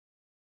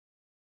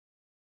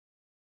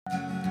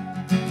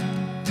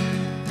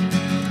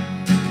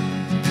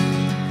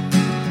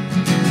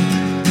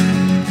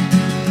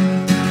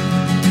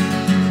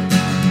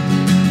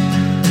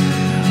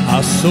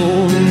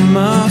sold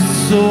my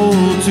soul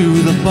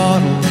to the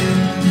bottle.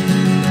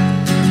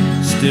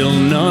 Still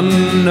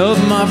none of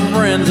my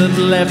friends have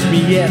left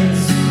me yet.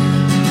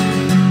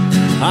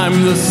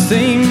 I'm the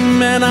same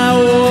man I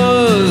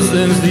was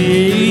since the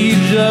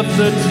age of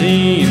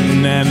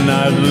 13, and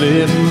I've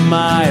lived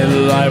my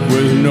life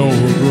with no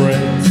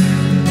regrets.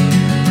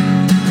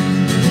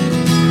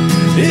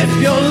 If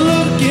you're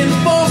looking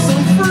for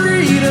some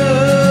freedom,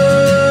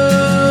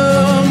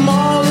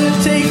 all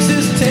it takes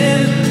is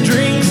 10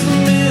 drinks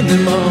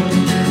minimum.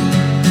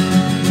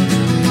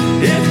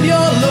 If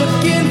you're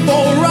looking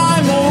for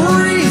rhyme or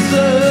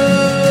reason,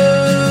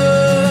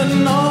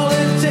 all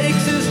it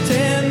takes is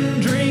 10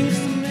 drinks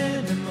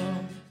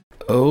minimum.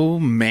 Oh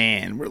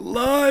man, we're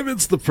live.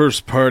 It's the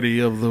first party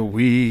of the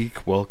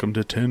week. Welcome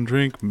to 10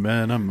 Drink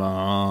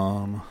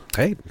Minimum.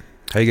 Hey,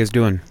 how you guys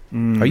doing?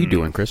 How you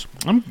doing, Chris?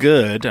 I'm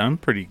good. I'm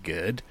pretty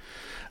good.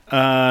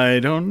 I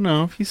don't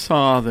know if you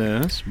saw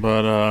this,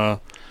 but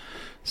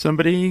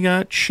somebody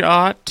got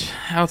shot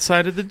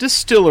outside of the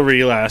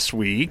distillery last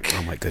week.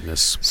 Oh my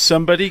goodness.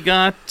 Somebody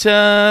got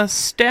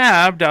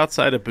stabbed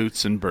outside of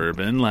Boots and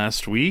Bourbon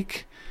last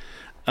week.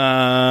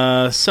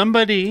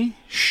 Somebody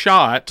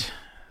shot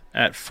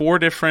at 4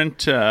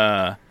 different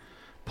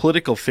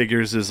political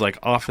figures as like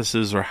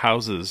offices or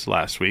houses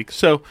last week.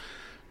 So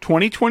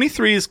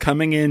 2023 is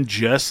coming in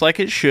just like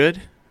it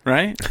should,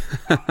 right?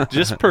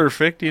 Just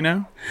perfect, you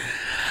know?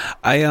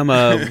 I am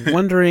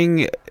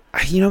wondering,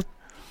 I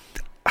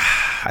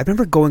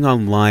remember going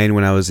online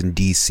when I was in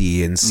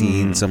DC and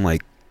seeing some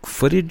like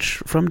footage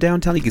from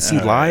downtown. You can see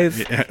live.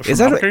 Yeah, is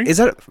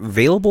that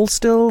available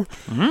still?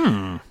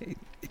 Can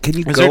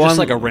you Is go there just on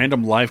like a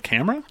random live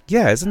camera?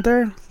 Yeah, isn't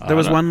there? There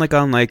was no. one like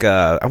on like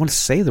I want to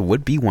say there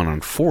would be one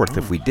on 4th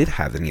if we did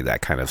have any of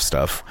that kind of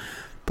stuff.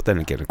 But then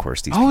again, of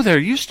course, these. Oh, there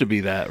used to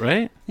be that,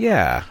 right?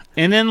 Yeah.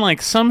 And then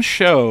like some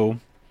show,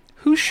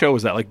 whose show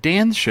was that? Like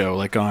Dan's show,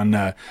 like on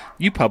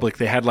UPublic.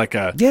 They had like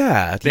a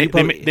Yeah. They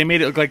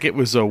made it look like it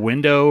was a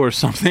window or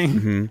something.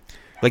 Mm-hmm.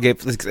 Like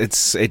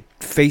it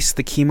faced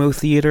the chemo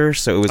theater,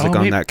 so it was like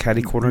on that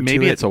catty corner.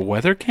 Maybe to it's a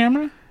weather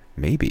camera.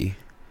 Maybe.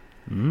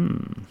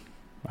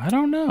 I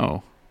don't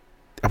know.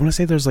 I want to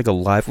say there's like a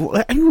live.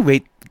 Well,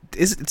 anyway,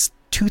 it's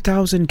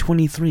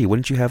 2023.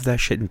 Wouldn't you have that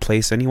shit in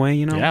place anyway?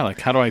 You know? Yeah. Like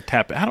how do I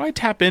tap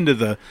into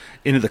the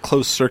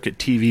closed circuit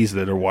TVs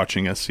that are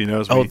watching us? You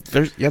know?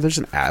 There's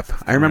an app.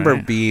 I remember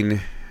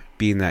being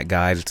that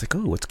guy. It's like,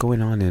 oh, what's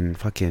going on in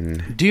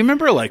fucking? Do you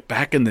remember like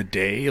back in the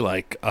day,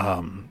 like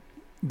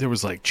there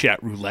was like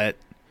chat roulette.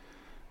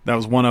 That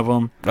was one of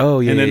them. Oh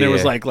yeah. And then there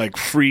was yeah. like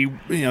free,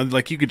 you know,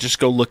 like you could just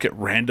go look at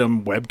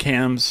random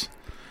webcams,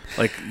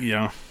 like you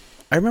know.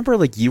 I remember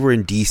like you were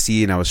in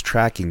DC and I was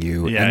tracking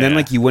you, and then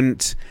like you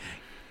wouldn't.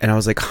 And I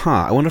was like,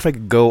 huh, I wonder if I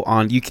could go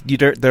on.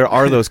 There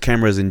are those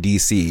cameras in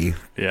DC.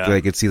 Yeah. That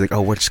I could see, like,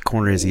 oh, which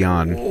corner is he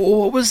on?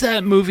 What was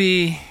that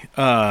movie,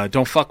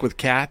 Don't Fuck With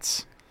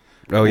Cats?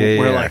 Oh, yeah,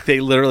 Where, like, they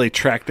literally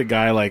tracked the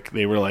guy, like,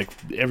 they were, like,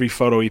 every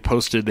photo he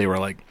posted, they were,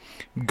 like,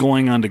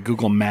 going onto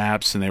Google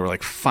Maps, and they were,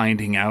 like,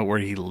 finding out where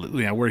he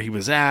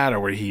was at or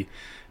where he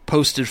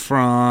posted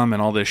from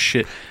and all this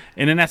shit.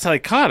 And then that's how they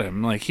caught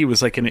him. Like, he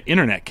was, like, in an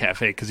internet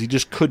cafe because he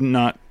just could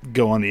not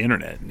go on the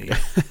internet. And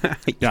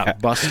he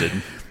got busted.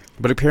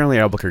 But apparently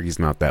Albuquerque's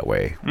not that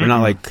way. We're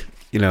not like,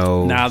 you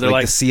know, nah, they're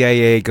like the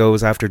CIA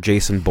goes after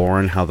Jason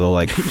Bourne, how they'll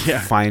like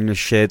find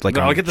shit. Like,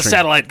 no, get the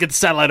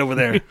satellite over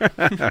there.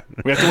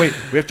 We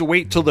have to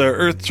wait till the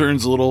Earth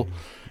turns a little,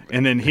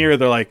 and then here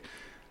they're like,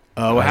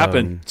 what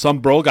happened? Some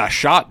bro got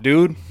shot,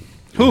 dude.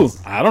 Who?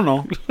 I don't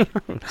know.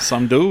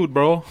 Some dude,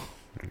 bro.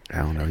 I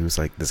don't know. He was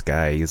like, this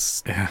guy.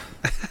 He's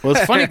Well,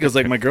 it's funny because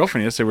like my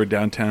girlfriend yesterday, we're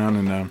downtown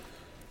and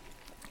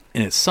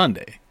it's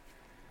Sunday.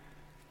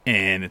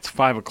 And it's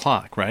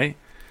 5:00, right?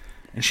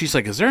 And she's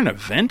like, is there an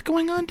event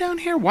going on down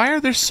here? Why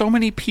are there so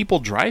many people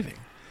driving?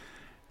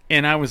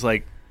 And I was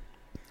like,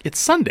 it's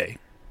Sunday.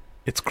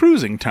 It's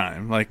cruising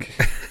time. Like,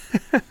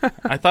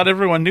 I thought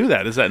everyone knew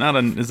that. Is that not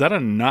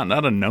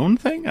a known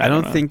thing? I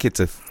don't think it's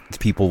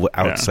people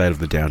outside of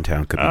the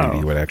downtown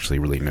community would actually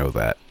really know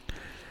that.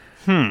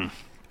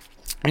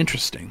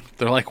 Interesting.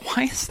 They're like,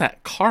 why is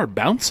that car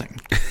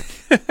bouncing?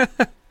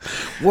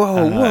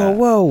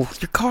 Whoa!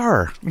 Your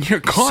car,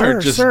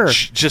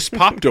 just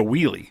popped a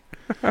wheelie.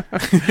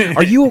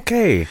 Are you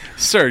okay,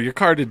 sir? Your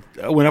car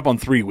went up on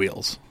 3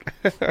 wheels.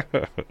 Do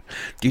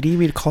you need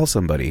me to call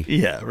somebody?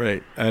 Yeah,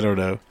 right. I don't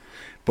know,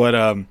 but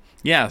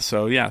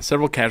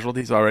several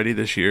casualties already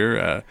this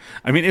year.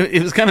 I mean,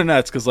 it was kind of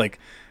nuts because like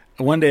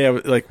one day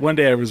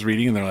I was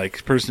reading and they're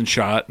like person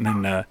shot and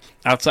then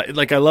outside.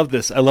 Like I love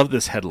this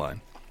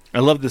headline.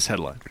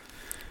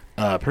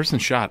 Person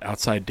shot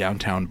outside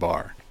downtown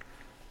bar.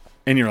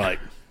 And you're like,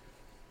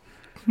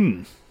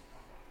 You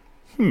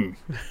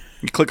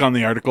click on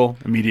the article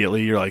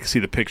immediately. You're like, see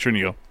the picture, and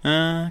you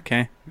go,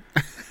 okay,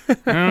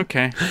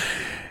 okay.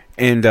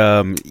 And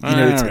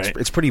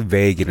it's pretty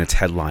vague in its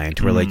headline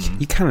to where like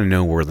you kind of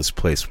know where this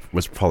place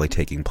was probably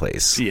taking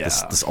place. Yeah,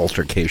 this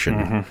altercation.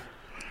 Mm-hmm.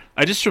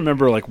 I just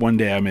remember like one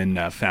day I'm in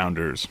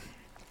Founders,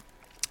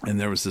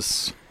 and there was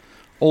this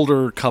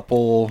older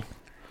couple.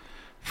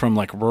 from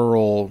like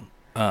rural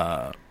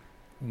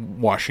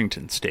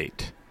Washington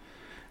State,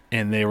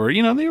 and they were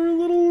a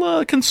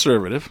little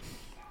conservative.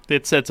 They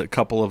had said a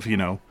couple of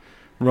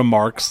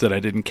remarks that I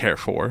didn't care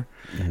for.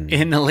 Mm-hmm.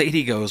 And the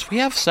lady goes, "We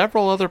have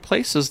several other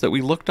places that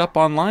we looked up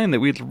online that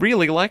we'd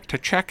really like to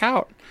check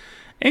out."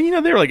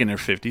 And they were like in their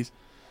 50s,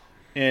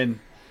 and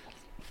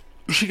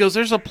she goes,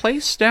 "There's a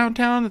place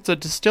downtown. It's a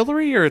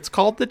distillery, or it's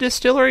called the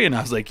Distillery." And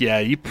I was like, "Yeah,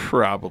 you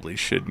probably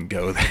shouldn't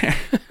go there."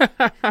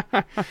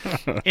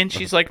 And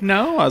she's like,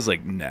 "No." I was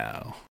like,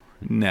 No.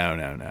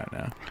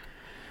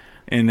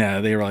 And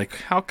they were like,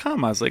 "How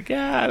come?" I was like,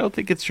 "Yeah, I don't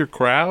think it's your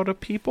crowd of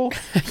people."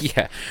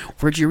 Yeah.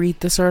 Where'd you read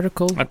this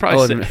article? I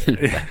probably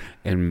said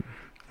in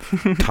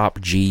Top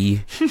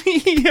G,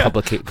 yeah.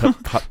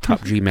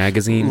 Top G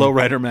magazine,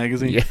 Lowrider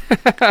magazine.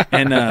 Yeah.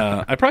 And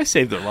I probably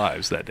saved their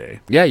lives that day.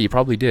 Yeah, you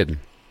probably did.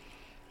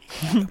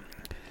 It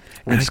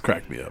just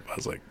cracked me up. I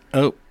was like,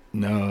 "Oh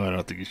no, I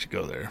don't think you should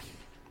go there."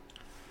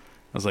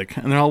 I was like,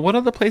 and they're all, "What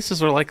other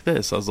places are like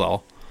this?" I was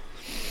all,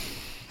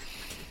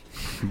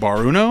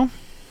 Bar Uno?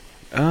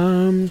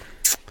 No.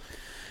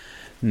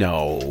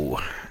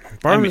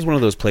 Bar Uno is one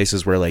of those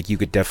places where like you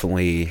could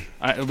definitely.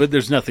 But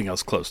there's nothing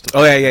else close to that.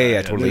 Oh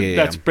yeah, totally.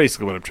 That's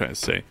basically what I'm trying to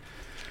say.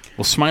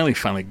 Well, Smiley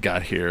finally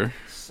got here.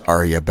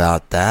 Sorry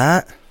about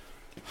that.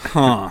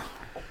 Huh.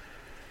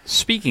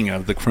 Speaking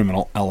of the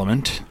criminal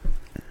element,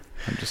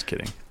 I'm just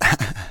kidding.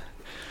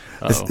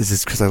 Is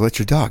this because I let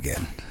your dog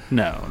in?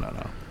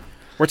 No.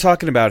 We're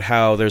talking about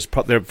how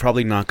they're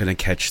probably not going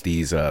to catch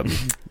these.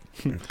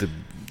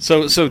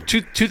 So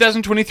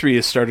 2023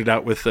 has started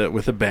out with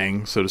a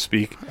bang, so to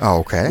speak. Oh,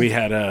 okay. We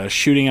had a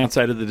shooting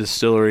outside of the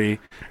distillery,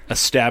 a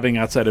stabbing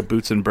outside of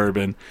Boots and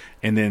Bourbon,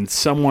 and then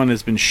someone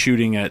has been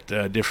shooting at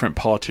different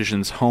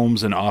politicians'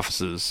 homes and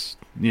offices.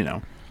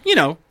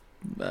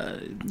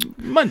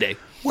 Monday.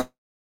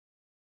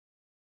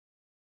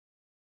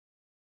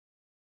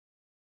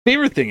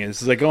 Favorite thing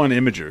is I go on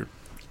Imgur,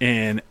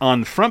 and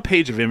on the front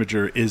page of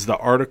Imgur is the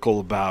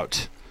article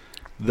about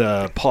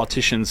the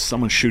politicians,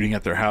 someone shooting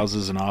at their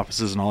houses and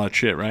offices and all that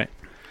shit, right?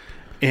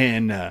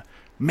 And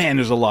man,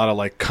 there's a lot of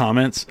like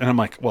comments, and I'm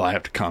like, well, I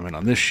have to comment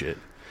on this shit.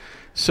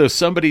 So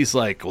somebody's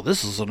like, well,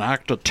 this is an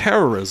act of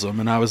terrorism,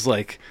 and I was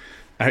like,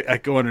 I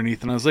go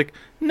underneath, and I was like,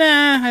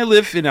 nah, I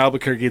live in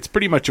Albuquerque. It's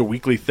pretty much a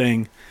weekly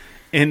thing.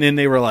 And then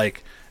they were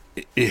like,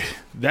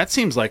 that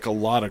seems like a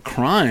lot of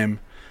crime.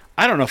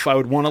 I don't know if I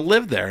would want to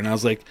live there. And I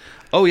was like,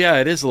 oh, yeah,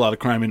 it is a lot of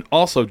crime. And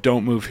also,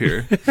 don't move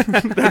here.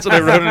 That's what I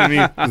wrote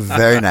underneath.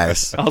 Very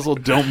nice. Also,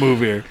 don't move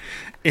here.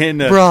 And,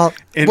 well,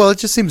 it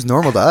just seems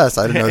normal to us.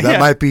 I don't know. That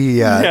might be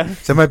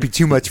that might be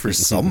too much for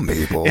some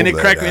people. And it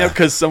cracked me up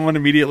because someone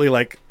immediately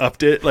like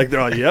upped it. Like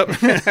they're all, "Yep,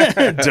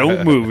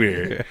 don't move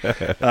here."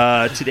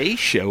 Today's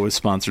show is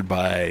sponsored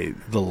by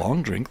the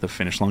Long Drink, the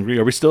Finnish Long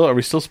Drink. Are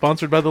we still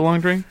sponsored by the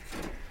Long Drink,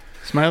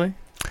 Smiley?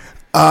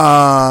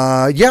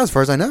 Yeah, as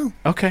far as I know.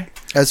 Okay.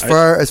 As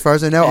far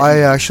as I know, I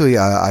actually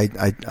I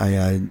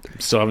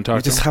still haven't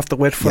talked. You just have to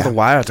wait for the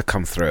wire to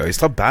come through. He's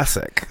so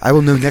basic. I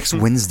will know next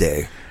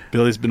Wednesday.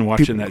 Billy's been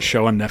watching that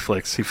show on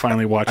Netflix. He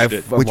finally watched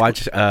it. I've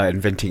watched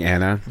Inventing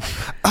Anna.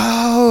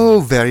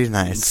 Oh, very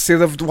nice. See,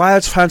 the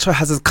Wired franchise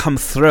hasn't come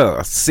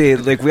through. See,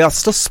 like, we are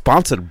still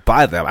sponsored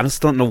by them. I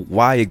just don't know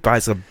why you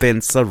guys have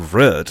been so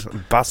rude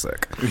and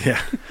basic. Yeah.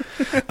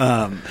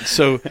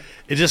 So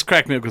it just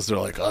cracked me up because they're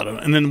like, I don't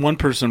know. And then one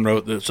person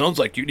wrote that it sounds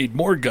like you need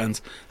more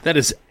guns. That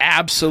is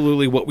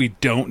absolutely what we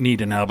don't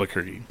need in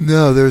Albuquerque.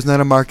 No, there's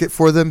not a market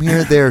for them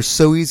here. They are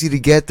so easy to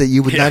get that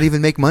you would not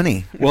even make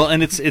money. Well,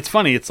 and it's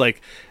funny. It's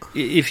like,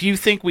 if you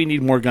think we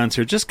need more guns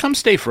here, just come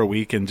stay for a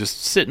week and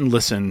just sit and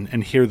listen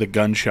and hear the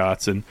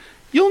gunshots, and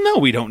you'll know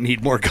we don't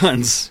need more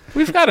guns.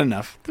 We've got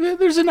enough.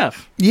 There's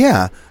enough.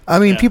 Yeah. I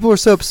mean, people are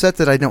so upset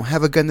that I don't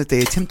have a gun that they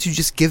attempt to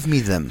just give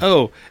me them.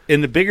 Oh,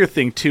 and the bigger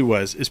thing, too,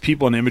 is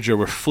people in Imgur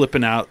were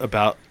flipping out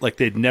about, like,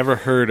 they'd never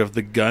heard of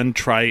the gun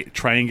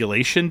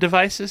triangulation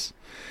devices.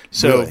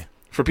 So, really?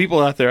 For people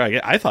out there,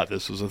 I thought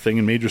this was a thing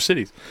in major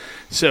cities.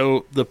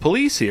 So, the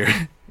police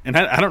here... And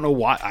I don't know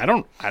why. I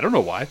don't know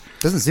why.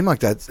 Doesn't seem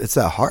like it's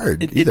that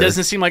hard. It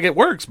doesn't seem like it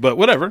works, but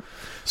whatever.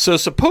 So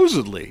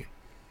supposedly,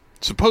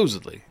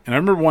 and I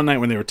remember one night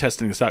when they were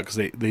testing this out because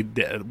they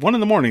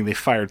 1 a.m. they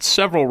fired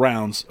several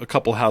rounds a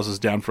couple houses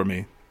down from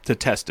me to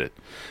test it.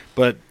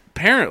 But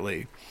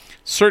apparently,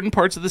 certain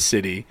parts of the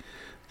city,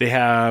 they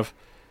have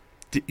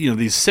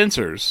these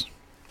sensors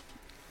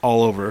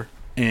all over,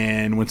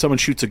 and when someone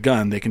shoots a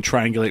gun, they can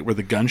triangulate where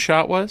the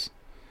gunshot was.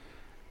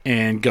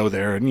 And go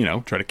there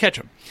and, try to catch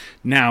them.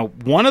 Now,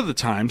 one of the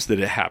times that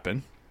it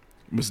happened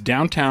was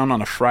downtown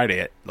on a Friday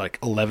at like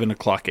 11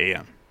 o'clock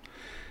a.m.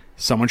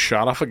 Someone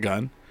shot off a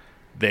gun.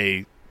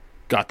 They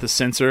got the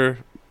sensor,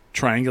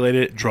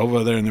 triangulated it, drove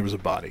over there, and there was a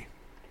body.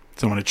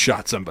 Someone had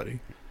shot somebody.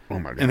 Oh,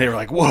 my God. And they were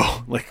like,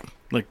 whoa, like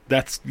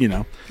that's,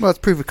 Well, it's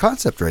proof of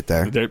concept right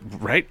there.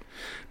 Right?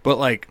 But,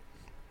 like,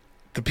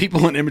 the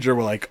people in Imgur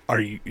were like,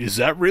 is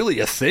that really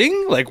a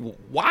thing? Like,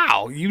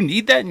 wow, you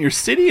need that in your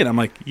city? And I'm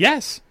like,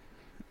 yes.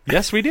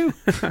 Yes, we do.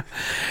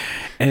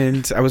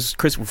 And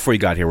Chris, before you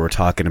got here, we were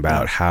talking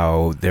about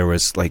how there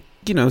was like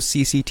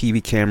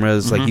CCTV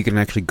cameras. Like, you can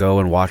actually go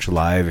and watch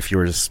live if you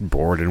were just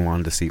bored and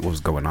wanted to see what was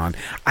going on.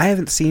 I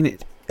haven't seen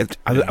it.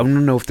 I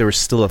don't know if there was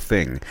still a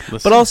thing.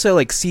 But also,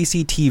 like,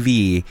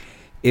 CCTV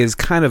is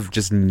kind of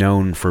just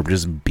known for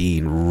just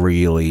being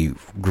really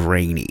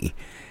grainy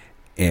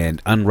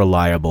and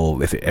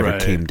unreliable if it ever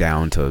came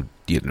down to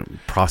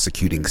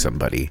prosecuting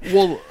somebody.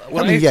 Well,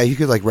 you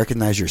could like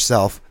recognize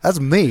yourself. That's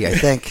me, I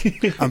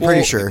think. I'm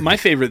pretty sure. My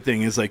favorite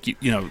thing is like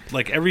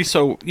like every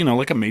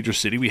like a major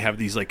city, we have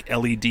these like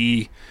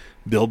LED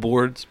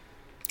billboards.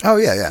 Oh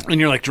yeah. And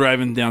you're like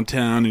driving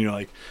downtown, and you're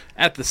like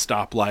at the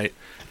stoplight,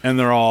 and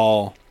they're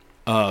all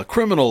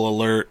criminal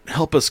alert,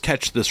 help us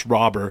catch this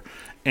robber.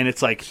 And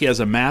it's like he has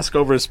a mask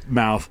over his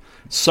mouth,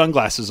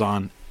 sunglasses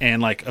on,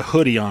 and like a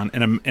hoodie on,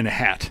 and a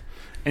hat.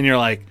 And you're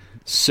like,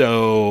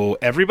 so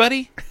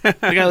everybody? The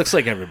guy looks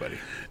like everybody.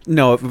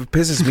 No, it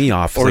pisses me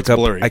off. Or it's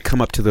blurry. I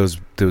come up to those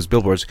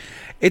billboards.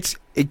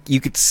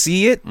 You could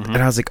see it, and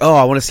I was like, oh,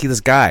 I want to see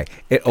this guy.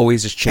 It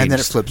always just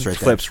changes. And then it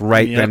flips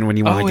right then when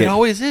you want to get... it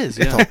always is.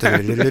 Yeah.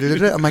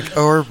 I'm like,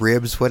 or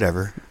ribs,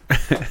 whatever.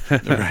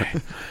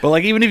 Right. But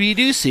like, even if you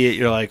do see it,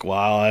 you're like,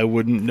 wow, I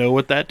wouldn't know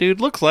what that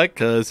dude looks like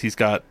because he's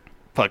got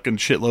fucking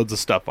shitloads of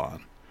stuff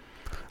on.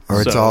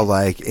 Or it's all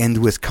like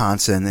in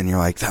Wisconsin, and you're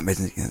like, that makes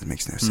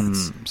no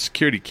sense.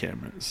 Security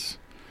cameras.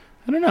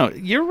 I don't know.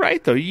 You're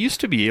right, though. You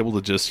used to be able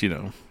to just,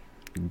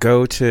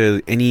 go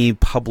to any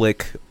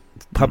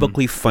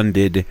publicly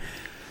funded,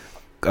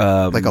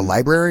 like a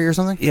library or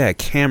something. Yeah,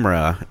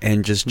 camera,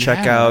 and just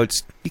check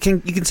out. You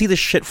can see the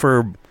shit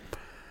for.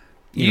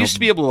 You used to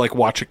be able to like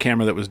watch a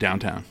camera that was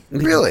downtown.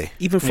 Really?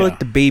 Even for like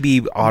the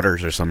baby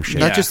otters or some shit.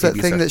 Not just that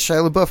thing that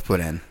Shia LaBeouf put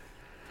in.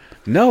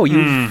 No,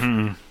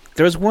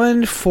 there was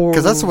one for...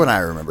 Because that's the one I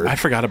remember. I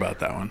forgot about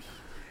that one.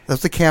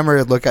 That's the camera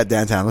I'd look at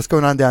downtown. What's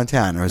going on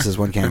downtown? Or is this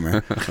one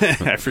camera?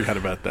 I forgot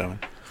about that one.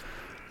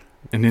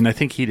 And then I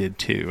think he did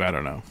too. I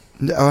don't know.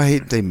 Oh,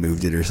 they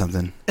moved it or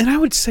something. And I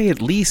would say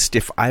at least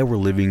if I were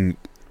living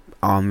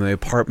on the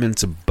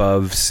apartments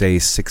above, say,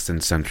 6th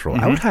and Central,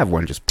 I would have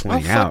one just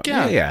pointing out.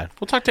 Yeah.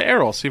 We'll talk to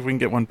Errol, see if we can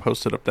get one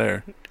posted up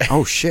there.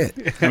 Oh,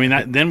 shit. I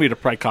mean, then we'd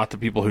have probably caught the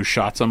people who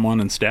shot someone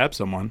and stabbed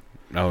someone.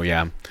 Oh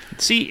yeah.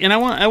 See, and I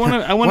want.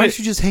 Why don't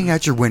you just hang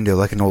out your window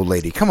like an old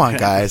lady? Come on,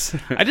 guys.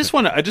 I just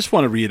want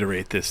to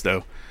reiterate this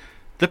though.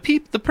 The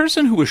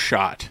person who was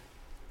shot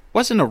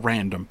wasn't a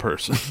random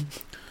person.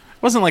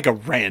 Wasn't like a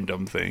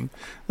random thing.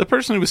 The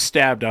person who was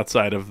stabbed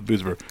outside of the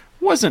Boozersburg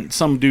wasn't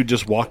some dude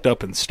just walked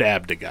up and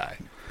stabbed a guy.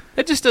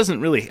 That just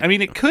doesn't really... I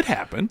mean, it could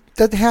happen.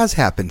 That has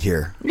happened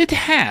here. It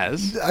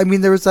has. I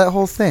mean, there was that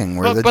whole thing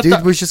where the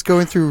dude was just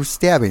going through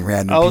stabbing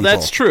random people. Oh,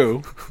 that's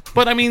true.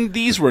 But, I mean,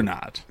 these were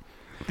not.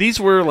 These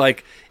were,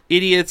 like,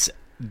 idiots,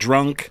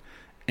 drunk,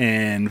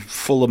 and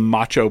full of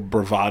macho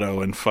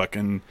bravado and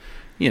fucking,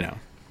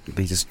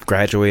 They just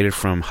graduated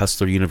from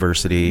Hustler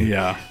University.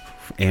 Yeah.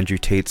 Andrew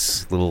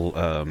Tate's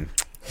little...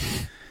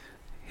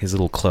 his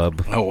little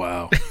club. Oh,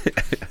 wow.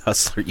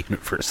 Hustler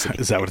University.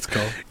 Is that what it's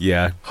called?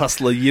 Yeah.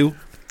 Hustler U?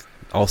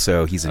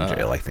 Also, he's in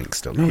jail, I think,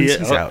 still. No,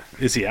 he's out.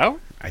 Is he out?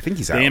 I think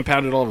he's out. They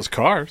impounded all of his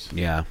cars.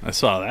 Yeah. I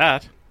saw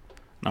that.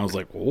 And I was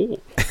like, whoa.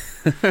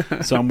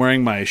 So I'm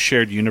wearing my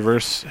shared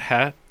universe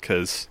hat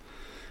because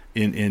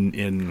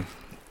in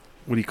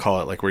what do you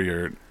call it? Like where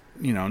you're,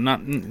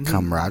 not...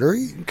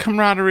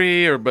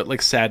 Camaraderie, but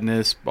like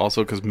sadness.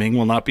 Also because Ming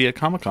will not be at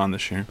Comic-Con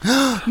this year.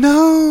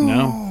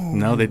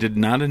 No, they did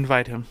not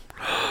invite him.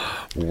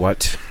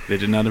 What? They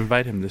did not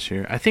invite him this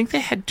year. I think they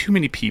had too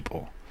many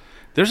people.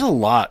 There's a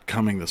lot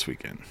coming this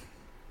weekend.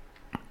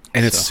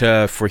 And it's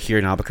for here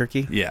in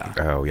Albuquerque? Yeah.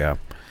 Oh, yeah.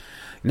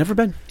 Never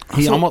been.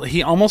 He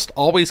almost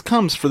always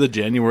comes for the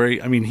January.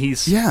 I mean,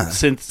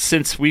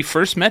 since we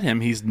first met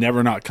him, he's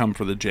never not come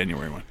for the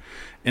January one.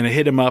 And I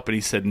hit him up, and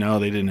he said no,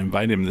 they didn't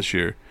invite him this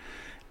year.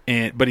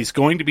 But he's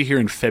going to be here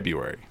in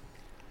February.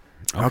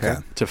 Okay.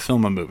 To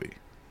film a movie.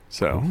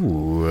 So.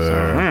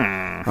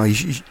 Oh,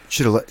 you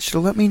should have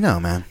let me know,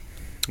 man.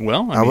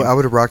 Well, I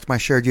would have rocked my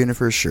shared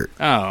universe shirt.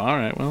 Oh, all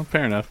right. Well,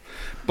 fair enough.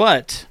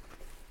 But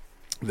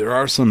there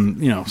are some.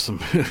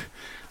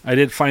 I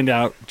did find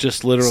out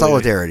just literally...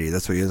 Solidarity,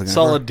 that's what you're looking for?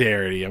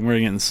 Solidarity. I'm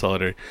wearing it in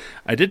solidarity.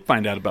 I did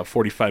find out about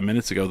 45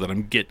 minutes ago that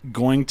I'm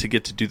going to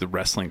get to do the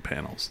wrestling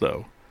panels,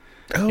 though.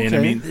 Okay. And I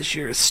mean, this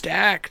year is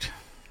stacked.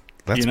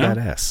 That's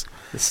badass.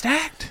 It's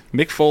stacked.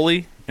 Mick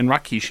Foley and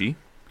Rikishi.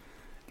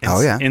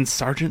 And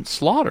Sergeant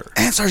Slaughter.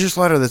 And Sergeant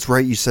Slaughter, that's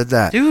right, you said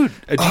that. Dude,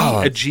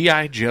 a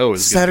G.I. Joe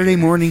is Saturday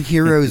morning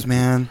heroes,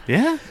 man.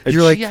 Yeah,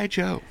 G.I.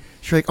 Joe.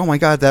 You're like, oh my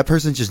god, that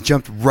person just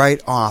jumped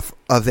right off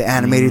of the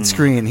animated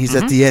screen. He's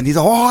at the end. He's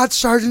it's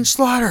Sergeant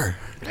Slaughter.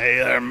 Hey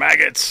there,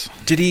 maggots.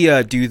 Did he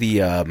do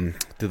the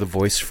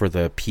voice for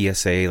the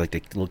PSA, like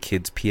the little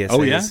kids PSAs?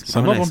 Oh yeah,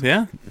 some of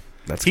them.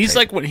 Yeah, he's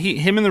tight. like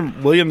him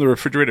and William the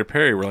Refrigerator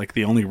Perry were like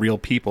the only real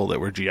people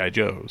that were G.I.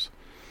 Joes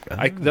that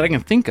I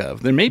can think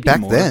of. There may be back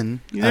more.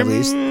 then, at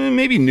least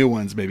maybe new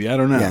ones. Maybe I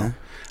don't know. Yeah.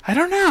 I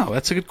don't know.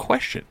 That's a good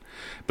question.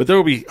 But there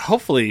will be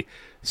hopefully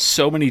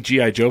so many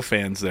G.I. Joe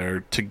fans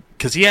there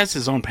because he has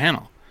his own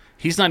panel.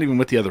 He's not even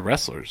with the other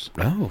wrestlers.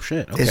 Oh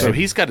shit! Okay. So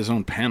he's got his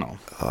own panel.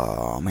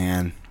 Oh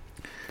man,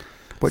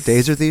 what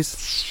days are these?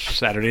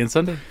 Saturday and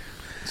Sunday.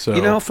 So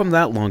You know, from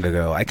that long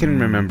ago, I can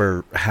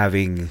remember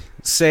having,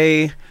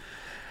 say,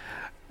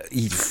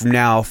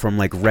 now from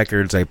like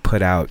records I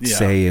put out, Yeah.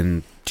 say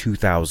in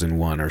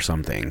 2001 or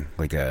something.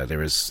 Like there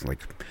was like,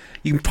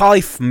 you can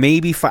probably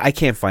I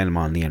can't find them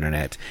on the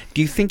internet.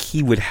 Do you think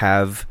he would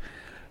have,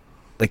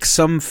 like,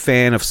 some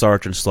fan of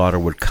Sergeant Slaughter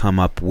would come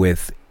up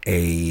with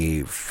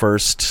a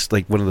first,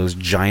 like, one of those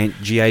giant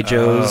GI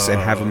Joes and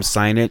have him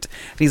sign it?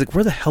 And he's like,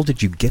 where the hell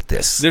did you get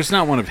this? there's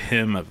not one of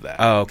him of that.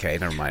 Oh, okay,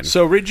 never mind.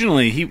 So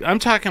originally, I'm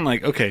talking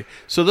like, okay,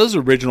 so those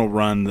original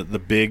run, the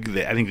big,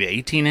 I think the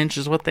 18 inch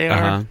is what they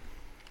are. Uh-huh.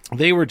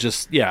 They were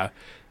just, and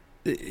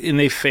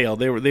they failed.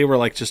 They were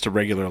like just a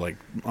regular like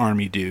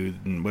army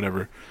dude and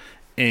whatever,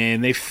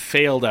 and they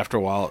failed after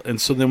a while. And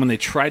so then when they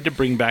tried to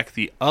bring back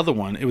the other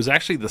one, it was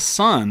actually the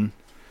son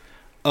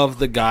of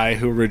the guy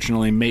who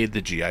originally made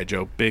the G.I.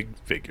 Joe big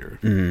figure.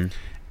 Mm-hmm.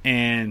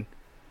 And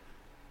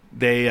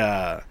they,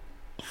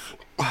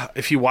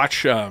 if you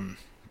watch,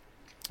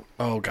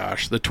 oh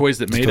gosh, The Toys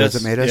That Made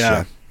Us.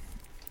 Yeah.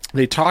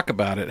 They talk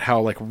about it, how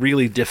like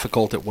really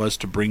difficult it was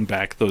to bring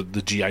back the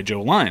G.I.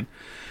 Joe line.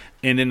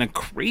 And then a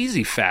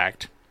crazy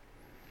fact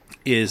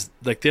is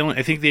like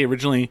I think they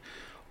originally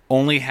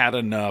only had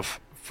enough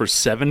for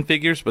 7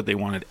 figures, but they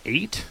wanted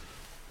 8.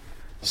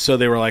 So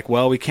they were like,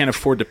 well, we can't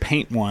afford to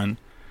paint one.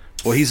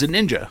 Well, he's a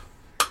ninja.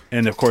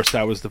 And of course,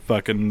 that was the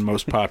fucking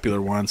most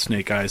popular one,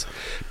 Snake Eyes.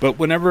 But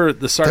whenever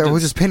the sergeant, We'll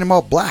just paint him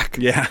all black.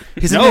 yeah,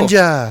 He's a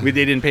ninja. They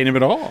didn't paint him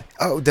at all.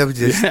 Oh, that was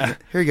just. Yeah.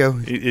 Here you go.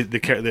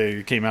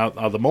 They came out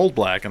of the mold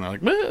black, and they're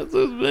like, it's a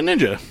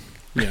ninja,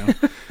 you know.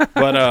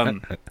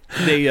 But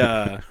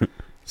they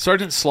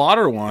Sergeant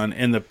Slaughter one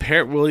and the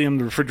William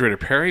the Refrigerator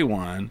Perry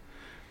one,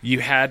 you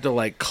had to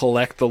like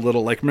collect the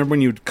little, like, remember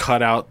when you'd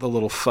cut out the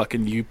little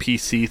fucking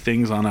UPC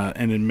things and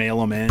then mail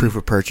them in? Proof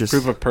of purchase.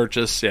 Proof of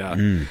purchase,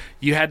 yeah.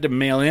 You had to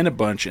mail in a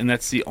bunch, and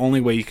that's the only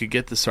way you could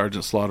get the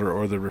Sergeant Slaughter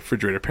or the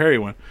Refrigerator Perry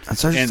one. And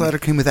Sergeant Slaughter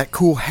came with that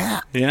cool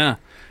hat. Yeah.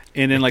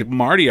 And then, like,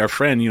 Marty, our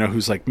friend, you know,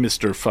 who's like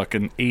Mr.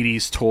 fucking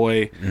 80s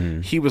toy,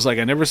 he was like,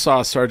 I never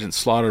saw Sergeant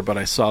Slaughter, but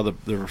I saw the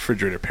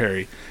Refrigerator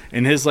Perry.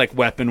 And his, like,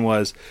 weapon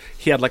was,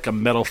 he had, like, a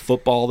metal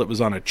football that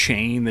was on a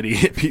chain that he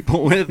hit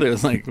people with. It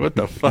was like, what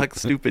the fuck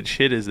stupid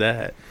shit is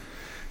that?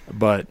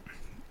 But,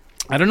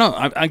 I don't know.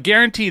 I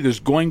guarantee there's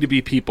going to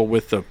be people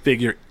with the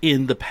figure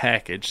in the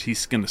package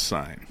he's going to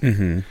sign.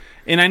 Mm-hmm.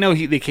 And I know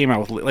they came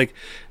out with, like,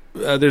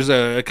 there's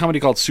a company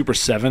called Super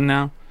 7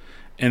 now.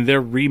 And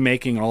they're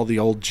remaking all the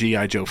old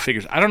G.I. Joe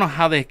figures. I don't know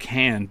how they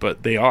can,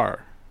 but they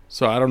are.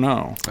 So I don't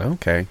know.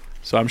 Okay.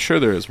 So I'm sure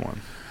there is one.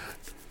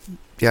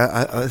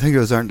 Yeah, I think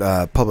those aren't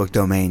public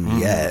domain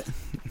yet.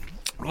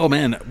 Oh,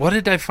 man. What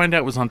did I find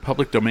out was on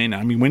public domain now?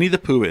 I mean, Winnie the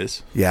Pooh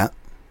is. Yeah.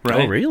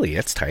 Right? Oh, really?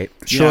 That's tight.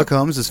 Sherlock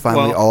Holmes is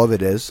finally all of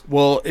it is.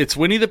 Well, it's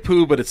Winnie the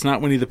Pooh, but it's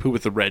not Winnie the Pooh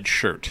with the red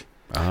shirt.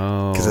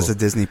 Oh. Because that's a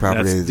Disney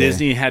property.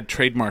 Disney had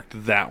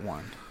trademarked that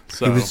one.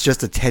 So He was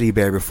just a teddy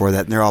bear before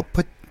that, and they're all,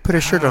 put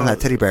a shirt on that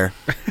teddy bear.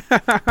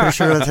 Put a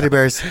shirt on that teddy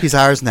bear. He's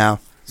ours now.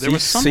 there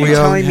was So something. you're We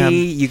telling own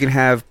me you can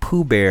have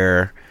Pooh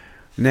Bear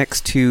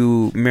next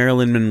to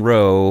Marilyn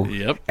Monroe,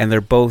 Yep. and they're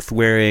both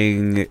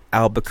wearing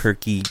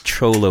Albuquerque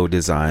Cholo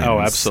designs. Oh,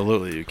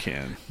 absolutely you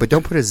can. But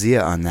don't put a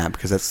Zia on that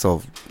because that's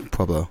still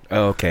Pueblo.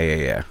 Oh,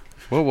 okay, yeah.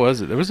 What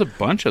was it? There was a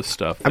bunch of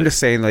stuff. I'm just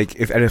saying, like,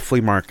 if at a flea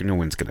market, no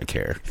one's gonna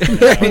care.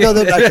 No,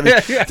 they're not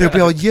gonna, they'll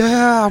be all,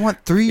 yeah, I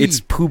want 3. It's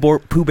Pooh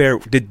Bear,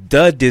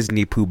 the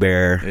Disney Pooh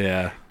Bear,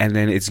 Yeah. and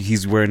then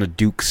he's wearing a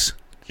Duke's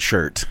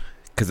shirt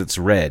because it's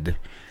red,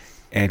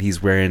 and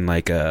he's wearing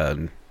like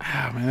a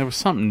Oh, man, there was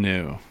something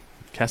new.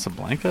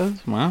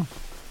 Casablanca's? Wow.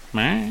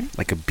 Meh.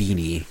 like a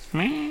beanie.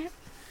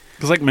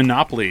 Because, like,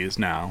 Monopoly is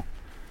now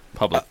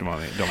public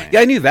domain.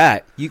 Yeah, I knew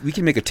that. We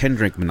can make a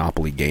 10-drink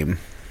Monopoly game.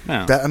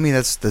 Yeah. I mean,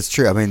 that's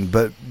true. I mean,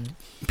 but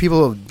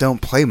people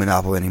don't play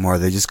Monopoly anymore.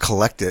 They just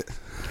collect it.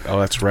 Oh,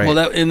 that's right.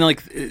 Well,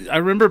 like, I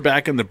remember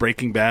back in the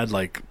Breaking Bad,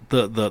 like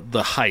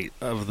the height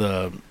of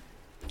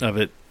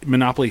it,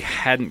 Monopoly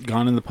hadn't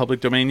gone in the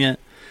public domain yet,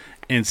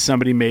 and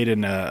somebody made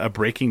a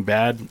Breaking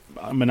Bad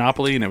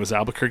Monopoly, and it was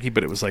Albuquerque,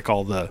 but it was like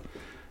all the,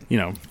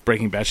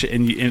 Breaking Bad shit,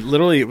 and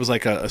literally it was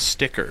like a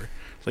sticker.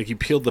 Like you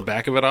peeled the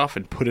back of it off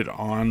and put it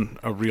on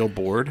a real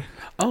board.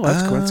 oh,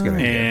 that's cool. That's a good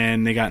idea.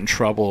 And they got in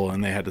trouble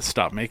and they had to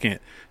stop making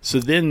it. So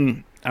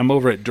then I'm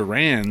over at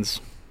Duran's,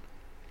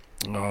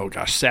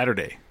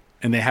 Saturday,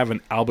 and they have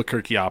an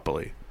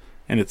Albuquerqueopoly.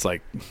 And it's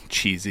like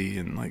cheesy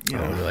and like,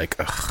 We're like,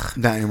 ugh,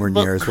 Not anywhere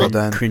near as well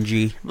done.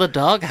 cringy. the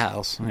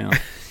doghouse,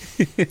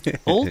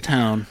 Old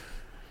Town,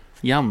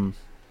 yum.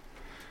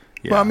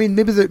 Yeah. Well, I mean,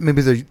 maybe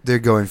they're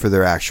going for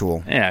their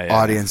actual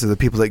audience of the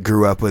people that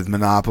grew up with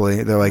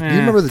Monopoly. They're like, you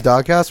remember the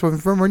doghouse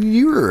from when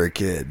you were a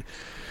kid?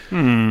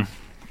 I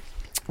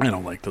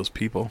don't like those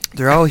people.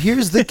 They're all,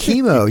 here's the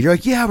chemo. You're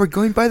like, yeah, we're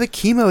going by the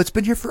chemo. It's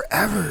been here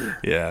forever.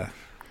 Yeah,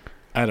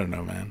 I don't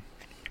know, man.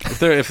 If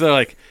they're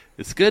like,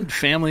 it's good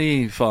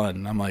family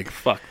fun, I'm like,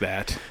 fuck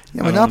that.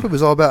 Yeah, Monopoly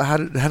was all about how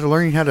to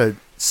learn how to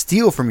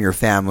steal from your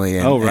family.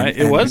 And,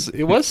 it was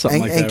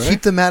something like that, and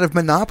keep them out of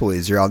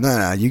monopolies. You're all,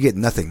 no, you get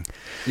nothing.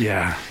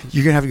 Yeah.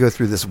 You're going to have to go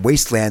through this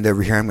wasteland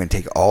over here. I'm going to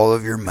take all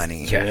of your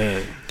money. Yeah.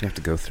 You have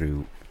to go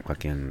through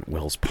fucking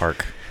Wells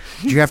Park.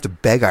 You have to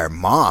beg our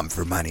mom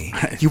for money.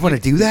 You want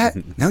to do that?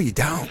 No, you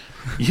don't.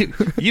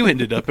 You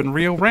ended up in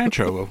Rio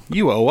Rancho.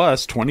 You owe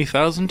us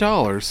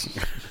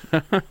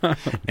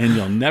 $20,000. And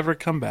you'll never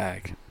come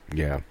back.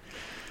 Yeah.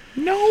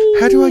 No.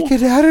 How do I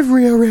get out of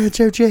Rio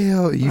Rancho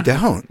jail? You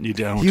don't. You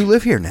don't. You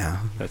live here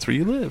now. That's where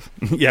you live.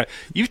 Yeah.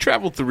 You've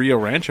traveled to Rio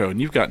Rancho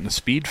and you've gotten a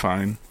speed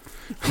fine.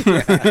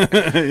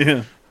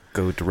 Yeah.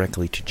 Go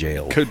directly to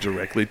jail. Go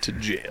directly to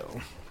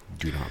jail.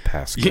 Do not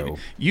pass go.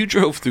 You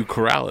drove through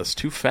Corrales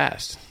too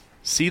fast.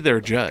 See their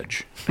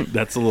judge.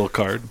 That's a little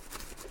card.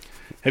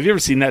 Have you ever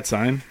seen that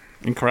sign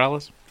in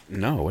Corrales?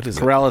 No, what is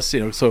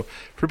Corrales, so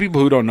for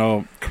people who don't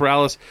know,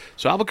 Corrales,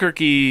 so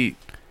Albuquerque,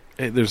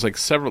 there's like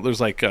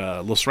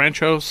Los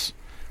Ranchos,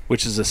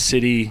 which is a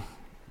city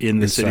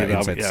in the city of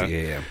Albuquerque.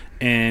 Yeah.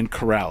 And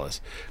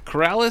Corrales.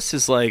 Corrales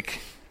is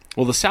like,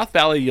 well, the South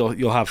Valley,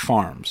 you'll have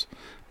farms,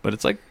 but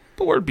it's like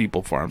poor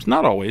people farms.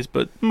 Not always,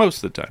 but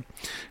most of the time.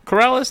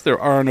 Corrales, there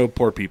are no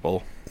poor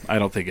people, I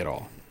don't think at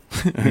all.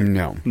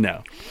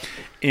 No.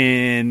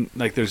 And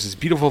like there's these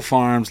beautiful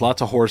farms,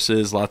 lots of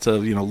horses, lots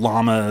of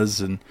llamas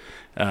and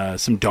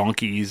some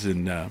donkeys,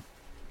 and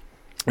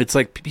it's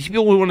like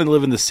people who want to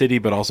live in the city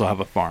but also have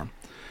a farm.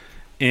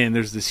 And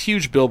there's this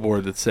huge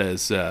billboard that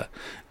says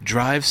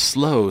drive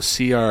slow,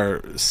 see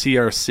our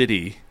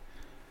city,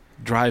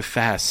 drive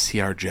fast, see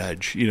our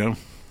judge.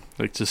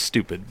 Like just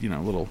stupid,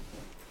 little.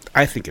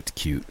 I think it's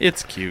cute.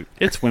 It's cute.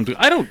 It's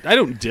whimsical. I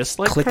don't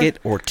dislike. Click it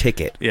or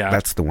ticket. Yeah,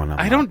 that's the one.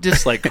 I don't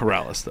dislike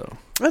Corrales though.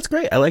 That's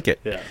great. I like it.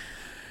 Yeah,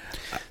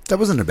 that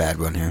wasn't a bad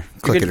one here.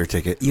 Click it or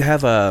ticket. You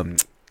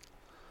have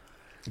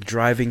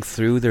driving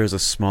through. There's a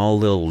small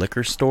little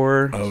liquor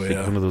store. Oh yeah,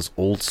 like one of those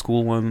old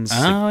school ones.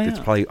 Oh yeah, it's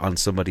probably on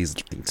somebody's.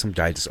 Some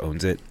guy just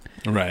owns it.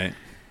 Right.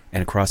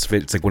 And across of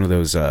it, it's like one of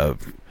those.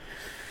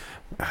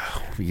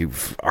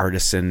 You've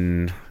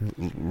artisan,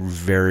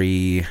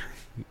 very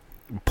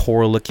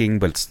poor looking,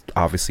 but it's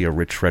obviously a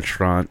rich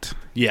restaurant.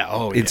 Yeah.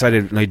 Oh, inside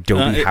an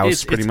adobe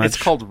house, pretty much. It's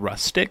called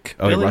Rustic.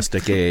 Oh, really?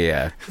 Rustic.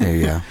 Yeah. There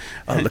you go.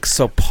 Oh, it looks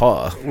so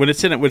poor. When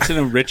it's in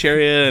a rich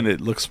area and it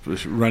looks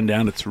run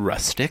down, it's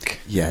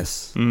rustic.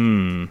 Yes.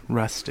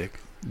 Rustic.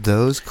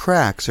 Those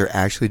cracks are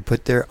actually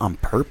put there on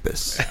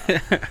purpose.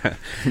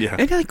 Yeah.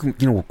 And like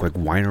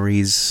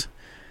wineries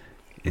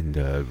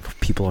and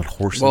people on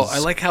horses. Well, I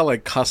like how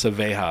like Casa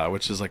Veja,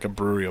 which is like a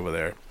brewery over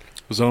there,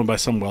 was owned by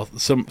some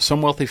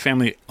wealthy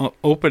family,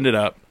 opened it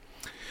up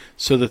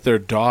so that their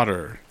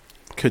daughter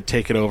could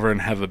take it over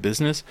and have a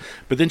business.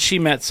 But then she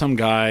met some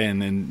guy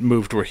and then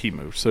moved where he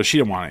moved, so she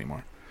didn't want it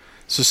anymore.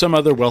 So some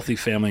other wealthy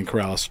family in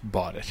Corrales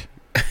bought it,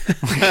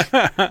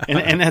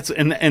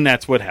 and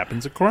that's what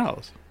happens at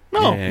Corrales.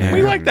 No,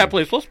 we like that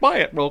place. Let's buy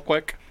it real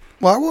quick.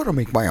 Well, I want to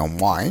make my own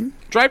wine.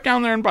 Drive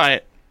down there and buy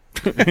it.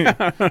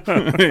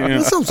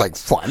 That sounds like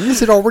fun.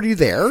 Is it already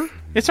there?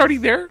 It's already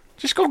there.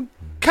 Just go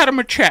cut him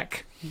a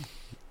check.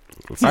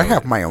 I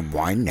have my own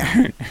wine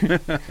now.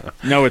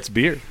 No, it's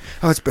beer.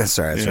 Oh, it's best.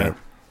 Sorry, that's right.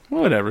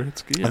 Well, whatever.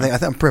 It's good.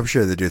 I'm pretty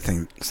sure they do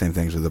same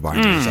things with the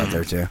bartenders out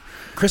there too.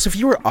 Chris, if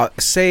you were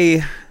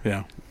say,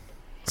 yeah,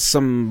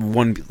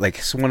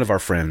 one of our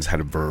friends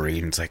had a brewery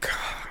and it's like,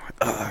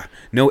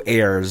 no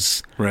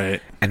heirs, right?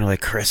 And they're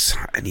like, Chris,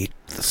 I need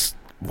this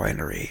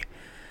winery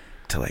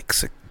to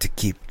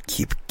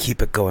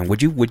keep it going.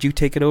 Would you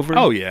take it over?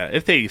 Oh yeah,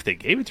 if they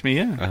gave it to me,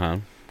 yeah. Uh-huh.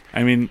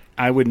 I mean,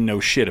 I wouldn't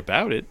know shit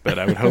about it, but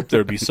I would hope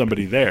there'd be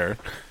somebody there.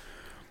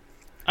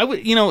 I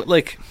would,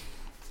 like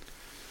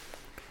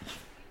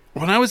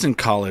when I was in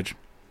college,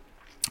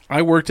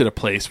 I worked at a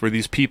place where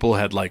these people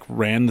had like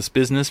ran this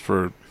business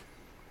for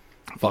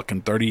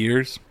fucking 30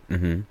 years.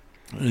 Mm-hmm.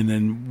 And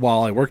then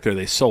while I worked there,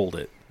 they sold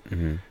it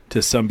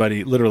to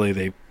somebody,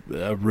 literally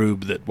a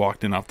rube that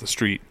walked in off the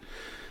street.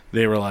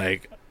 They were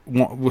like,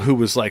 who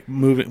was like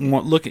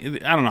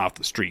looking, I don't know, off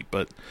the street,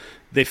 but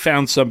they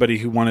found somebody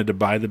who wanted to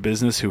buy the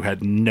business who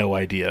had no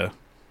idea.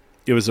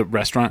 It was a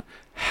restaurant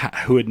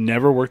who had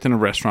never worked in a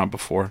restaurant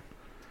before.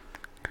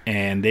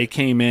 And they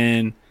came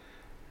in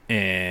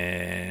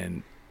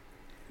and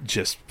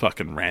just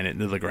fucking ran it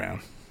into the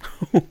ground.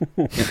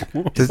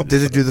 Did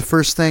it do the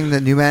first thing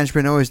that new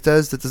management always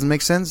does that doesn't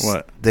make sense?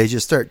 What? They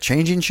just start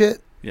changing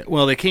shit? Yeah.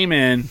 Well, they came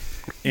in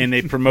and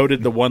they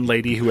promoted the one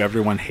lady who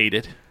everyone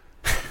hated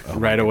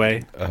right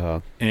away. Uh-huh.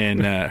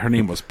 And her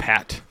name was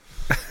Pat.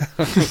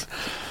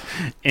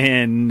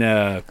 And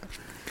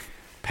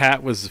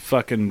Pat was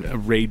fucking a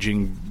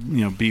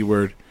raging, B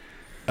word.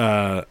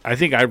 I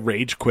think I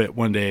rage quit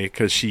one day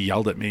because she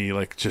yelled at me,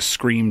 like just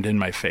screamed in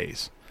my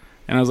face.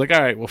 And I was like,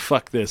 all right, well,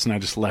 fuck this. And I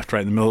just left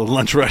right in the middle of the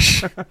lunch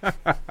rush.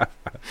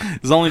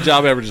 It's the only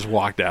job I ever just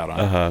walked out on.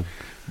 Uh-huh.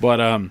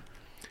 But,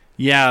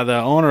 yeah, the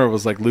owner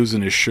was like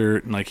losing his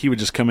shirt. And like he would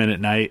just come in at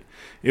night.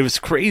 It was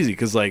crazy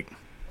because like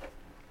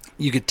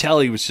you could tell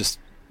he was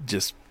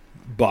just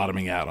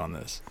bottoming out on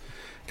this.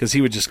 because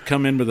he would just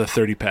come in with a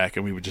 30-pack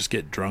and we would just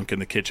get drunk in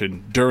the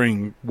kitchen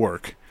during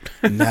work.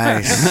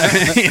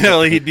 Nice.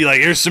 He'd be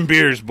like, "Here's some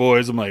beers,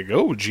 boys." I'm like,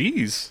 "Oh,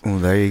 geez." Well,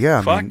 there you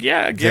go. Fuck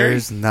yeah, Gary.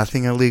 There's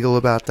nothing illegal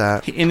about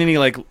that. And then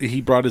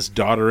he brought his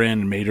daughter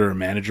in and made her a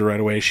manager right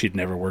away. She'd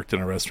never worked in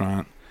a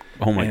restaurant.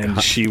 Oh my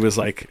god. She was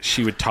like,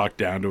 she would talk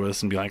down to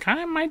us and be like,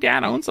 "Hi, my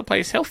dad owns the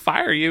place. He'll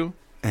fire you."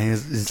 And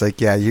he's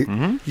like, "Yeah, you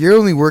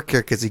only work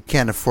here because he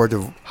can't afford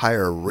to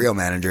hire a real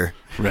manager."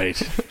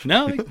 Right.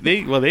 No,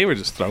 they were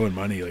just throwing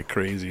money like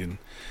crazy, and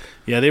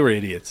yeah, they were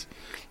idiots.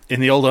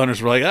 And the old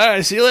owners were like, "All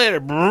right, see you later,"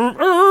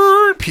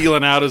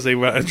 peeling out as they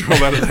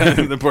drove out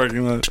of the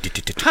parking lot.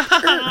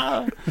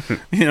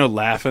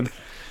 Laughing,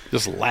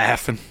 just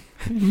laughing,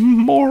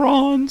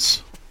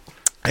 morons.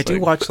 I do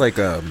watch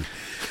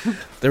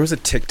there was a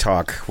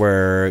TikTok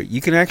where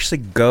you can actually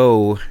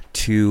go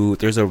to.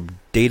 There's a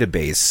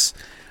database.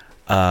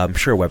 I'm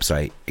sure a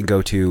website and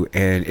go to,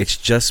 and it's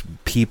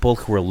just people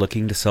who are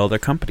looking to sell their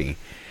company,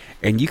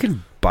 and you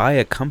can buy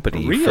a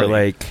company for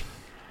like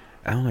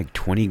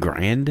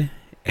 $20,000,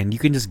 and you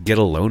can just get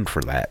a loan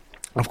for that.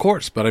 Of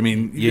course, but I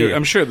mean,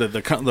 I'm sure that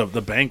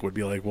the bank would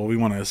be like, "Well, we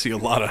want to see a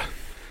lot of,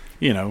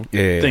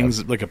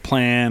 things like a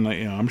plan."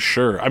 I'm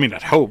sure. I mean,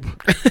 I'd hope.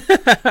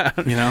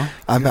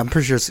 I'm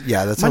pretty sure.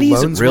 That's money how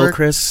loans isn't real, work.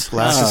 Chris.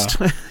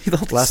 Last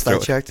I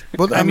checked.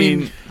 Well, I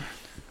mean,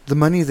 the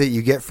money that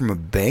you get from a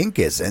bank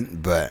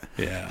isn't, but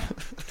yeah.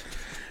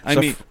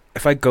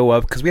 If I go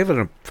up, because we have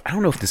I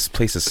don't know if this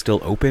place is still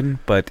open,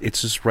 but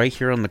it's just right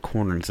here on the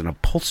corner. It's an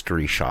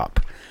upholstery shop.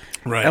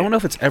 Right. I don't know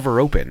if it's ever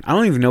open. I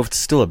don't even know if it's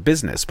still a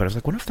business, but I was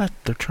like, what if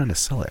they're trying to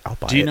sell it? I'll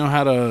buy it. Do you know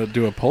how to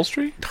do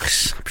upholstery?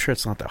 I'm sure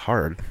it's not that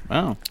hard.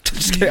 Oh.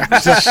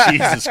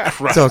 Jesus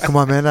Christ. So, come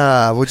on, man.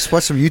 We'll just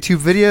watch some YouTube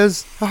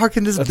videos. How hard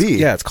can this be?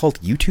 Yeah, it's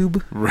called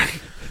YouTube.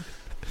 Right.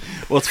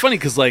 Well, it's funny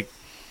because, I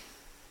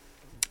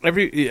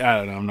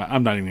don't know.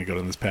 I'm not even going to go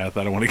down this path.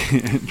 I don't want to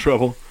get in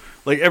trouble.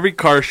 Like, every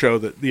car show,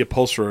 that the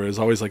upholsterer is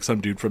always like some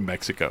dude from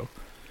Mexico.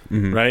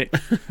 Mm-hmm. Right?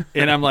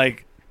 And I'm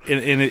like...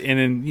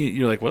 And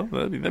you're like, well,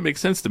 that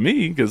makes sense to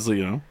me because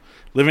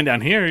living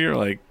down here, you're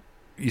like,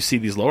 you see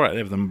these lowrider, they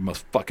have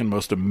the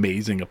most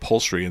amazing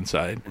upholstery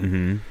inside,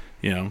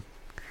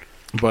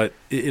 But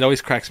it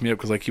always cracks me up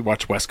because you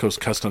watch West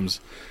Coast Customs,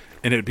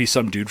 and it'd be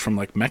some dude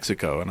from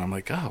Mexico, and I'm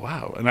like, oh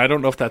wow, and I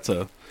don't know if that's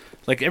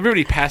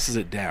everybody passes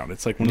it down.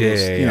 It's like one of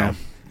those,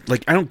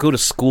 Like, I don't go to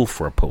school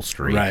for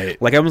upholstery, right?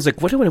 I was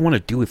like, what do I want to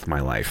do with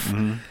my life?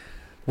 Mm-hmm.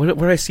 Where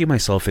do I see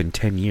myself in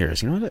 10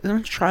 years? I'm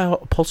going to try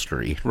out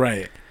upholstery.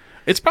 Right.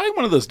 It's probably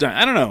one of those...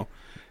 I don't know.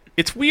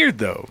 It's weird,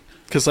 though,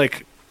 because,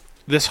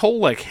 this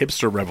whole,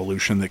 hipster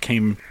revolution that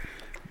came,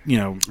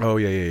 Oh,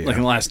 yeah. in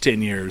the last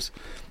 10 years,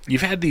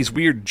 you've had these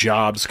weird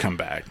jobs come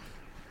back.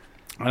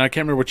 And I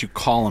can't remember what you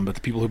call them, but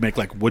the people who make,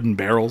 wooden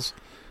barrels,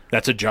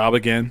 that's a job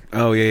again.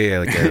 Oh, yeah.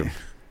 Like a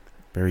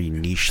very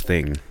niche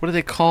thing. What are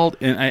they called?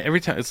 And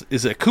every time...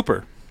 Is it a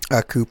Cooper?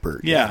 A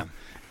Cooper. Yeah.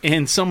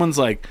 And someone's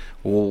like,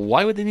 well,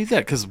 why would they need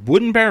that? Because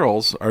wooden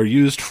barrels are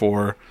used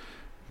for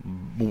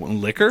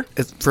liquor.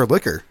 It's for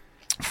liquor.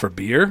 For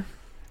beer.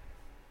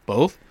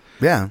 Both.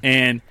 Yeah.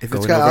 And if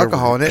it's got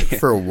alcohol in it,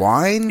 for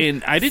wine.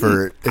 And I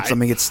didn't...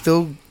 it's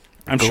still...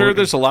 I'm sure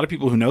there's a lot of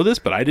people who know this,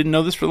 but I didn't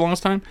know this for the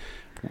longest time.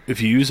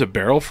 If you use a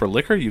barrel for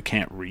liquor, you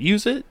can't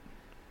reuse it.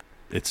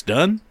 It's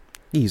done.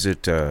 You use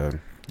it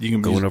you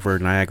can going over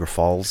Niagara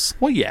Falls.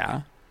 Well,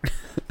 yeah.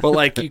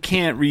 But you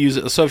can't reuse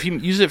it. So if you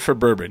use it for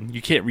bourbon,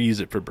 you can't reuse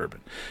it for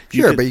bourbon. But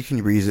you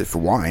can reuse it for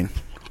wine.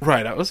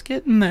 Right, I was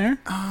getting there.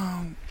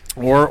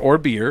 Or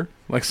beer.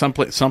 Some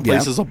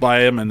places will buy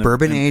them and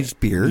bourbon aged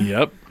beer.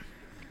 Yep.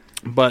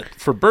 But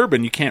for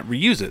bourbon, you can't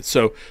reuse it.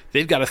 So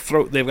they've got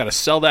to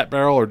sell that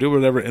barrel or do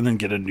whatever, and then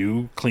get a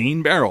new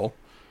clean barrel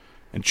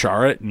and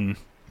char it. And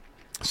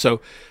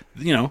so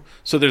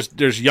so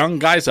there's young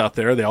guys out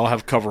there. They all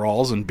have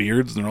coveralls and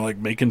beards, and they're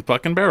making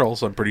fucking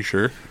barrels. I'm pretty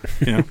sure.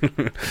 And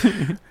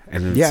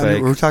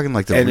we're talking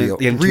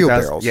the real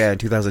barrels. Yeah, in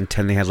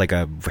 2010 they had a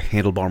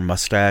handlebar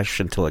mustache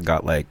until it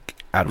got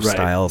out of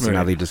style. So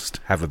now they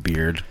just have a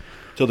beard.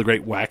 Till the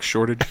great wax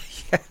shortage.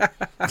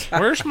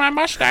 Where's my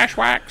mustache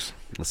wax?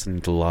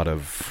 Listening to a lot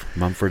of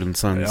Mumford and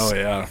Sons. Oh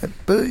yeah,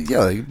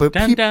 but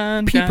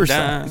people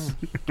sized.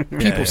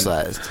 People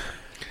sized.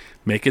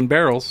 Making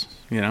barrels,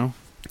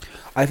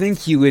 I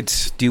think you would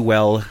do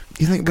well.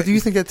 What do you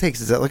think that takes?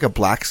 Is that a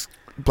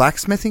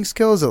blacksmithing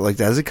skill? Is it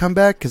does it come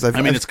back? Because I've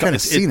kind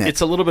of seen it.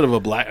 It's a little bit of a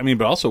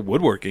but also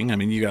woodworking.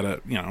 You got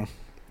to,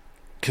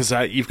 because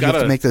you've got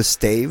to make those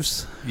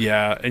staves.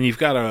 Yeah, and you've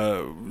got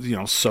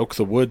to, soak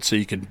the wood so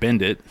you can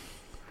bend it.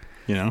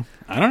 I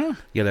don't know.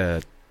 You got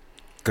to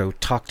go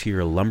talk to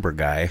your lumber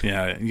guy.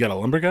 Yeah, you got a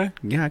lumber guy?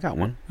 Yeah, I got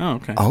one. Oh,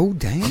 okay. Oh,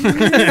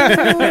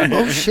 damn.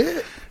 Oh,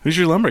 shit. Who's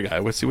your lumber guy?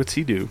 What's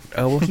he do?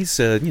 Oh, well, he's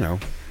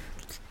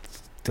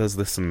does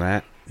this and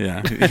that.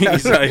 Yeah,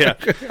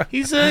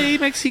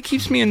 he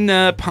keeps me in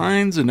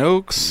pines and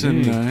oaks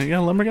and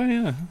lumber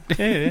guy.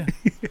 Yeah.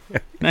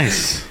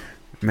 Nice.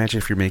 Imagine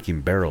if you're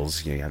making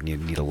barrels, you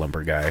need a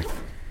lumber guy,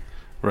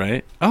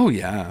 right? Oh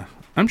yeah,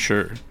 I'm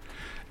sure.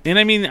 And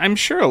I'm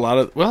sure a lot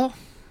of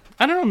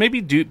I don't know.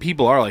 Maybe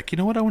people are like, you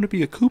know what? I want to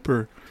be a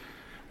Cooper.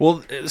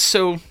 Well,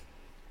 so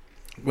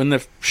when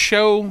the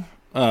show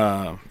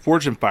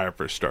Forged in Fire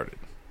first started,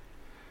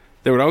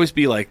 there would always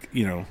be like,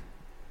 you know,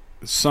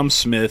 some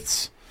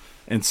smiths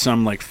and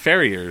some like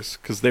farriers,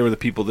 because they were the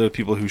people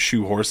who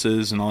shoe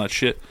horses and all that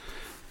shit.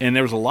 And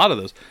there was a lot of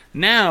those.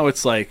 Now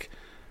it's like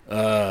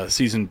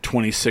season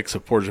 26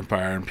 of Forged in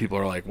Fire, and people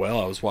are like,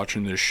 well, I was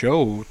watching this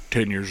show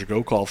 10 years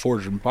ago called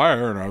Forged in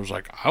Fire, and I was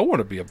like, I want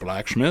to be a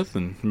blacksmith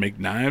and make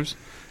knives.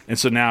 And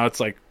so now it's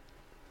like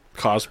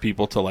caused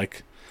people to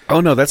like...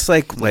 Oh no, that's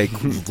like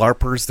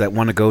LARPers that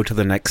want to go to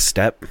the next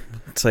step.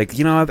 It's like,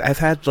 you know, I've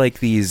had like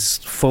these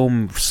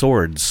foam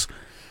swords,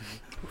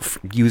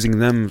 using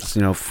them,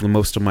 you know, for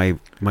most of my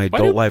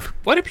adult life.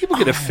 Why do people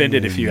get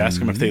offended if you ask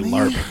them if they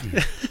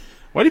LARP?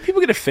 Why do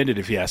people get offended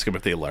if you ask them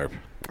if they LARP?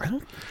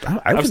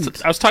 I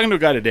was talking to a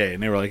guy today,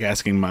 and they were like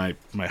asking my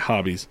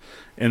hobbies,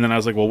 and then I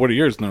was like, well, what are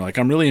yours? And they're like,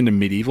 I'm really into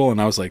medieval,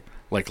 and I was like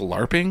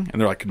LARPing? And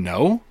they're like,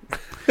 no.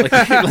 Like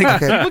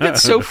people get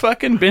so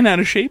fucking bent out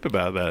of shape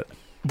about that.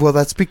 Well,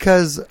 that's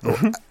because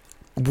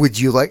would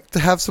you like to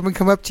have someone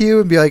come up to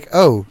you and be like,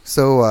 oh,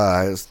 so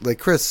like,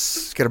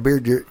 Chris, got a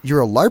beard,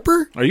 you're a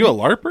LARPer? Are you a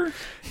LARPer?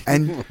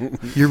 And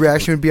your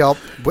reaction would be all,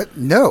 what?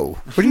 No.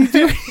 What are you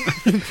doing?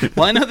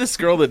 Well, I know this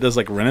girl that does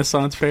like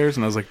Renaissance fairs,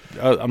 and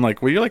I'm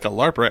like, well, you're like a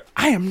LARPer.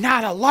 I am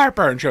not a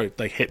LARPer. And she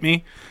like hit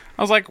me.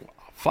 I was like,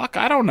 fuck,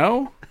 I don't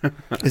know.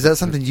 Is that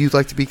something you'd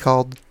like to be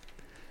called?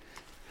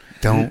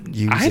 Don't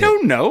use it. I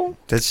don't know.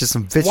 That's just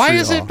some vitriol. Why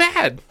is it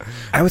bad?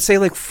 I would say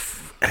like...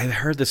 I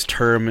heard this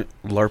term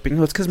LARPing.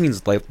 Well, it's because it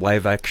means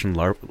live action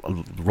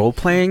role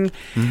playing,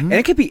 and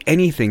it could be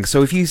anything.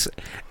 So if you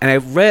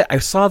I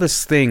saw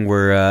this thing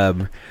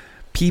where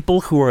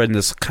people who are in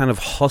this kind of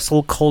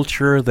hustle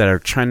culture that are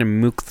trying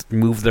to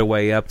move their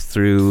way up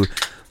through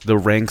the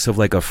ranks of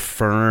like a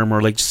firm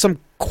or like just some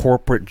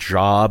corporate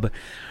job,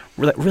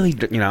 really,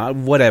 you know,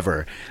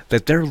 whatever,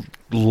 that they're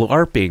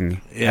LARPing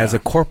as a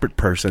corporate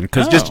person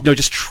because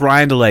just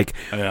trying to like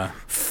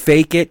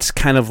fake it,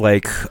 kind of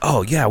like,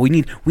 oh yeah, we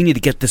need to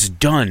get this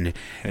done,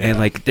 and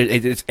like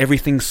it's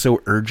everything's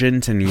so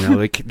urgent, and you know,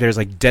 like there's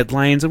like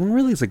deadlines, and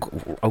really it's like,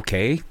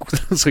 okay,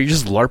 so you're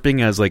just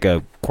LARPing as like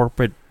a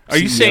corporate. Are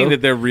you saying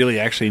that they're really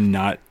actually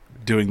not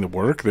doing the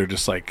work? They're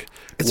just like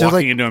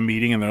walking into a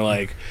meeting and they're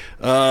like,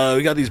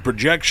 we got these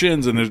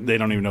projections, and they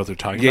don't even know what they're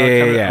talking about.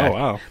 Yeah. Oh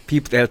wow,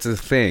 people, that's a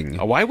thing.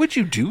 Why would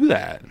you do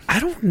that? I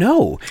don't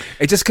know.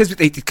 It's just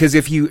because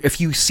if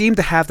you seem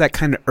to have that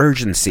kind of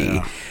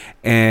urgency,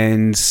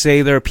 and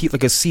say there are people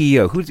like a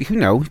CEO who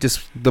know,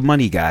 just the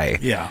money guy,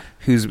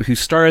 who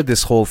started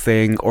this whole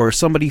thing, or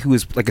somebody who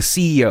is like a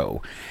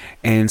CEO,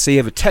 and say you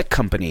have a tech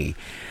company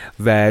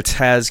that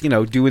has, you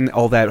know, doing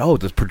all that,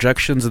 the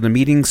projections and the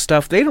meeting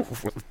stuff, they don't,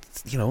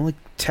 you know, like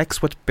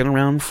tech's what's been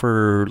around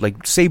for,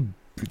 like, say,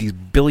 these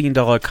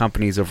billion-dollar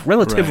companies are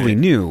relatively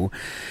new.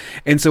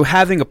 And so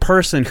having a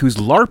person who's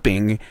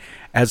LARPing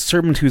as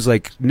someone who's,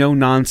 like, no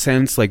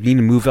nonsense, like, need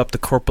to move up the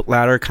corporate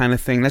ladder kind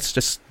of thing, that's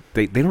just,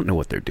 they don't know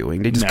what they're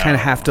doing. They just kind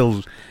of have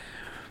to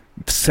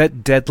set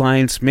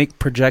deadlines, make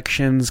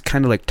projections,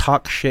 kind of, like,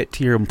 talk shit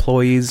to your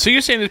employees. So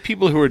you're saying there's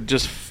people who are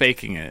just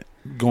faking it,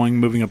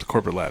 moving up the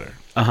corporate ladder?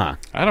 I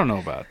don't know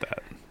about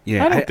that.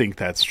 Yeah, I don't think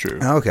that's true.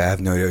 Okay, I have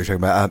no idea what you're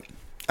talking about.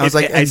 I was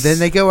like, and then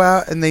they go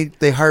out and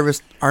they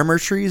harvest armor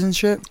trees and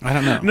shit? I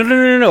don't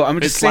know. No. I'm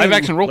just saying, live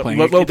action role playing.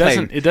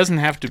 It doesn't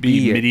have to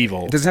be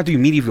medieval. It doesn't have to be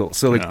medieval.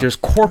 So like, there's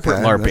corporate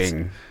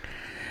LARPing.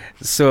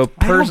 So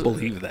I don't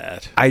believe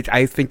that.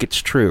 I think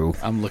it's true.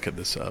 I'm looking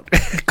this up.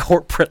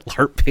 Corporate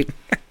LARPing.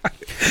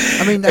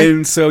 I mean,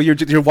 and so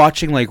you're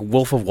watching like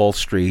Wolf of Wall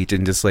Street,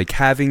 and just like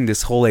having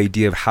this whole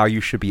idea of how you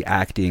should be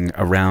acting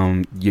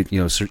around, you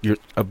know, so you're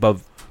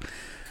above,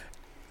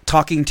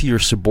 talking to your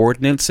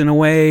subordinates in a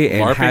way,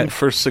 and LARPing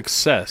for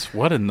success.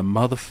 What in the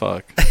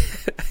motherfuck?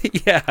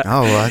 Yeah.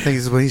 Oh, well, I think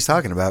this is what he's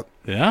talking about.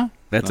 Yeah,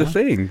 that's a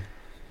thing.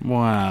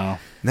 Wow.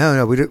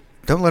 No, we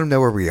don't let him know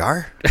where we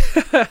are.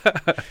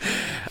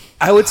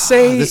 I would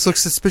say this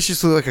looks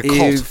suspiciously like a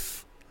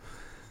cult.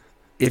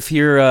 If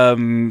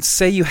you're,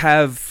 say you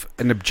have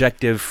an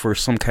objective for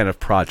some kind of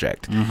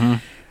project,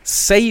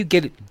 say you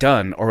get it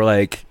done, or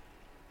like,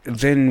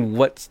 then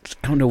I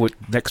don't know what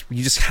next,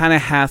 you just kind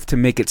of have to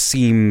make it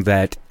seem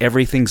that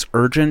everything's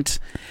urgent,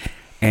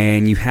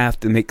 and you have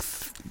to make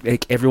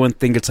everyone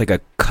think it's like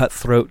a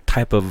cutthroat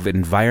type of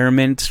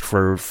environment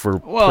for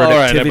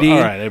productivity. All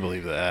right, I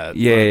believe that.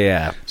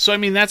 Yeah. So, I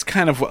mean, that's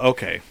kind of,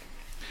 okay.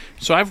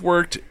 So I've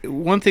worked,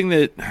 one thing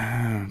that,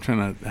 how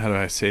do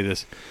I say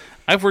this?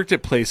 I've worked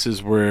at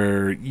places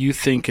where you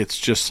think it's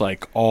just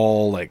like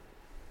all like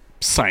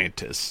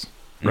scientists,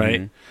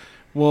 right?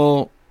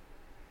 Well,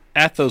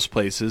 at those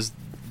places,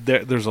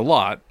 there's a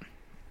lot,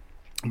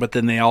 but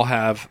then they all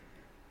have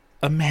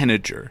a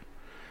manager.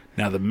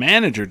 Now, the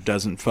manager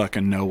doesn't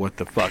fucking know what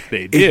the fuck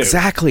they do.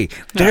 Exactly.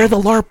 They're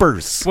the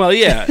LARPers. Well,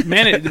 yeah,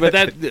 but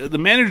the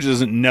manager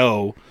doesn't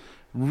know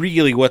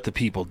really what the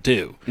people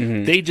do.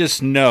 They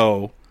just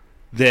know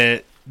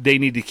that they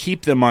need to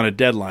keep them on a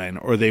deadline,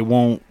 or they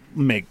won't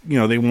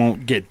they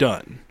won't get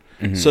done.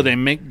 So they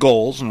make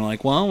goals and are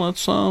like, well,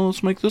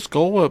 let's make this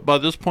goal. By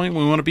this point,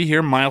 we want to be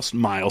here.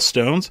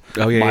 Milestones.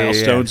 Oh, yeah,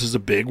 milestones is a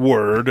big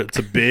word. It's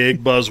a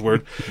big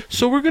buzzword.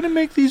 So we're going to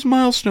make these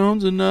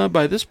milestones, and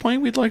by this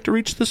point, we'd like to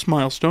reach this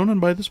milestone,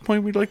 and by this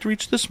point, we'd like to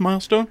reach this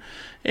milestone,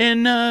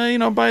 and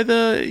by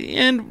the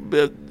end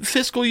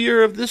fiscal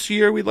year of this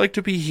year, we'd like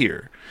to be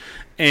here.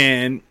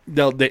 And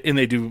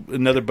they do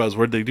another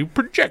buzzword. They do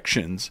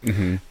projections,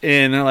 and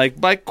they're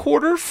like, by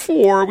quarter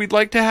 4, we'd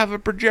like to have a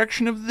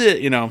projection of this,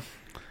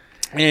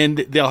 And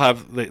they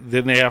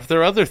have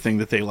their other thing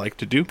that they like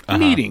to do,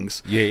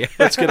 meetings. Yeah.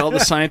 Let's get all the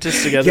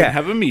scientists together and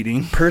have a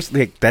meeting.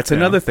 Personally, that's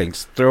another thing.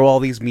 Throw all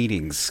these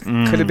meetings.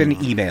 Could have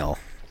been email.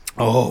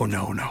 Oh,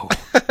 no.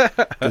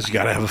 Because you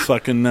got to have a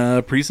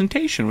fucking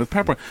presentation with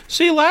PowerPoint.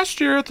 See,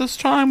 last year at this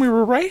time, we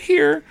were right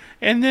here.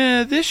 And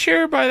this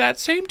year, by that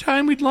same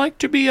time, we'd like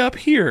to be up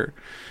here.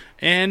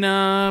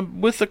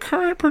 And with the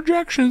current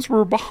projections,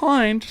 we're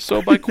behind.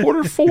 So by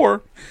quarter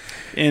 4...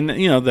 And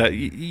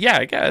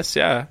I guess,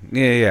 yeah.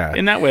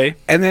 In that way.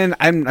 And then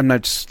I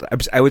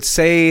would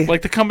say,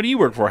 like, the company you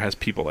work for has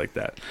people like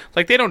that.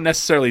 Like, they don't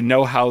necessarily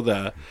know how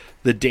the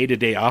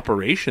day-to-day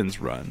operations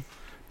run,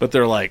 but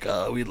they're like,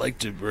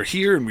 we're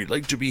here and we'd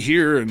like to be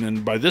here, and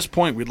then by this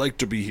point we'd like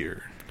to be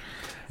here.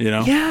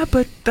 Yeah,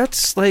 but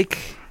that's like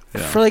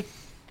for like,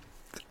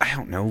 I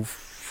don't know,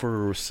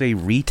 for say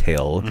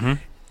retail,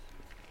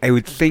 I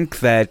would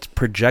think that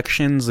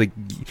projections, like,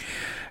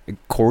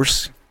 of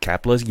course,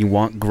 capitalism, you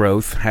want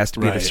growth, has to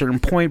be at a certain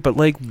point, but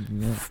like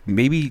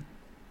maybe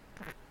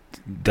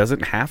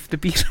doesn't have to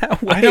be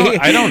that way.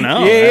 I don't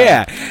know.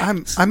 Yeah.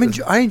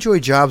 I enjoy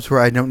jobs where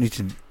I don't need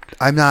to.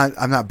 I'm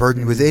not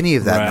burdened with any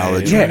of that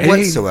knowledge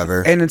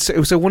whatsoever. And it's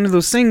so one of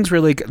those things where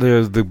like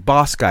the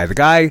boss guy, the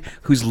guy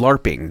who's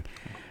LARPing,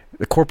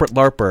 the corporate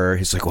LARPer,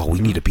 he's like, well, we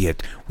need to be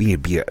at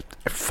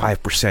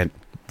 5%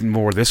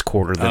 more this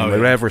quarter than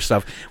whatever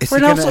stuff. Is he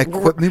going to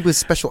equip me with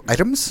special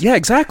items? Yeah,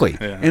 exactly.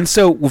 Yeah. And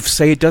so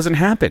say it doesn't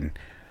happen.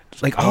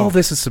 Like, all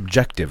this is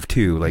subjective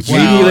too. Like,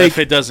 maybe if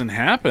it doesn't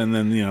happen,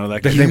 then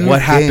that could, then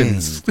what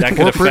happens? That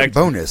could affect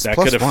bonus. That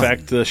could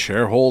affect the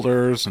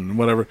shareholders and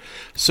whatever.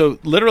 So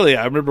literally,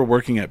 I remember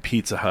working at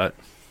Pizza Hut.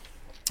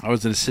 I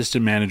was an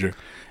assistant manager,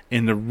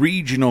 and the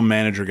regional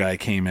manager guy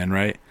came in,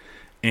 right?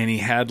 And he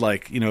had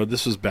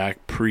this was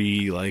back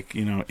pre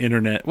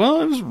internet.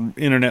 Well,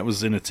 internet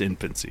was in its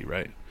infancy,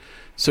 right?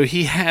 So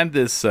he had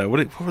this.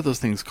 What were those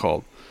things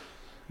called?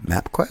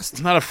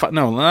 MapQuest? Not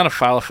a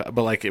file,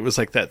 but like it was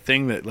like that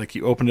thing that like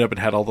you opened it up and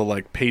had all the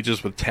like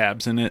pages with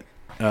tabs in it.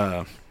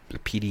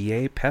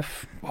 PDA,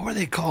 PEF. What were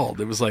they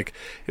called? It was like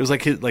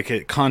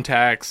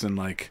contacts and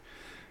like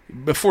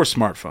before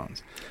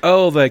smartphones.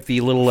 Oh, like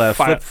the little the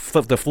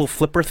little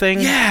flipper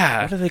thing.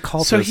 Yeah. What do they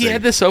call? So he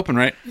had this open,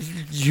 right?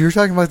 You're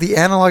talking about the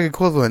analog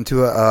equivalent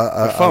to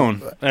a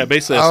phone,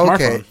 basically a smartphone.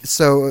 Okay,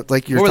 so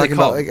like you're talking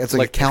about it's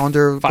like a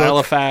calendar,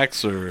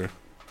 Filofax or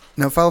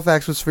no?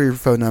 Filofax was for your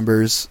phone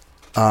numbers.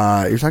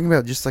 You're talking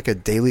about just like a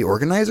daily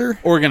organizer?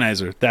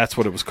 Organizer, that's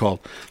what it was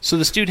called. So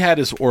this dude had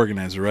his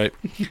organizer, right?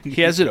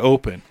 He has it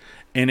open,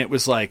 and it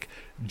was like,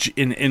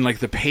 in like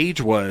the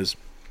page was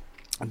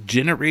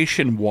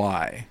Generation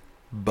Y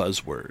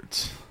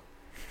buzzwords,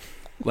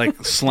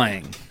 like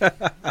slang.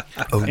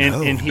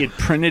 And he had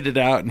printed it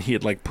out, and he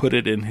had like put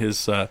it in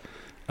his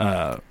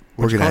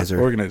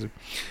organizer.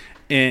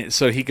 And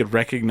so he could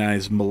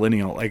recognize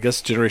millennial. I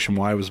guess Generation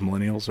Y was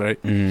millennials,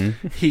 right?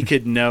 Mm-hmm. He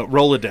could know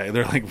Rolodex.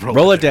 They're like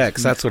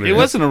Rolodex. That's what it is. It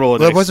wasn't a Rolodex.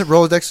 Well, it wasn't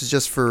Rolodex. It's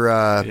just for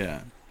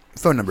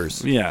phone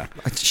numbers. Yeah.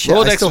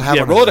 Rolodex, I still have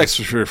Rolodex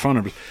was for phone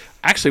numbers.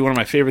 Actually, one of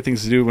my favorite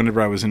things to do whenever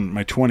I was in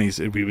my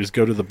 20s, we would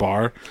go to the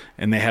bar,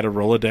 and they had a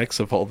Rolodex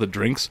of all the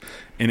drinks,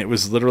 and it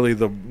was literally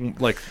the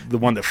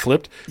one that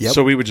flipped. Yep.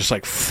 So we would just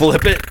like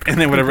flip it,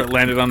 and then whatever it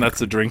landed on, that's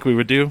the drink we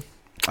would do.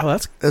 Oh,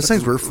 those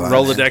things were fun.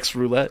 Rolodex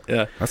roulette.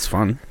 Yeah, that's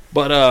fun.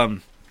 But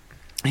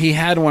he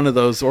had one of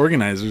those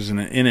organizers in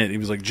it. He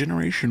was like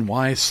Generation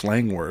Y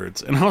slang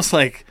words, and I was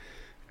like,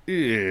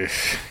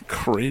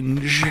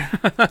 cringe.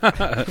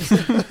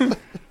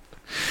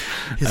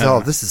 He's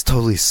this is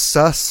totally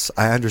sus.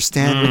 I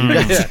understand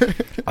what you guys are.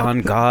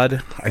 On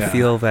God, I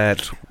feel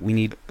that we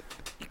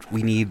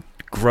need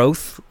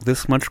growth.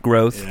 This much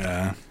growth.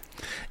 Yeah.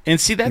 And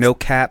see, that's no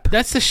cap.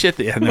 That's the shit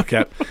that no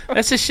cap.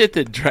 That's the shit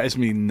that drives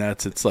me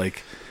nuts. It's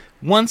like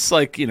once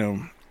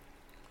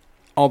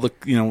all the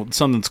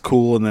something's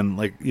cool, and then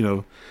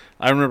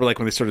I remember like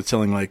when they started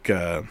selling like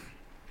in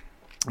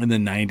the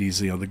 90s,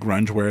 the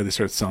grunge wear, they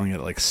started selling it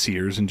at like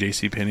Sears and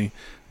JCPenney.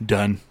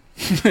 Done.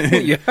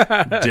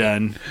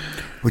 Done.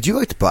 Would you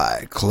like to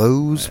buy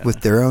clothes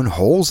with their own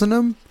holes in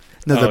them?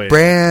 No, they're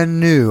brand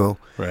new.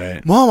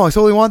 Right. Mom, I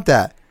totally want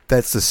that.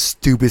 That's the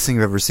stupidest thing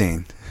I've ever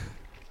seen.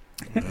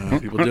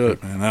 People do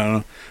it, man. I don't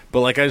know.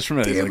 But like I just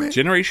remember like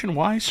Generation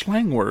Y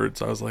slang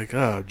words. I was like,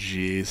 oh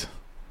jeez.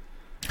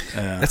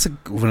 That's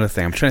one of the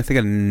things. I'm trying to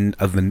think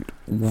of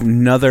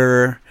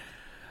another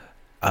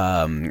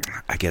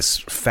I guess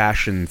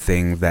fashion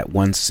thing that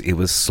once it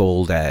was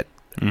sold at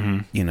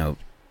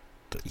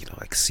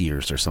like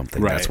Sears or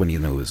something. Right. That's when you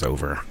know it was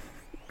over.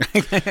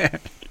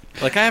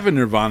 Like, I have a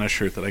Nirvana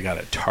shirt that I got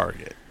at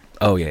Target.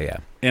 Oh, yeah.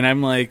 And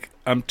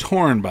I'm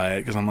torn by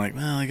it because I'm like,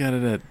 well, I got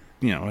it at,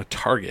 a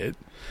Target.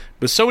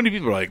 But so many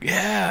people are like,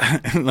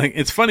 yeah. And like,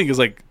 it's funny because,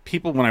 like,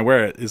 people, when I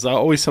wear it, is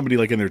always somebody,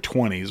 like, in their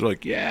 20s. Are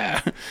like,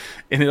 yeah.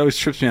 And it always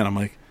trips me out. I'm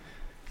like,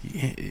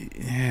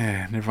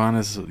 yeah,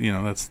 Nirvana's,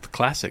 that's the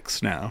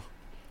classics now.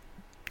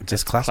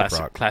 Just classic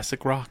rock.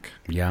 Classic rock.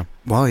 Yeah.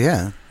 Well,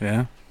 yeah.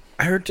 Yeah.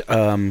 I heard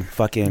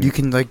fucking... You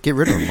can, like, get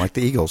rid of them, like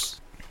the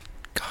Eagles.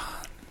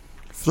 God.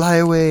 Fly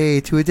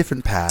away to a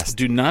different past.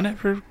 Do not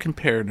ever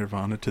compare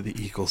Nirvana to the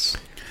Eagles.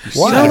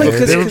 Why? No, like,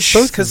 They're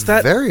because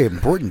that very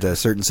important to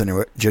certain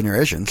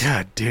generations.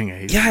 God dang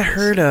it. Yeah, I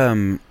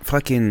heard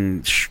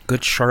fucking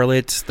Good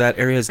Charlotte. That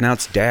area is now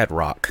it's dad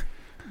rock.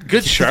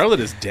 Good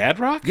Charlotte is dad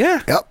rock?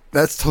 Yeah. Yep,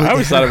 that's totally. I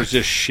always thought it was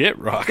just shit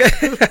rock.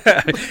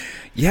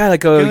 Yeah,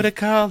 like Go to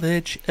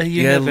college, a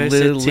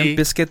university. Limp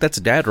Bizkit,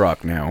 that's dad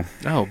rock now.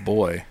 Oh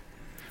boy.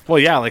 Well,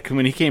 yeah, like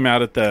when he came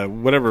out at the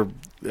whatever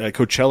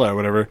Coachella or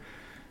whatever,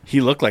 he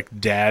looked like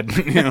dad.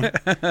 Do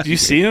you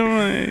see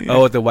him?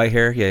 Oh, with the white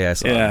hair? Yeah, I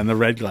saw him. And the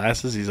red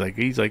glasses. He's like,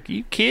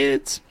 you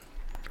kids.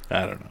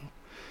 I don't know.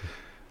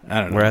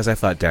 Whereas I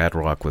thought dad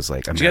rock was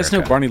like America. Did you guys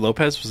know Barney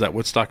Lopez was at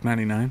Woodstock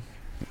 99?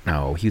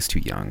 No, he was too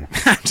young.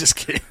 I'm just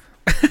kidding.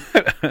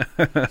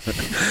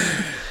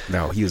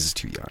 No, he was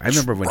too young. I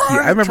remember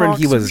when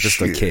he was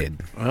just a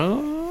kid.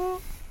 Oh.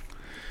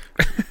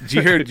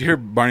 Did you hear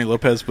Barney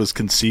Lopez was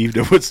conceived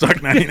at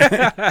Woodstock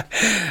 99?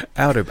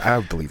 I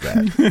would believe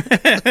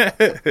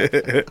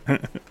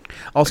that.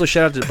 Also,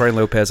 shout out to Barney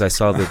Lopez. I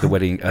saw the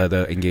wedding,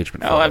 the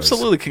engagement. Oh, photos.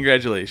 absolutely!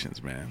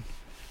 Congratulations, man.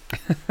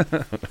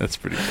 That's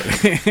pretty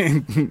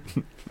funny.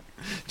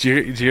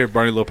 Did you hear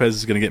Barney Lopez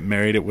is going to get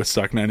married at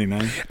Woodstock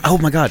 99? Oh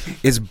my God!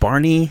 Is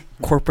Barney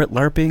corporate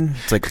LARPing?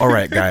 It's like, all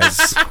right,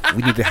 guys,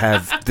 we need to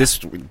have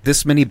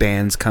this many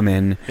bands come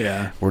in.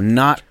 Yeah, we're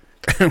not.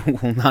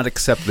 We'll not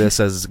accept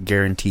this as a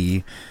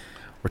guarantee.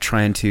 We're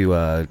trying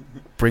to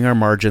bring our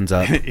margins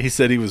up. He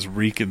said he was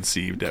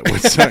reconceived at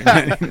Woodstock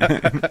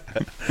 99.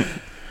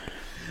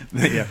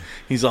 Yeah,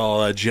 he's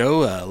all, Joe,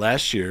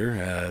 last year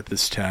at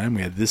this time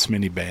we had this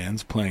many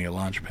bands playing at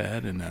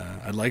Launchpad, and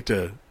I'd like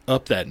to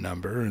up that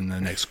number in the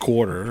next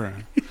quarter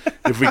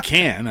if we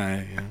can.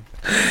 And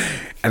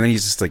then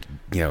he's just like,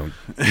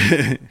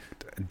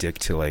 dick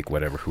to like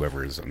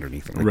whoever is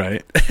underneath him.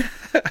 Right.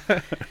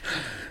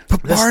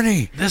 But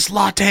Barney, this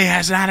latte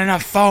has not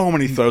enough foam,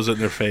 and he throws it in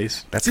their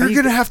face. You're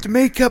going to have to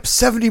make up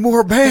 70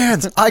 more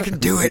bands. I can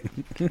do it.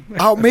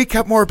 I'll make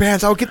up more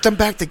bands. I'll get them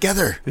back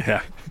together.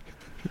 Yeah.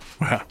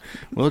 Wow.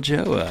 Well,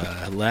 Joe,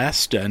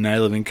 last Night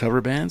Living cover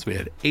bands, we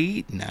had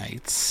 8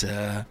 nights.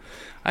 I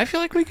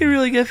feel like we could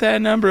really get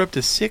that number up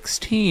to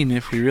 16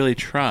 if we really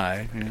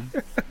try. Yeah.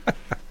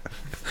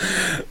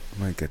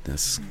 My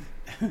goodness.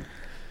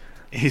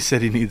 He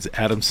said he needs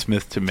Adam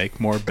Smith to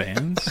make more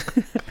bands.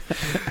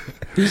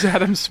 Who's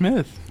Adam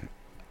Smith?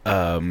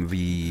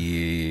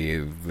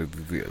 The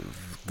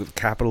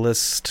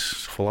capitalist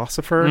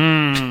philosopher.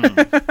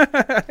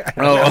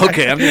 Oh,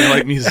 okay. I'm thinking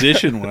like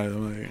musician.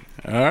 I'm like,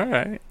 all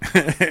right.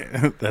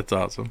 That's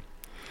awesome.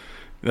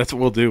 That's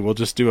what we'll do. We'll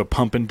just do a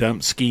pump and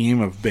dump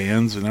scheme of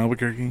bands in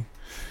Albuquerque.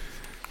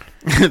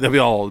 They'll be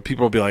all,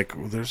 people will be like,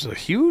 well, there's a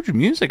huge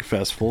music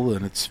festival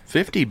and it's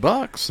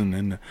 $50, and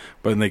then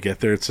but when they get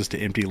there it's just an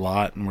empty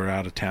lot and we're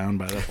out of town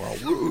by that.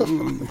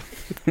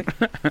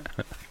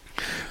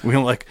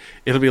 We'll like,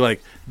 it'll be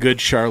like Good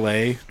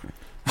Charlotte,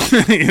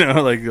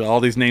 like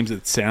all these names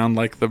that sound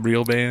like the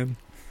real band,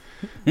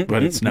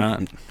 but it's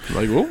not.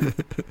 Like, whoa,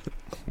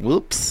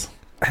 whoops.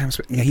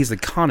 Yeah, he's an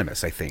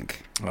economist, I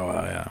think. Oh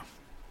yeah.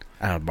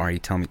 I don't know, Marty,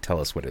 tell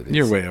us what it is.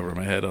 You're way over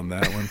my head on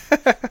that one.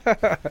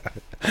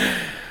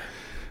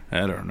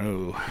 I don't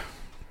know.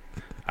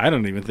 I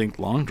don't even think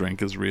Long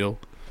Drink is real.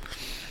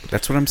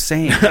 That's what I'm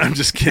saying. I'm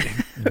just kidding.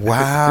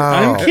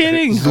 Wow. I'm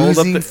kidding.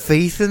 Losing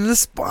faith in the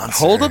sponsor.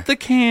 Hold up the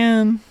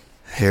can.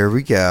 Here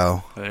we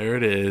go. There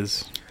it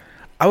is.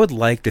 I would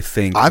like to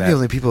think I'm the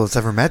only people that's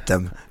ever met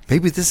them.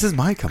 Maybe this is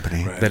my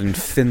company. Right. That in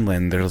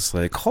Finland, there's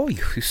like, oh,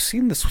 you've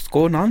seen this? What's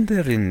going on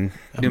there in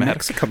New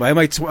Mexico? I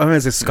might have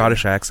a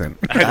Scottish accent.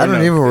 I don't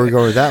even know where we're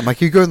going with that.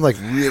 Mike, you going like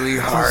really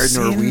hard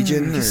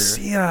Norwegian? You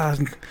see, our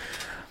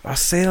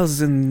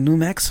sales in New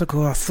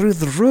Mexico are through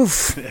the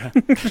roof. Yeah.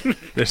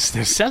 They're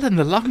selling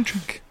the Long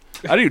Drink.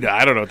 I don't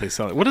know what they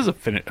sell. What is a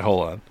Finnish?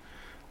 Hold on.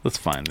 Let's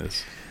find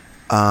this.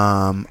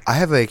 I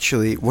have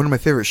actually, one of my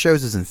favorite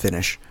shows is in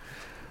Finnish.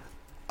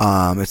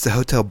 It's the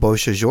Hotel Beau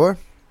Séjour.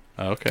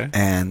 Oh, okay.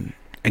 And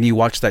you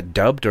watch that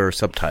dubbed or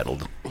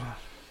subtitled?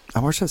 I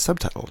watched that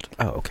subtitled.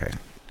 Oh, okay.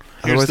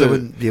 Otherwise I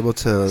wouldn't be able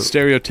to...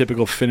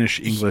 Stereotypical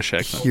Finnish English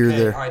accent.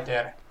 Hi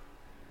there.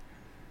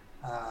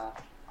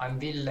 I'm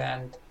Bill,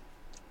 and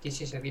this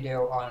is a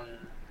video on...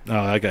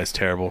 Oh, that guy's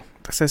terrible.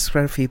 This is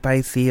where we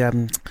buy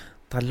the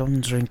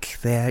Long Drink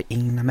there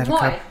in America.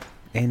 Moi.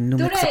 In New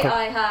Mexico. Today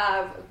I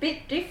have a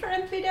bit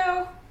different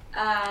video,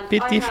 and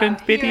Bit I different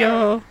have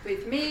video. here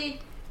with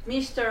me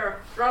Mr.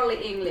 Rally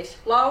English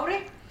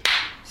Lauri.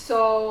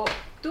 So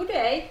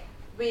today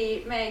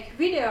we make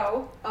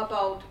video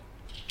about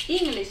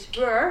English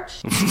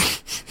words.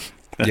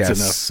 That's Yes,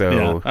 enough. so-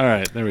 Yeah. All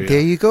right, there we go.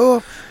 There you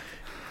go.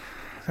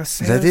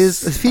 That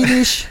is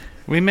Finnish.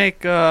 We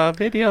make a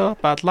video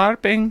about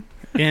LARPing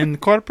in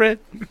corporate.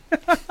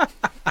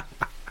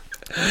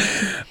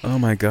 Oh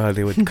my god,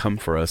 they would come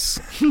for us.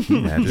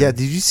 Imagine. Yeah,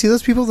 did you see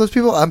those people? Those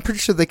people, I'm pretty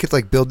sure they could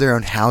like build their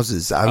own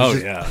houses.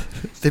 Yeah.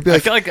 They'd be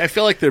I like,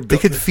 feel like they're they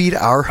could feed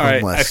our All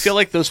right, homeless. I feel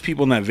like those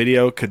people in that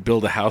video could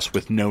build a house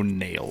with no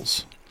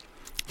nails.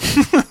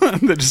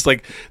 they're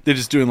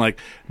just doing like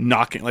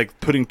knocking, like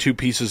putting two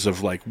pieces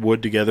of like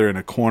wood together in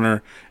a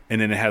corner,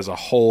 and then it has a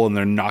hole, and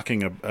they're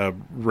knocking a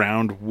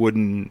round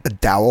wooden a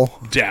dowel.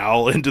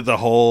 dowel into the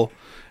hole,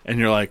 and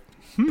you're like,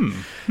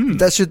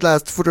 That should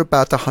last for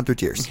about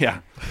 100 years. yeah.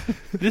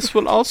 This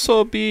will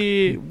also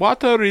be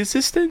water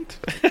resistant.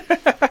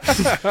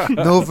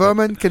 No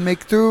vermin can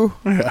make through.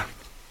 Yeah.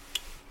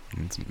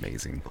 It's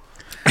amazing.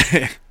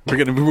 We're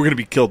gonna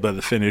be killed by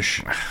the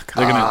Finnish.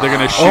 They're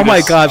gonna shoot Oh my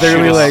us- god, they're shoot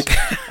gonna be us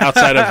like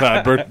outside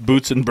of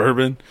Boots and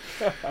Bourbon.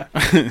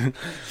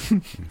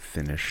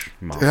 Finnish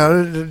mom.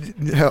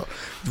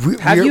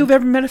 Have you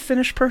ever met a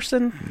Finnish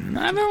person?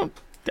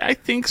 I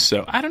think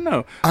so. I don't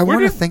know. I Where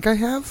want to did- think I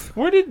have.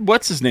 Where did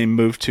what's his name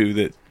move to?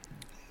 That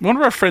one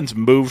of our friends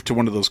moved to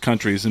one of those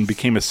countries and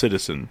became a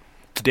citizen.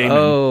 Damon.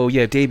 Oh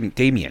yeah, Damien.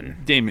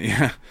 Damon.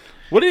 Yeah.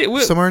 What did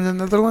it? Somewhere in the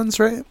Netherlands,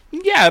 right?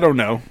 Yeah, I don't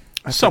know.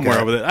 Somewhere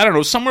I- over there. I don't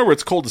know. Somewhere where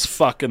it's cold as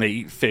fuck and they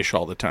eat fish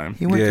all the time.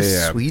 He went to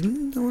Yeah.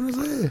 Sweden? What was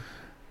it?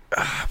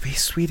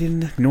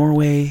 Sweden,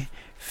 Norway,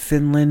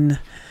 Finland.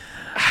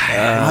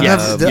 I'm,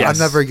 Yes. not, I'm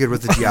not very good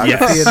with the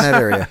geography in that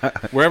area.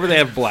 Wherever they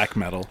have black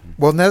metal.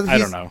 Well, now that I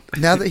he's, don't know.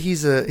 Now that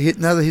he's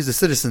a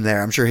citizen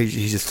there, I'm sure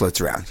he just floats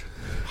around.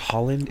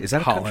 Holland, is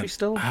that a country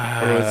still?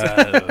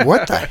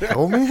 What the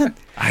hell, man?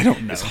 I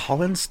don't know. Is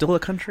Holland still a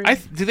country?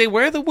 Do they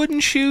wear the wooden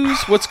shoes?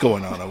 What's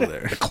going on over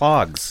there? the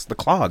clogs.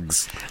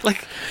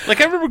 Like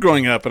I remember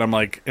growing up, and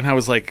I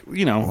was like,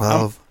 you know,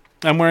 Well,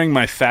 I'm wearing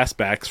my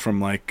fastbacks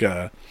from like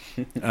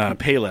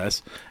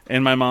Payless,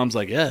 and my mom's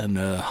like, yeah, in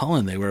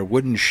Holland they wear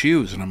wooden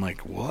shoes, and I'm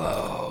like,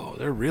 whoa,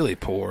 they're really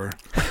poor.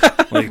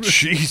 Like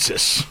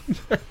Jesus.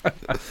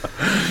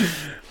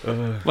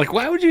 Like,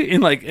 why would you?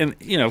 And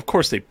you know, of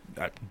course they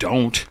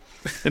don't.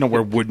 They don't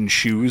wear wooden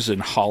shoes in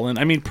Holland.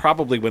 I mean,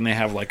 probably when they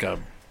have like a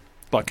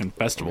fucking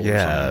festival. Or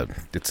Yeah,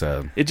 something. it's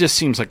a. It just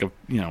seems like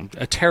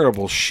a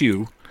terrible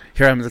shoe.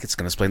 Here I'm just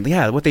gonna explain.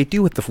 Yeah, what they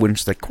do with the wooden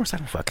shoes. Like, of course, I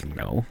don't fucking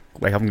know.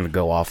 Like, I'm gonna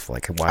go off.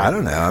 Like, why? I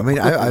don't know. I mean,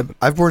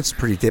 I've worn some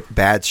pretty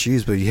bad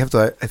shoes, but you have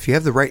to if you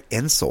have the right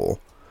insole.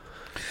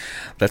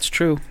 That's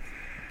true.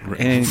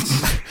 And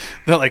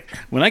They're like,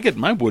 when I get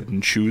my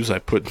wooden shoes, I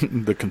put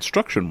the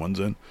construction ones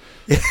in.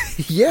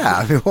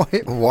 Yeah, I mean,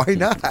 why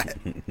not?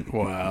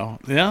 Wow.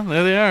 Yeah,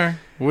 there they are.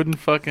 Wooden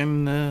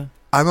fucking.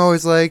 I'm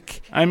always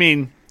like, I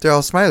mean, they're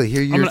all smiley.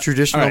 Here, your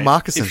traditional all right,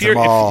 moccasins. if you're-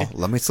 I'm all, if-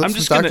 let me slip I'm some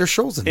just Dr. gonna-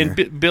 Scholl's in and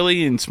here.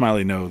 Billy and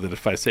Smiley know that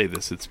if I say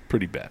this, it's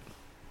pretty bad.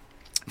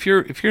 If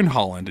you're in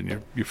Holland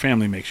and your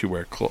family makes you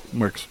wear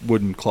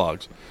wooden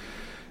clogs,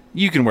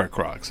 you can wear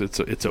Crocs.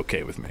 It's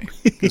okay with me.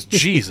 'Cause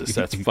Jesus,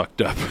 that's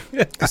fucked up.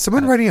 Is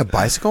someone riding a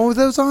bicycle with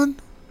those on?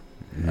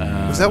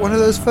 Was that one of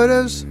those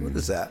photos? What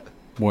is that?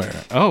 Where?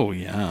 Oh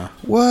yeah.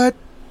 What?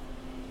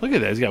 Look at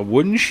that. He's got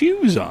wooden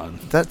shoes on.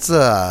 That's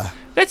That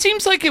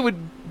seems like it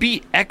would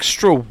be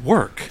extra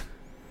work.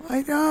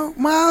 I don't.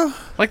 Well,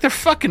 Like they're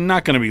fucking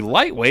not going to be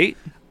lightweight.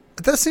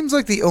 that seems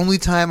like the only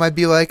time I'd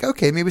be like,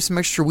 okay, maybe some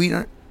extra weight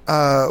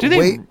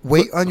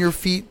on your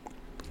feet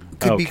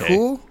could be Okay.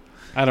 cool.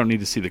 I don't need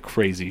to see the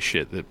crazy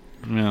shit that.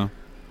 Yeah.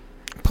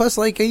 Plus,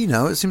 like,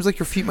 it seems like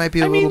your feet might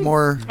be a I little mean,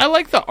 more. I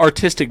like the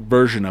artistic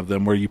version of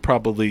them where you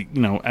probably,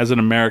 as an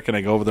American,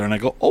 I go over there and I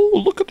go, oh,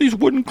 look at these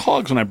wooden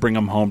clogs, and I bring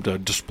them home to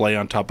display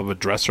on top of a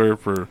dresser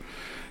for,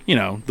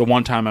 the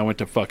one time I went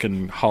to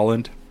fucking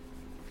Holland.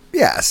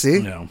 Yeah, see,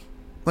 You know.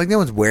 like no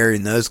one's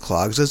wearing those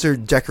clogs. Those are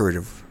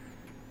decorative.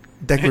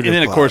 And then,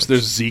 of clogs. course,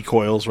 there's Z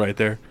coils right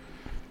there.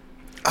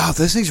 Oh,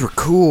 those things were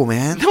cool,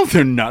 man. No,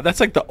 they're not.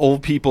 That's like the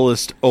old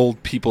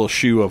people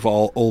shoe of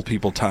all old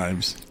people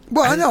times.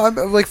 Well, I know. I'm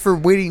like for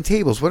waiting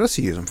tables. What else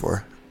do you use them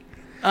for?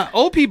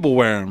 Old people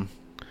wear them.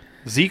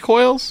 Z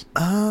coils?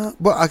 Well,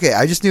 okay.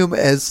 I just knew them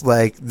as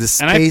like the And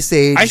space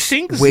age I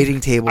think waiting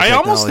table. I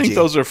technology. almost think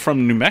those are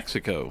from New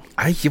Mexico.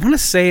 you want to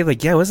say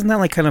like, yeah, wasn't that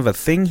like kind of a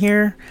thing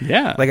here?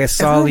 Yeah. Like I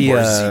saw Everyone the.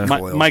 wears Z my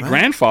coils, my man.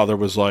 grandfather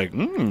was like,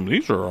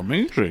 these are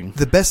amazing.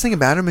 The best thing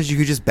about them is you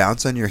could just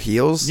bounce on your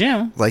heels.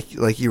 Yeah. like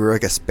you were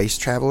like a space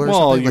traveler. Or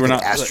Well, something, you were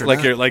like not an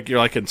astronaut. like you're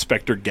like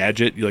Inspector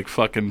Gadget. You like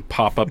fucking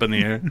pop up in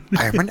the air.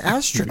 I'm an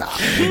astronaut.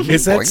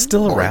 Is that Boing,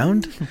 still boing.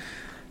 around?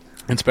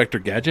 Inspector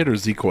Gadget or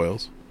Z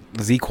coils?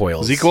 Z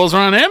coils. Z coils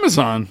are on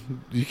Amazon.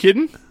 You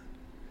kidding?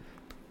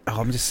 Oh,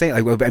 I'm just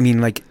saying. Like, I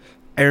mean, like,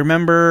 I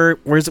remember.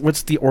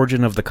 What's the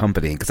origin of the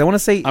company? Because I want to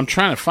say. I'm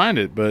trying to find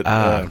it, but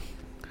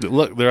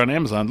look, they're on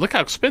Amazon. Look how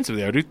expensive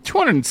they are, dude.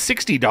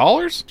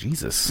 $260.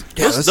 Jesus.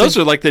 Yeah, Those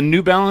are like the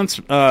New Balance,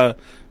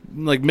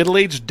 like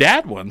middle-aged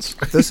dad ones.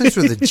 Those things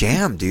were the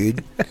jam,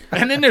 dude.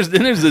 And then there's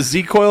the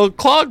Z coil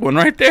clog one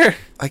right there.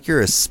 Like you're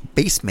a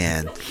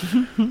spaceman.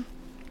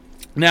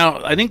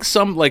 Now, I think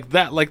some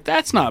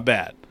that's not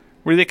bad.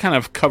 Where they kind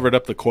of covered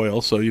up the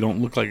coil so you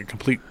don't look like a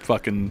complete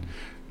fucking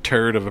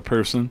turd of a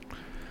person.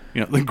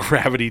 You know, the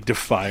gravity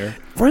defier.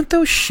 Weren't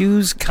those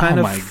shoes kind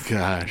of... Oh my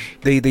gosh.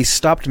 They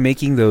stopped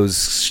making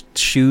those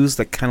shoes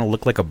that kind of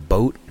look like a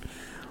boat?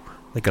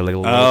 Like a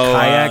little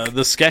kayak?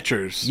 The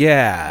Skechers.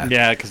 Yeah.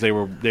 Yeah, because they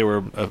were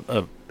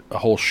a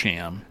whole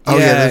sham. Oh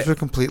yeah, Yeah. those were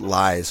complete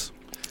lies.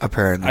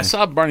 Apparently, I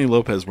saw Barney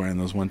Lopez wearing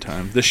those one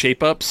time. The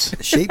shape ups.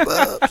 shape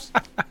ups.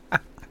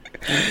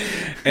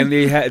 And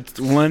they had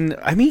one...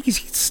 I mean,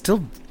 he's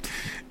still...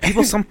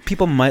 Some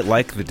people might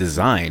like the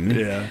design.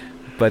 Yeah.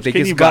 But they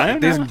Can just you buy 'em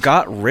they now? just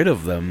got rid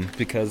of them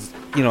because,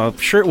 I'm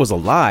sure it was a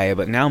lie,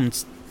 but now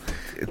it's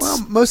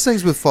Well, most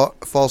things with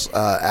false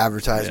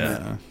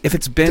advertisement. Yeah. if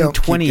it's been Don't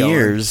keep 20 going.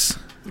 years...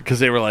 Because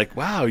they were like,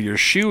 "Wow, your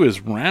shoe is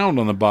round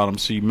on the bottom,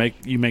 so you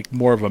make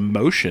more of a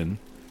motion."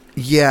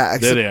 Yeah,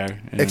 There except, they are.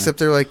 Yeah. except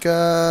they're like,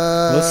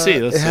 Let's see,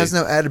 it has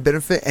no added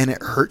benefit, and it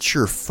hurts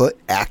your foot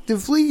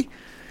actively.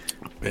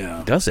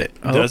 yeah. Does it?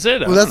 Does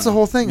it? I Well, that's don't the know.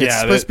 whole thing. It's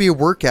Yeah, supposed to be a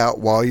workout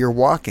while you're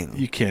walking.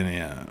 You can,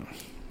 yeah.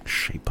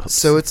 Shape up.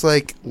 So it's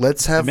like,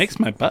 let's It have.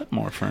 makes my butt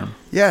more firm.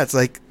 Yeah, it's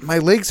like my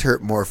legs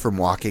hurt more from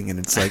walking, and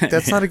it's like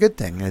that's not a good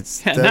thing.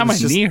 It's Yeah, that now my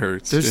was just, knee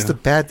hurts. There's yeah. just a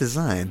bad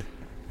design.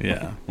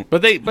 Yeah,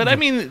 but I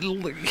mean,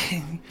 look,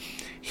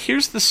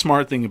 here's the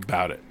smart thing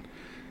about it.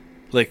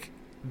 Like,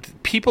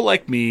 people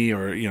like me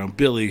or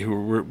Billy, who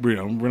we're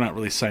not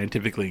really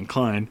scientifically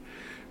inclined.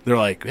 They're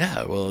like,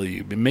 yeah, well,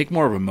 you make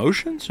more of a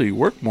motion, so you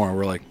work more.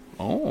 We're like,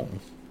 oh,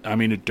 I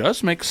mean, it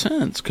does make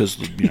sense because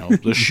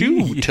the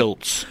shoe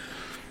tilts,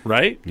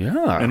 right?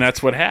 Yeah. And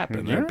that's what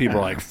happened. And people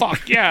are like,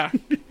 fuck yeah.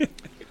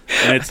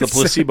 And it's the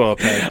placebo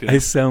effect. I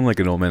sound like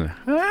an old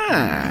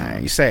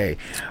man. You say.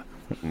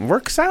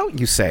 Works out,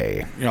 you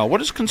say. What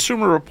does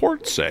Consumer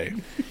Reports say?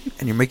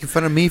 And you're making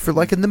fun of me for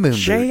liking the moon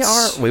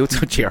boots. Wait, what's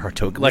JR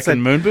token? Like in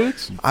moon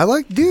boots? I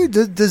like, dude,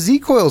 the Z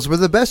coils were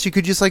the best. You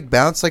could just like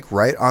bounce like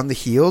right on the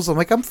heels. I'm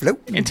like, I'm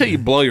floating. Until you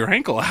blow your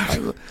ankle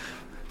out.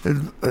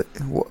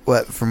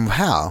 What from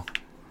how?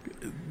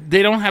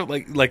 They don't have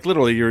like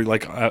literally you're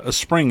like a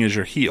spring is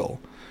your heel,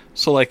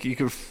 so like you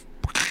could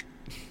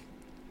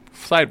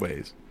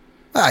sideways.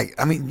 I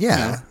mean,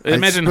 yeah. I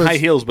Imagine suppose- high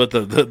heels, but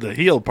the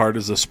heel part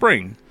is a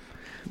spring.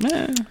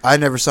 I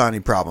never saw any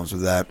problems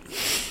with that.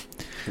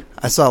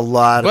 I saw a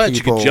lot of But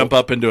people. you could jump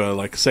up into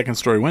a second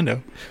story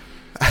window.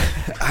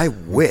 I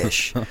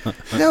wish.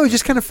 No, it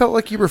just kind of felt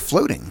like you were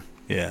floating.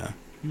 Yeah.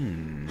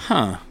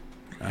 Huh.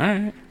 All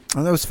right.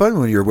 Oh, that was fun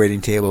when you were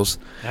waiting tables.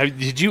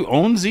 Did you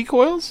own Z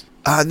coils?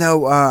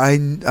 No, I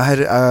had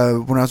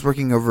when I was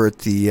working over at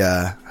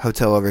the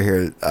hotel over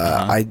here.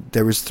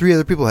 There was 3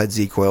 other people who had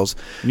Z coils.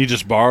 And you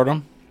just borrowed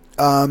them?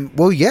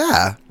 Well,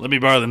 yeah, Let me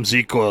borrow them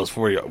Z coils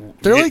for you.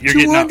 they're You're like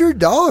getting out.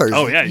 $200.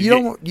 Oh, yeah, you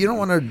don't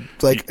want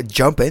to like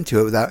jump into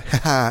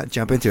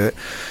it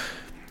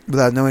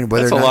without knowing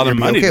whether That's or a not lot you're of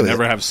gonna money be okay to with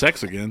never it. have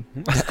sex again.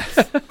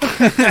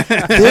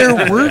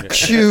 They're work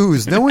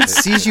shoes. No one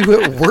sees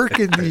you at work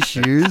in these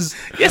shoes.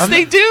 Yes,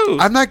 they do.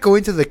 I'm not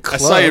going to the I club.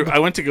 saw I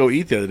went to go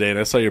eat the other day, and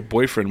I saw your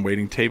boyfriend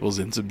waiting tables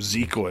in some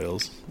Z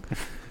coils.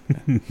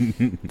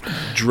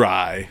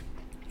 Dry.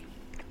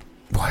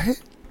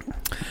 What?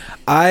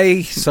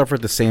 I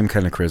suffered the same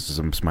kind of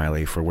criticism,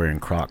 Smiley, for wearing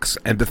Crocs.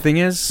 And the thing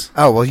is...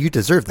 Oh, well, you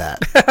deserve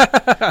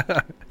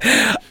that.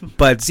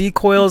 But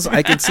Z-Coils,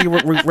 I can see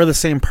we're the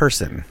same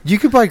person. You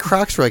could buy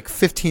Crocs for like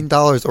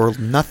 $15 or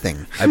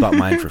nothing. I bought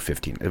mine for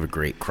 $15. They were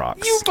great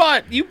Crocs.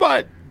 You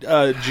bought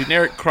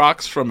generic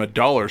Crocs from a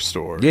dollar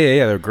store.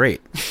 Yeah, they're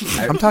great.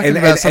 I'm talking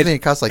about something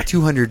that costs like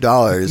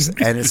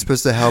 $200, and it's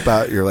supposed to help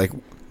out your like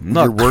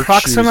No, your work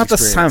Crocs shoes are not the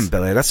experience. same,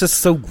 Billy. That's just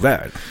so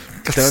bad.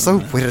 That's so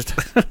weird.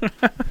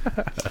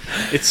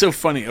 It's so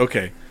funny.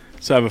 Okay,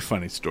 so I have a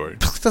funny story.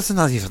 Doesn't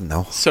not even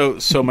know.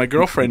 So my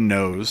girlfriend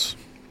knows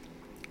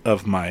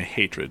of my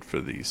hatred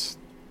for these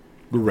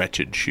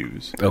wretched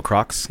shoes. Oh,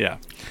 Crocs? Yeah.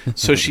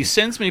 So she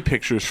sends me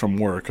pictures from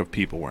work of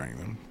people wearing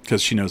them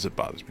because she knows it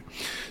bothers me.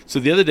 So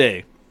the other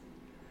day,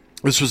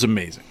 this was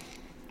amazing.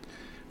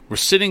 We're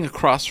sitting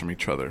across from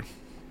each other,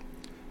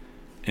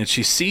 and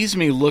she sees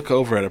me look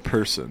over at a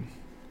person,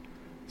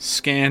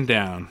 scan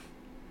down,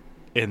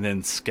 and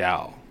then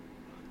scowl.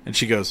 And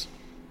she goes,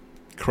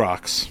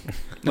 Crocs.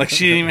 Like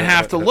she didn't even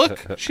have to look.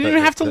 She didn't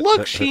even have to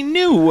look. She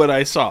knew what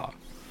I saw.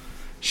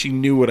 She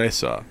knew what I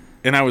saw.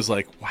 And I was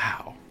like,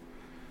 wow.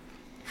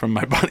 From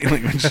my body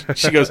language.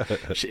 She goes,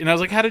 and I was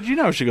like, how did you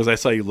know? She goes, I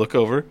saw you look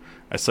over,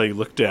 I saw you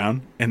look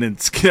down, and then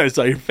I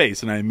saw your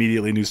face, and I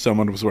immediately knew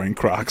someone was wearing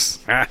Crocs.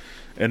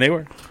 And they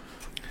were.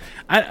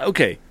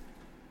 Okay.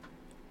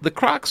 The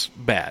Crocs,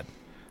 bad.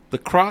 The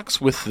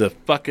Crocs with the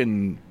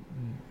fucking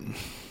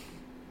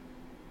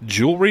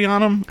jewelry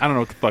on them, I don't know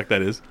what the fuck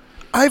that is.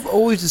 I've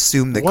always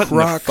assumed that What in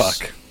the Crocs.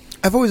 fuck?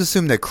 I've always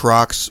assumed that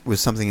Crocs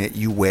was something that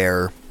you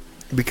wear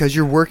because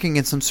you're working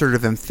in some sort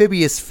of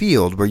amphibious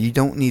field where you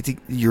don't need to.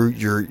 Your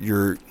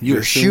shoe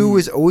assume-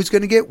 is always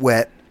going to get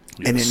wet.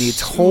 and it needs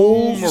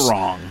holes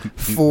wrong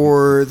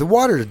for the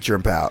water to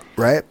jump out,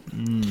 right?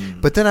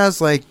 But then I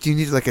was like, do you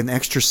need like an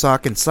extra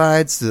sock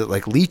inside so that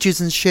like leeches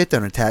and shit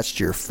don't attach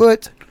to your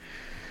foot?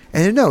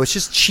 And no, it's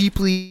just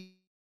cheaply.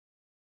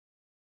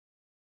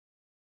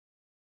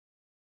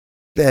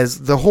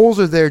 As the holes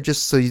are there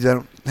just so you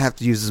don't have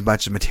to use as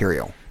much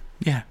material.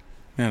 Yeah.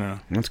 I don't know.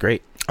 That's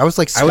great. I was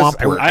like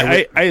swamp work.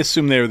 I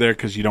assume they were there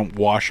because you don't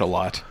wash a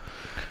lot,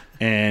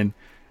 and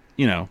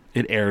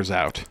it airs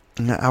out.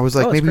 And I was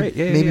like, Oh, that's maybe great.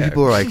 Yeah, yeah.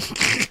 people are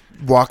like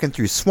walking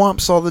through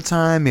swamps all the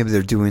time. Maybe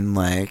they're doing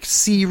like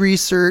sea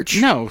research.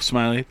 No,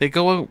 Smiley. They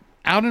go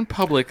out in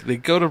public. They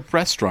go to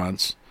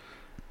restaurants,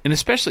 and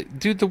especially,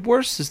 dude, the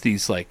worst is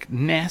these like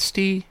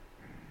nasty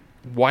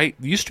white.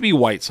 Used to be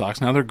white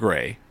socks. Now they're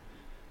gray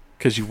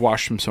because you've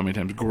washed them so many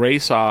times. Gray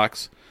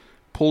socks,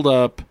 pulled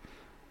up,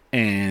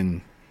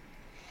 and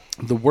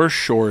the worst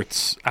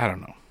shorts. I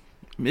don't know.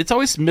 It's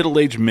always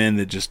middle-aged men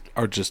that just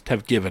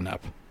have given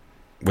up.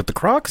 With the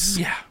Crocs?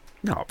 Yeah.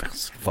 No,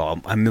 well,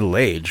 I'm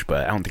middle-aged,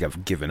 but I don't think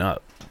I've given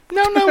up.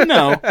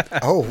 No.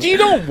 Oh, You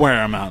don't wear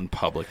them out in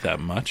public that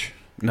much.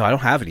 No, I don't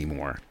have any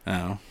more.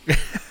 Oh.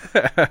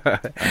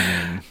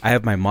 I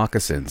have my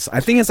moccasins. I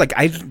think it's like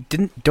I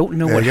don't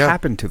know what Yeah.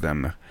 happened to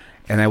them,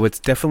 and I would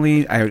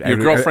definitely. Your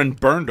girlfriend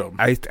burned them.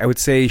 I would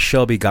say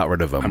Shelby got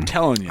rid of them. I'm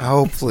telling you.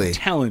 hopefully. I'm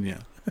telling you.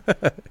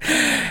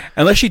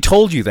 Unless she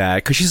told you that,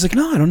 because she's like,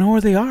 no, I don't know where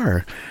they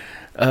are.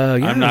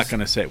 I'm not going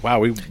to say. Wow,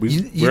 we're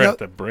at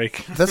the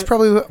break. That's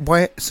probably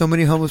why so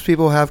many homeless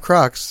people have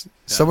Crocs.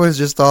 Someone's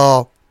just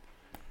all,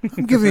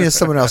 I'm giving you to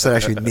someone else that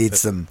actually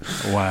needs them.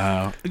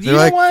 Wow. You They're know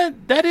like-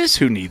 what? That is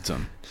who needs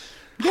them.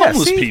 Yeah,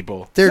 Homeless see?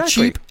 people. They're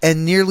Exactly. cheap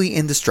and nearly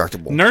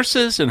indestructible.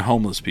 Nurses and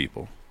homeless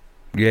people.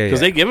 Yeah, Because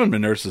they give them to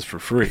nurses for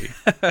free.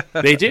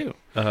 They do.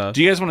 Uh-huh.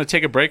 Do you guys want to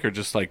take a break or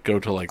just like go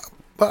to like...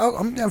 But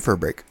I'm down for a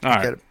break. All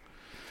right. Get it.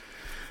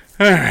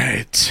 All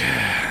right.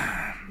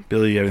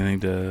 Billy, you have anything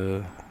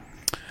to...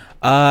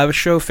 I have a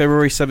show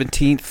February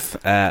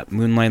 17th at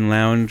Moonlight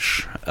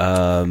Lounge.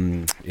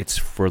 It's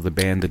for the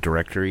band The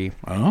Directory.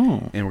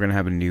 Oh. And we're going to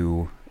have a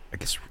new, I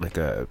guess, like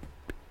a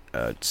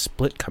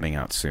split coming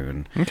out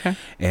soon. Okay.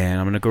 And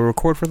I'm going to go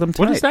record for them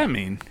tonight. What does that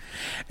mean?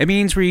 It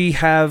means we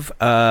have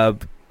a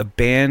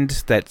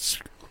band that's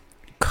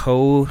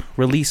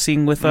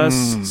co-releasing with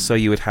us. So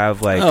you would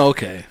have like Oh,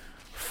 okay.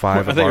 five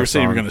I of thought you our were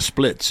saying you were going songs. to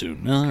split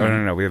soon.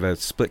 Oh, no. We have a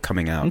split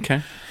coming out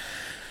Okay.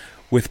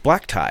 with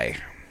Black Tie.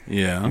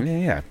 Yeah.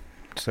 Yeah.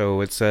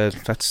 So it's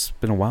that's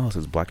been a while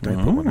since Black Tie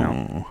put one out.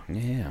 Oh.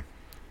 Yeah.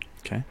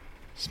 Okay.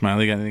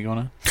 Smiley, got anything going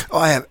on? Oh,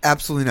 I have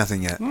absolutely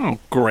nothing yet. Oh,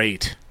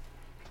 great.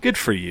 Good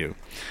for you.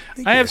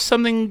 Thank I you. have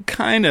something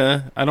kind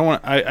of... I don't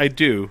want... I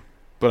do,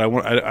 but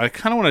I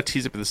kind of want to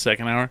tease it for the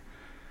second hour.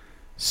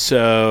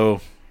 So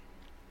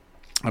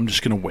I'm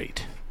just going to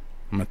wait.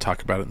 I'm going to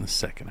talk about it in the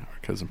second hour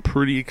because I'm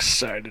pretty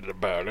excited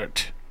about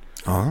it.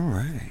 All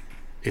right.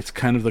 It's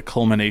kind of the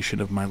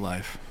culmination of my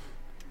life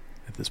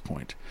at this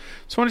point.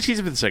 So I want to tease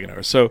it for the second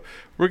hour. So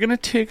we're going to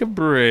take a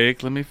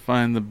break. Let me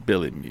find the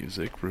Billy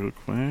music real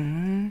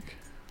quick.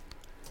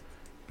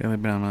 Billy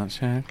Belmont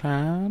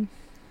SoundCloud.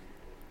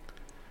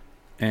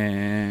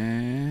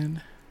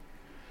 And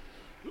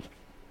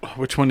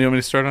which one do you want me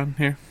to start on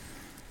here?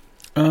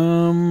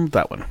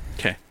 That one.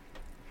 Okay.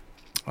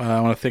 I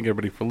want to thank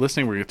everybody for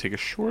listening. We're going to take a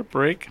short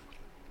break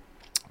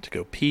to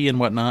go pee and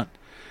whatnot.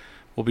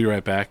 We'll be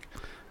right back.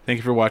 Thank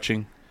you for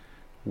watching.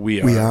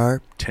 We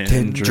are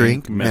 10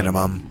 drink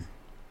minimum.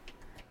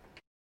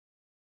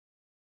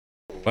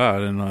 Wow, I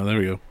didn't know. There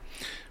we go.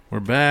 We're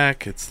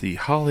back. It's the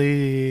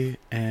Holly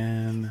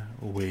and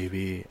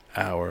Wavy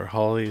Hour.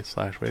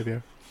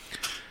 Holly/Wavy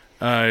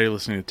Hour. You're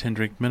listening to 10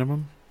 Drink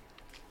Minimum.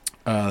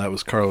 That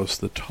was Carlos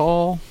the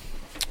Tall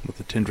with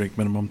the 10 Drink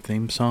Minimum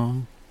theme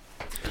song.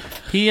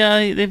 The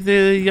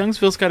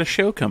Youngsville's got a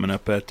show coming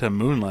up at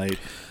Moonlight.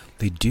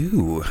 They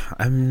do.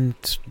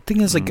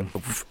 Thing is, like,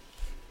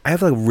 I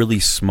have a really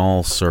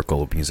small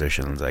circle of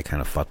musicians I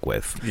kind of fuck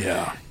with.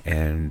 Yeah.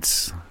 And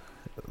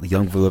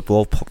Youngville,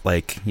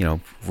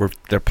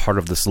 they're part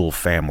of this little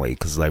family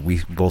because, like,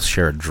 we both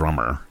share a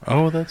drummer.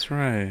 Oh, that's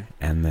right.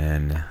 And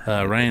then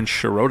Ryan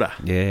Shirota.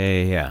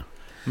 yeah.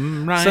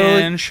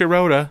 Ryan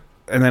Shirota.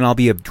 And then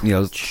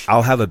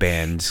I'll have a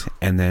band,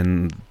 and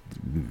then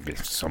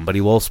somebody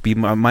will else be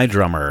my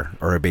drummer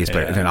or a bass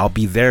player, and then I'll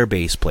be their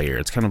bass player.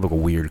 It's kind of like a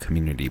weird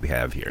community we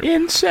have here.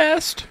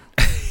 Incest.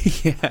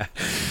 Yeah.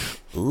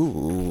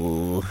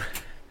 Ooh.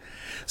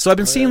 So I've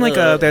been seeing like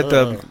I've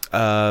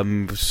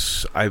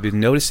been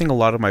noticing a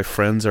lot of my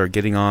friends are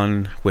getting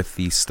on with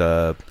these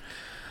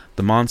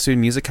the Monsoon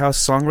Music House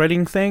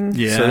songwriting thing.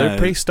 Yeah. So they're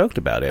pretty stoked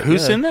about it.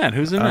 Who's in that?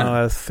 Who's in that?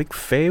 I think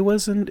Faye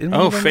was in one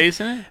Oh, of them. Faye's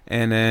in it?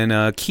 And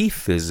then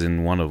Keith is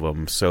in one of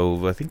them.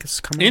 So I think it's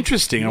coming.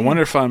 Interesting. I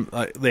wonder if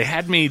they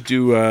had me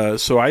do.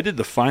 So I did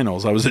the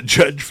finals. I was a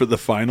judge for the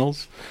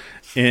finals,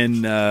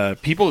 and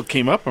people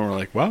came up and were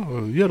like,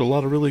 "Wow, you had a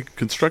lot of really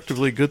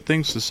constructively good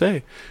things to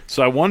say."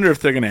 So I wonder if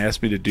they're going to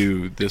ask me to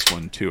do this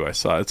one too. I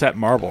saw it's at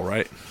Marble,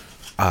 right?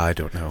 I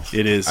don't know.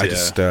 It is. I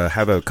just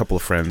have a couple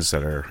of friends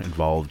that are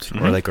involved,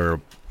 or like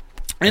are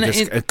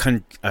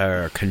And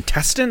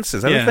contestants?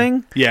 Is that yeah, a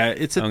thing? Yeah,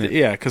 it's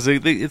because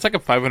it's like a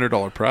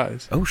 $500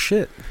 prize. Oh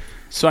shit!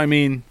 So I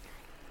mean,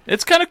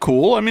 it's kind of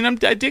cool. I mean,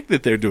 I dig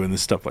that they're doing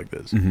this stuff like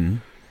this. Mm-hmm.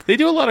 They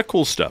do a lot of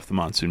cool stuff. The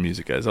Monsoon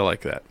Music guys, I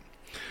like that.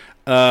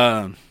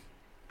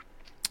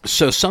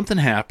 So something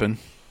happened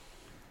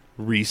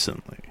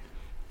recently,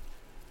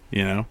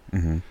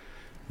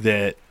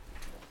 that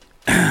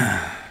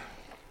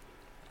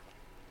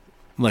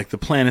like the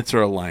planets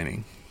are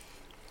aligning.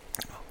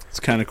 It's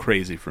kind of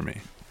crazy for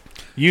me.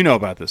 You know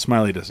about this.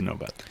 Smiley doesn't know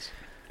about this.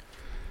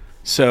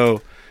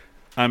 So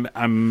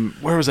I'm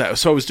where was I?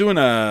 So I was doing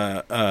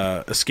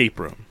a escape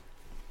room,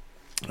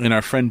 and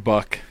our friend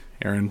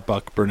Aaron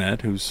Buck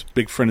Burnett, who's a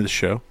big friend of the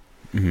show,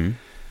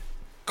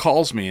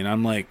 calls me, and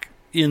I'm like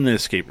in the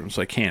escape room,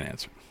 so I can't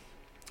answer.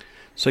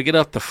 So I get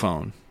off the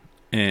phone,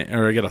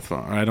 or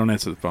I don't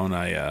answer the phone.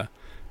 I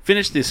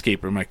finish the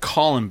escape room. I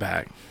call him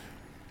back,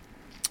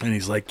 and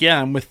he's like,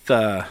 "Yeah, I'm with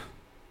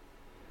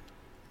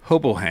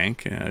Hobo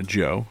Hank,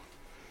 Joe,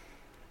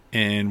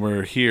 and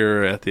we're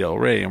here at the El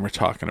Rey, and we're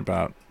talking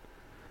about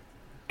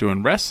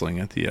doing wrestling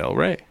at the El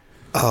Rey."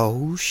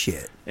 Oh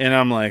shit! And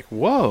I'm like,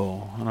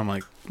 "Whoa!" And I'm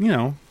like,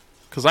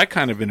 because I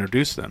kind of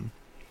introduced them,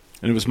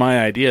 and it was my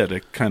idea to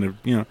kind of,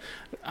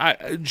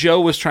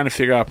 Joe was trying to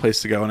figure out a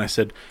place to go, and I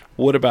said,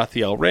 "What about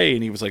the El Rey?"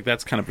 And he was like,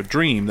 "That's kind of a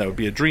dream. That would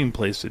be a dream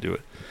place to do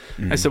it."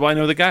 I said, "Well, I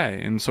know the guy,"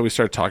 and so we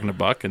started talking to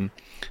Buck, and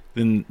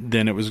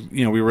then it was,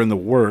 we were in the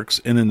works,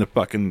 and then the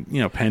fucking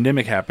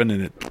pandemic happened,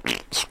 and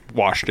it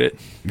squashed it.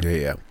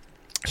 Yeah.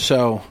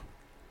 So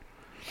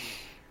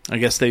I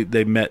guess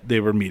they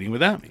were meeting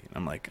without me.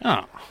 I'm like,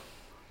 oh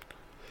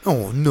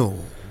no.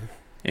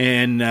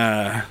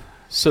 And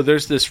so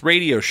there's this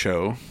radio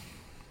show.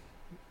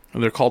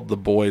 They're called The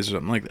Boys or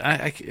something like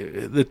that.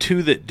 The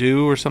Two That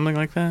Do or something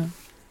like that.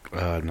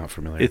 Not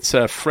familiar. It's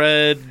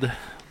Fred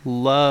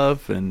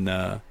Love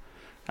and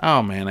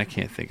oh man, I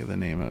can't think of the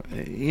name of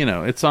it.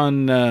 It's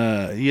on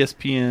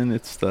ESPN.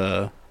 It's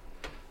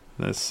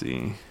let's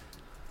see.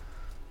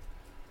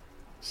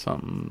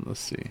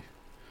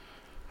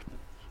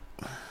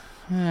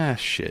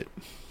 Shit.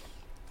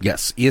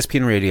 Yes,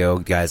 ESPN Radio,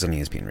 guys on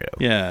ESPN Radio.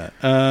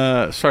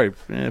 Yeah. Sorry,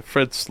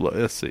 Fred Slow.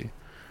 Let's see.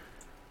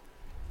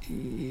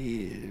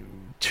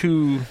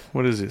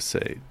 What does it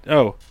say?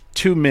 Oh,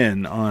 Two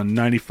Men on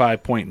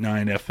 95.9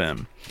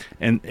 FM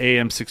and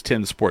AM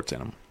 610, the Sports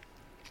Animal.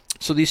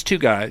 So these two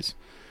guys,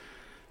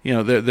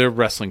 they're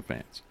wrestling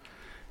fans,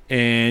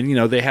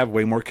 and they have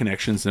way more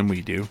connections than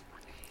we do.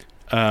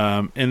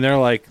 And they're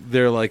like,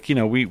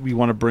 we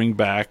want to bring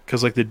back,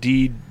 because like the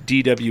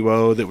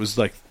DWO that was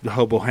like the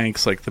Hobo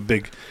Hanks, like the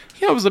big,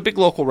 it was a big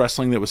local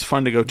wrestling that was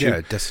fun to go to. Yeah,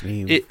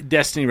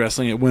 Destiny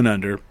Wrestling. It went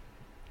under.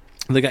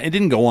 It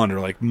didn't go under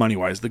like money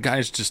wise. The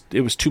guys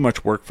it was too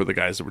much work for the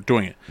guys that were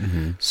doing it.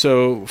 Mm-hmm.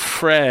 So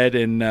Fred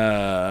and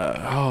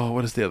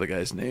what is the other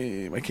guy's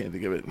name? I can't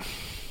think of it.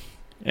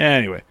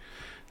 Anyway,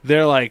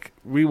 they're like,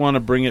 we want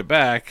to bring it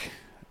back,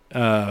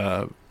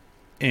 and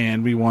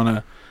we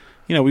want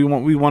to,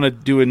 we want to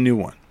do a new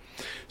one.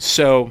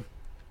 So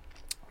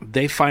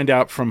they find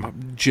out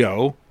from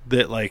Joe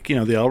that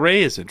the El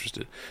Rey is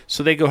interested.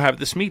 So they go have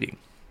this meeting,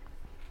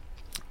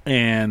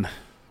 and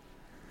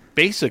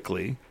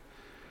basically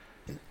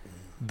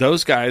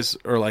those guys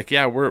are like,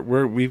 yeah,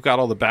 we've got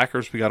all the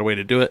backers, we got a way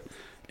to do it.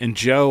 And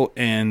Joe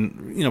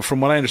and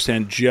from what I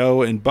understand,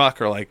 Joe and Buck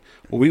are like,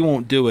 well, we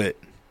won't do it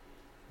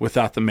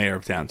without the mayor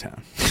of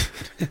downtown.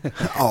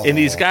 And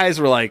these guys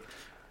were like,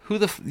 who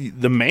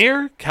the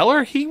mayor?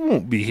 Keller? He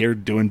won't be here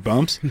doing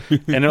bumps.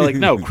 And they're like,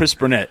 no, Chris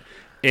Burnett.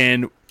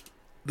 And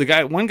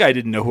one guy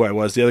didn't know who I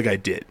was, the other guy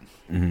did.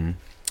 Mm-hmm.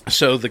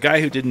 So the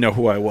guy who didn't know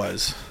who I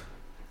was,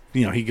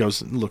 he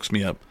goes and looks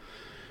me up.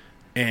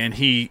 And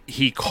he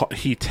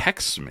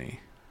texts me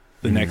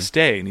the next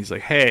day, and he's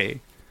like,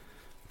 hey,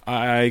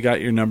 I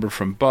got your number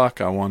from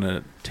Buck. I want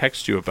to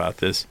text you about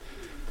this.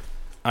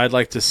 I'd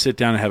like to sit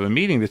down and have a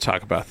meeting to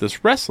talk about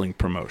this wrestling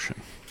promotion.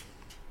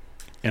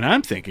 And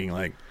I'm thinking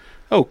like,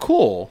 oh,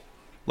 cool.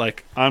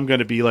 Like, I'm going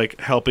to be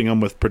like helping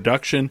him with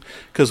production,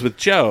 because with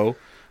Joe,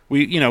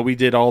 we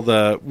did all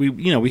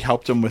we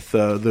helped him with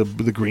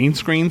the green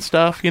screen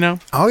stuff,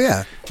 Oh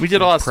yeah. We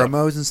did all that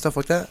promos and stuff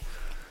like that.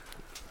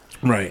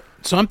 Right.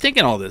 So I'm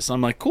thinking all this.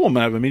 I'm like, cool, I'm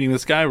going to have a meeting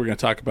with this guy. We're going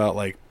to talk about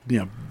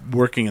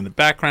working in the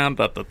background,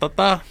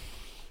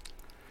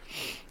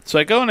 So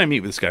I go and I meet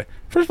with this guy.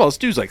 First of all, this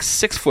dude's like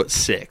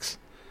 6'6".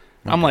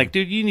 I'm like,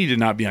 dude, you need to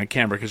not be on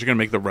camera because you're going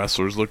to make the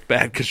wrestlers look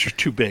bad because you're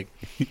too big.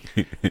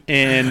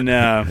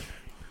 And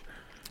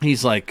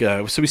he's like,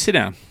 so we sit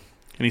down.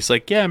 And he's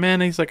like, yeah, man.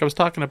 And he's like, I was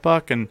talking to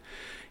Buck, and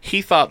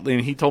he thought,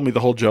 and he told me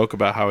the whole joke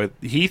about how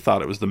he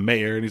thought it was the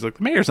mayor. And he's like,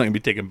 the mayor's not going to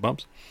be taking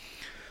bumps.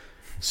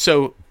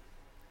 So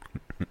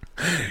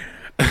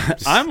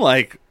I'm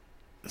like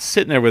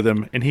sitting there with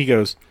him, and he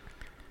goes,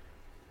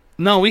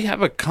 no, we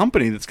have a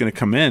company that's going to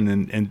come in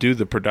and do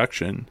the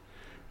production,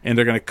 and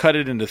they're going to cut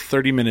it into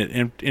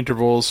 30-minute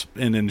intervals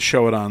and then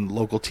show it on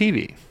local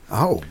TV.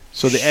 Oh.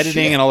 So the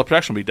editing and all the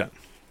production will be done.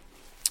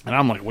 And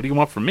I'm like, what do you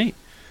want from me?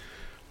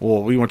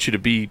 Well, we want you to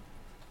be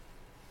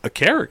a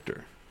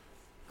character.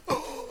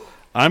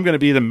 I'm going to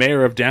be the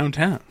mayor of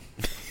downtown.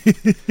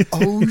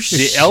 Oh, The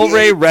shit. El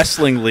Rey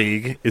Wrestling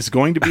League is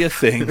going to be a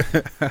thing.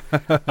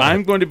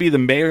 I'm going to be the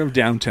mayor of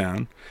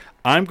downtown.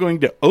 I'm going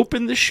to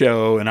open the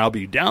show, and I'll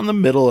be down the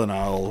middle, and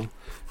I'll,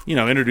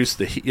 introduce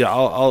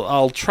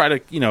I'll try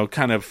to,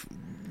 kind of.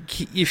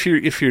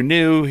 If you're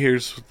new,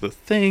 here's the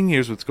thing.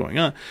 Here's what's going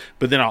on.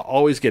 But then I'll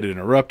always get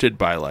interrupted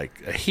by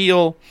like a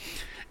heel,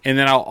 and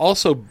then I'll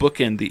also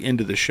bookend the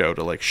end of the show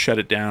to like shut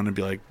it down and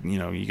be like,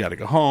 you got to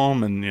go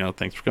home, and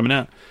thanks for coming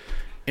out.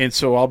 And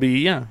so I'll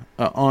be an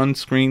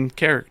on-screen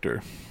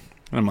character,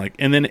 and I'm like,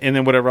 and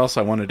then whatever else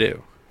I want to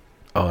do.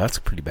 Oh, that's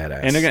pretty badass.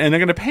 And they're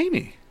gonna pay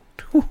me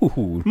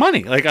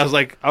money. Like I was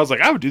like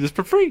I would do this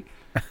for free.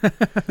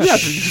 Yeah,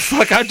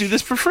 fuck, I'd do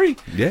this for free.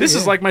 Yeah, this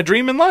is like my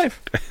dream in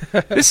life.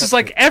 This is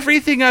like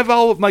everything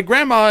my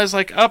grandma is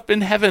like up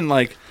in heaven,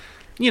 like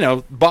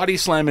body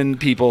slamming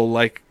people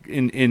like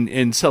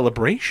in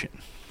celebration.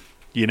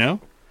 Well,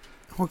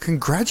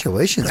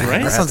 congratulations, man.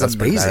 Right? That sounds That's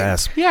pretty amazing.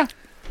 badass. Yeah.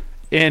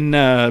 And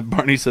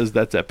Barney says,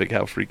 that's epic,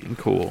 how freaking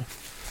cool.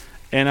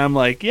 And I'm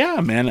like,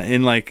 yeah, man.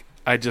 And like,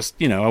 I just,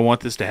 I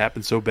want this to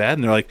happen so bad.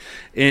 And they're like,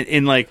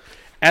 and like,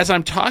 as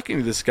I'm talking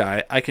to this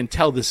guy, I can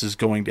tell this is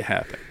going to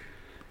happen.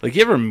 Like,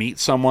 you ever meet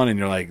someone and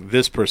you're like,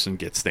 this person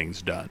gets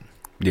things done.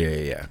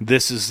 Yeah.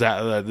 This is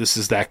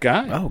that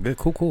guy. Oh, good.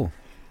 Cool.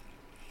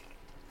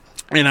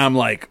 And I'm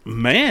like,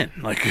 man,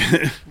 like,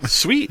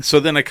 sweet. So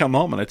then I come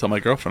home and I tell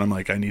my girlfriend, I'm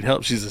like, I need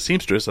help. She's a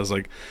seamstress. I was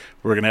like,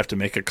 we're going to have to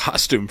make a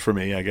costume for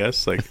me, I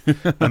guess. Like,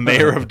 a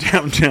mayor of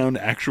downtown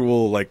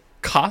actual, like,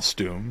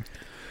 costume.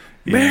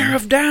 Mayor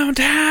of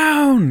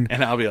downtown.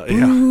 And I'll be like,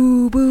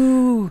 Boo,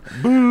 boo.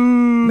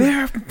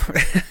 Mayor of...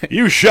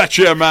 you shut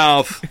your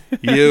mouth.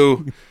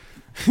 You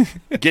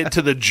get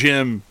to the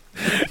gym.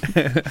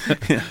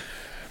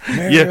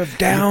 Mayor of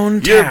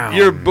downtown.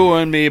 You're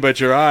booing me,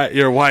 but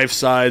your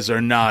wife's eyes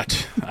are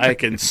not. I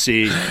can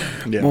see.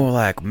 Yeah. More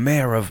like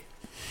mayor of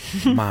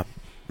my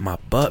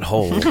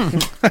butthole.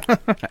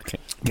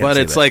 But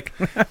it's like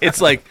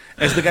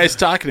as the guy's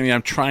talking to me,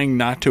 I'm trying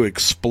not to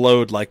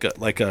explode like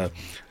a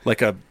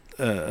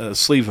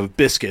sleeve of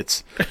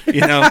biscuits.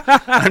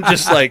 I'm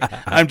just like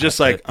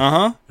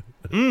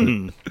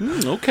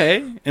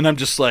okay. And I'm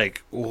just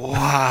like,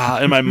 wow.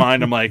 In my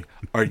mind, I'm like,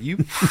 are you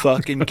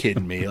fucking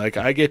kidding me? Like,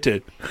 I get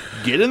to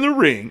get in the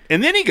ring.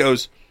 And then he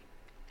goes,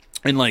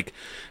 and like,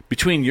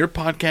 between your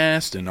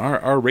podcast and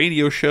our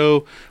radio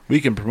show, we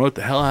can promote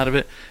the hell out of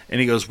it. And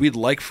he goes, we'd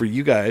like for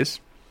you guys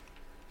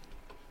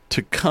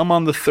to come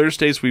on the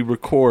Thursdays we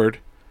record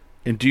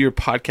and do your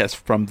podcast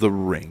from the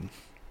ring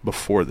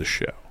before the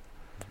show.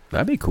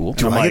 That'd be cool.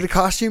 Do I'm I like, get a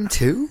costume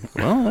too?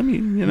 well, I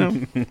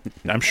mean,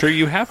 I'm sure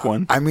you have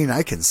one. I mean,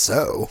 I can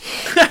sew.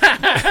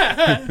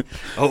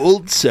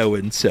 Old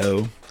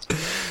so-and-so.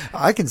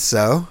 I can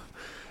sew.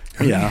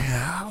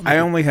 Yeah. I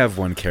only have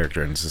one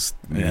character, and it's just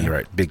you're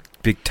right. Big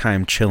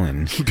time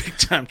chillin'. Big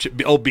time.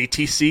 Old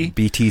BTC.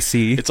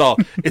 BTC. It's all.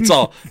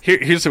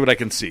 Here's what I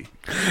can see.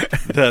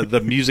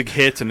 The music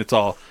hits, and it's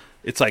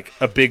like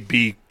a big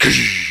B,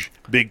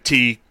 big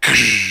T,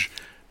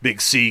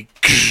 big C,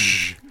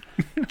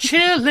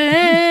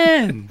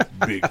 chillin'.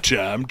 Big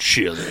time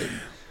chillin'.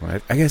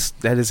 Well, I guess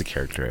that is a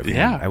character.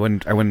 Yeah. I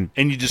wouldn't.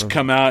 And you just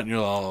come out, and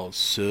you're all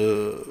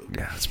so.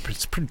 Yeah, it's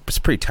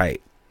pretty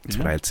tight. That's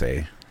what I'd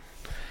say.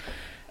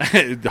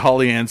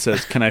 Holly Ann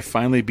says, "Can I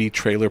finally be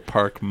Trailer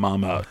Park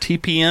Mama?"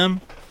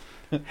 TPM?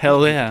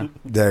 Hell yeah!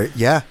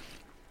 Yeah.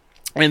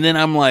 And then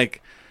I'm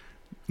like,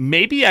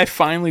 maybe I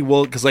finally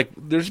will, because like,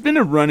 there's been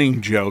a running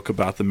joke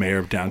about the mayor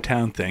of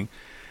downtown thing.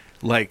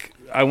 Like,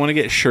 I want to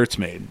get shirts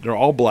made. They're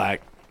all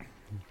black,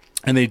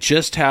 and they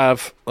just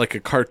have like a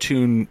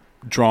cartoon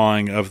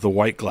drawing of the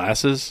white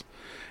glasses,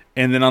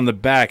 and then on the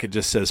back it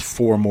just says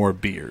 4 more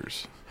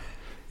beers.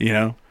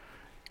 And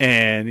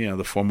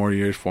the 4 more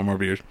years, 4 more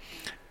beers.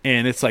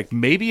 And it's like,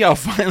 maybe I'll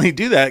finally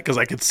do that because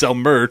I could sell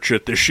merch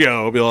at the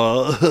show. Be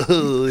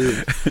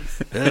like,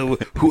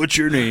 what's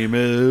your name?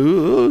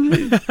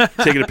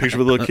 Taking a picture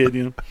of a little kid,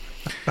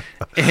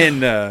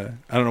 And I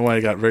don't know why I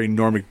got very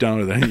Norm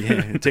Macdonald there.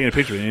 Yeah, taking a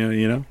picture,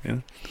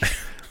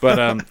 But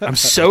I'm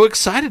so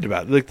excited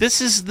about it. Like,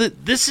 this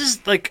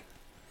is like,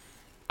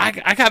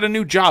 I got a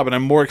new job, and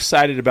I'm more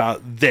excited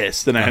about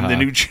this than I am the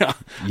new job.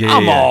 Yeah,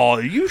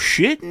 are you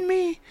shitting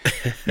me?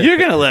 You're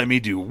going to let me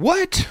do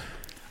what?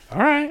 All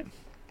right.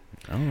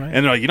 And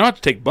they're like, you don't have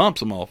to take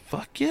bumps. I'm all,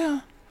 fuck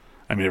yeah.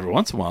 I mean, every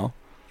once in a while.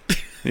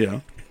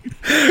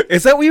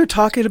 Is that what you were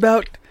talking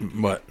about?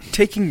 What?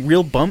 Taking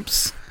real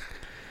bumps?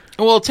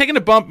 Well, taking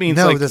a bump means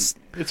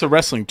it's a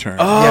wrestling term.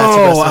 Oh, Yeah, it's a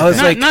wrestling I was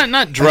thing. like,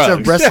 not drugs.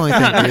 It's a wrestling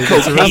thing, dude.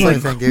 It's a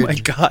wrestling thing, oh dude. my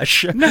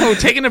gosh. No,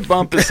 taking a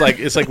bump is like,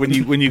 it's like when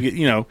you get,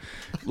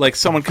 like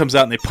someone comes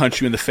out and they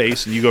punch you in the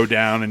face and you go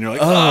down and you're like,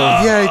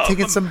 oh. Yeah,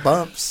 taking some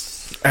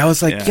bumps. I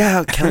was like,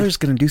 yeah Keller's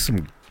going to do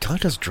some... Keller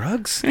does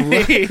drugs?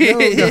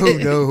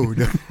 No.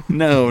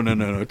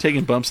 No.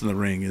 Taking bumps in the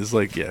ring is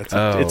like, it's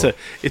a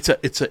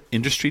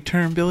industry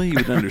term, Billy. You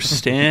would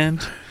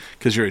understand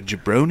because you're a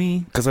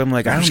jabroni. Because I'm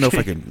like, I don't know if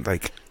I can,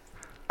 like,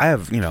 I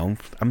have, I'm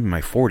in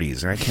my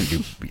 40s and I can't do.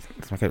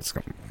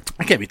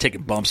 I can't be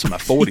taking bumps in my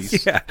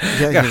 40s. Yeah,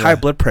 Yeah, got yeah. high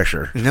blood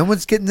pressure. No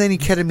one's getting any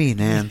ketamine,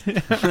 man.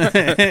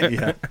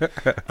 Yeah.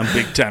 I'm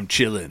big time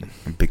chilling.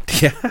 Big,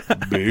 yeah.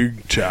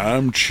 Big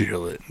time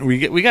chilling. We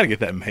got to get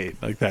that made.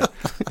 Like that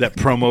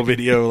promo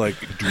video, like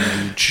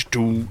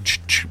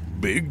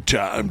big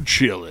time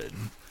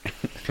chilling.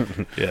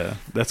 Yeah,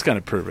 that's kind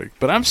of perfect.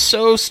 But I'm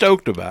so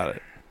stoked about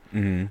it.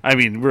 Mm-hmm. I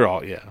mean, we're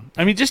all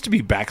I mean, just to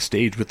be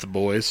backstage with the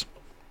boys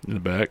in the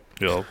back,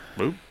 boop,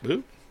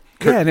 boop.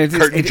 Yeah, and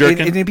Curtain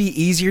jerking. it'd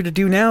be easier to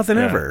do now than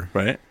Yeah, ever.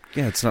 right?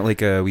 Yeah, it's not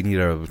like we need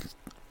a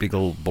big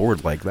old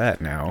board like that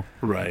now.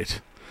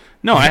 Right.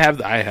 No, I have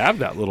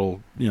that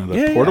little,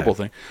 the portable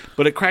thing.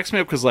 But it cracks me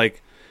up because,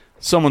 like,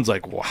 someone's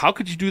like, well, how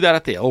could you do that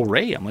at the El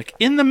Rey? I'm like,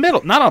 in the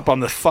middle. Not up on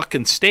the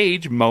fucking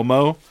stage,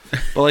 Momo.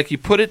 But, like, you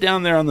put it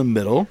down there on the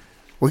middle.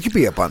 We could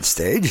be up on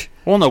stage.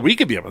 Well, no, we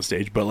could be up on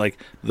stage, but, like,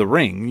 the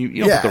ring.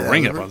 You don't put the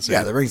ring up on stage.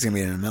 Yeah, the ring's going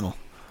to be in the middle.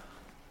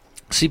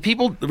 See,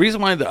 people, the reason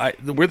why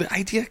where the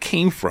idea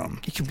came from.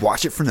 You could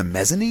watch it from the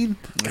mezzanine?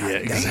 God Yeah,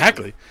 damn.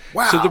 exactly.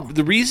 Wow. So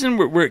the reason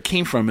where it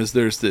came from is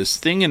there's this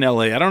thing in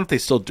LA. I don't know if they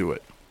still do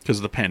it because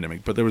of the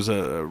pandemic, but there was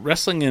a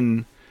wrestling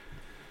in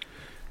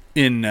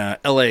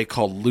LA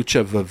called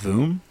Lucha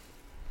Vavoom,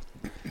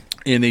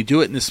 and they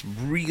do it in this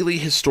really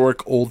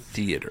historic old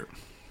theater.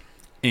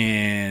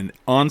 And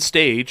on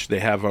stage, they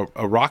have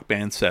a rock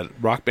band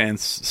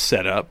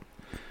set up,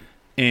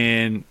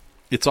 and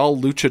it's all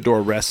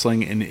luchador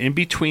wrestling. And in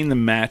between the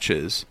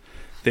matches,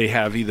 they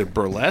have either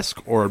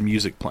burlesque or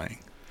music playing.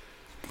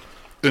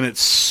 And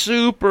it's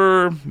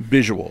super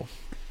visual.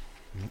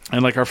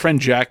 And like our friend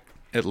Jack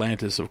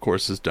Atlantis, of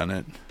course, has done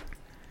it.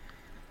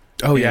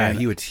 Oh yeah, And-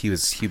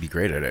 he'd be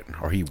great at it.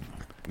 Or he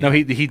No,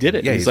 he did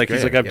it. Yeah, he's he's like great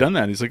at I've it, yeah. done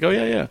that. He's like, oh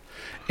yeah.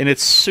 And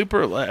it's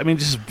super. I mean,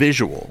 just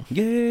visual.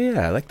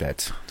 Yeah, I like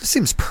that. This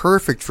seems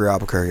perfect for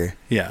Albuquerque.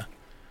 Yeah.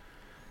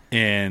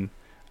 And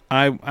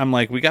I'm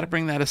like, we got to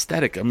bring that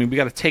aesthetic. I mean, we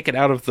got to take it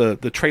out of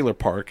the trailer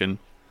park and.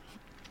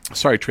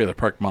 Sorry, trailer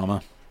park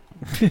mama.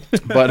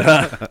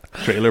 But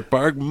trailer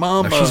park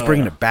mama. No, she's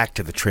bringing it back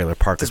to the trailer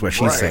park, is what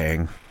she's Right.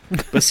 saying.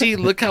 But see,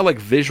 look how like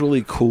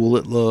visually cool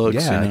it looks.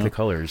 Yeah, I you like know? the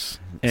colors.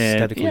 And,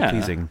 Aesthetically yeah.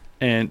 pleasing.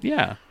 And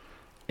yeah,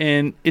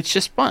 and it's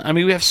just fun. I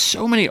mean, we have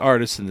so many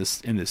artists in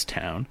this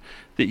town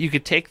that you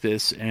could take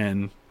this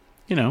and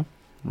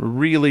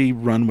really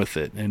run with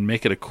it and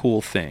make it a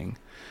cool thing.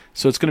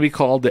 So it's going to be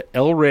called the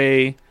El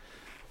Rey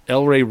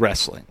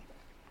Wrestling,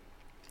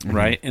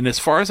 right? And as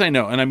far as I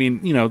know, and I mean,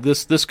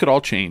 this could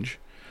all change,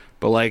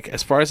 but like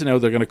as far as I know,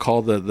 they're going to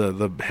call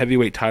the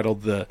heavyweight title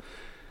the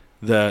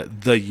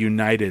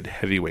United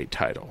Heavyweight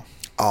title.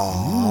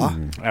 Aw.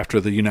 After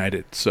the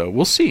United. So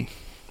we'll see.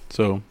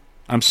 So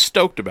I'm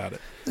stoked about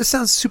it. This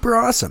sounds super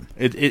awesome.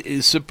 It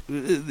is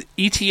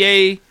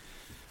ETA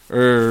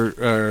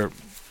or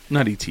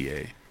not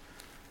ETA.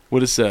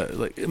 What is that?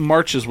 Like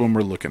March is when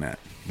we're looking at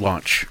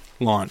Launch.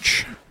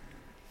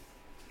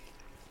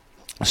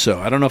 So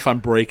I don't know if I'm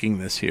breaking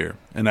this here,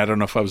 and I don't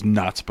know if I was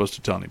not supposed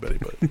to tell anybody,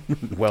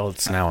 but Well,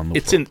 it's now on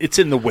the it's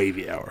in the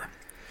wavy hour.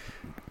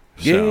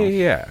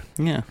 Yeah.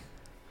 Yeah.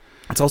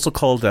 It's also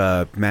called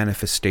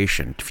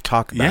manifestation. If you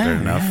talk about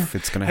it enough,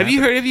 it's gonna Have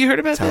happen. you heard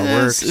about That's how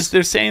it this? works.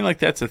 They're saying like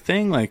that's a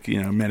thing, like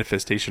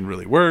manifestation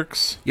really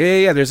works.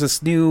 Yeah. There's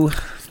this new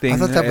thing I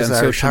thought that on was our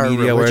social entire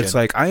media where it's religion.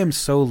 like, I am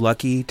so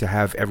lucky to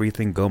have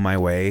everything go my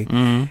way.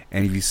 Mm-hmm.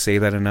 And if you say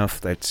that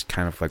enough, that's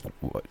kind of like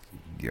what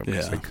it's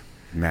Yeah. like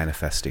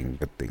manifesting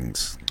good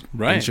things.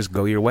 Right. Things just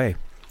go your way.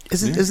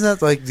 Isn't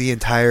that like the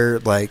entire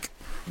like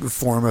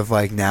form of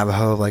like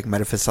Navajo like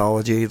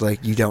metaphysology?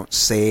 Like you don't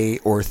say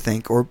or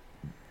think or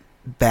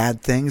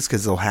bad things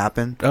because they'll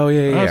happen. Oh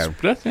yeah.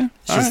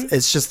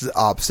 It's just the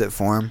opposite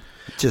form.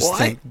 Just Well,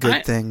 think good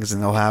I- things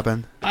and they'll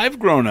happen. I've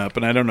grown up,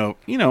 and I don't know,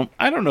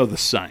 I don't know the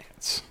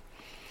science,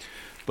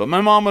 but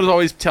my mom would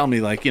always tell me,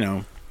 like,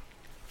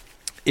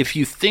 if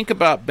you think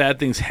about bad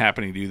things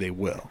happening to you, they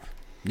will.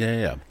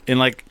 Yeah. And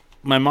like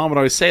my mom would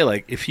always say,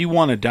 like, if you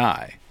want to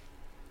die,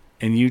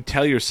 and you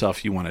tell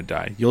yourself you want to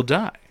die, you'll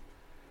die.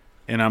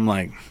 And I'm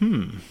like, you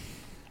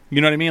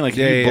know what I mean? Like,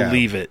 Yeah, you yeah.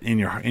 believe it in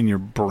your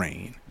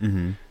brain.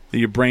 Mm-hmm. That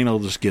your brain will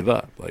just give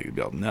up. Like, you'll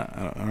be like,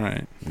 no, all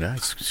right. Yeah,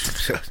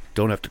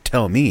 don't have to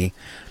tell me.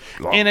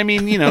 And I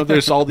mean,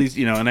 there's all these,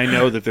 and I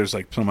know that there's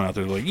like someone out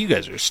there like, you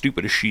guys are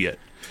stupid as shit.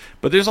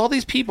 But there's all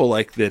these people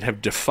like that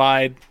have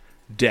defied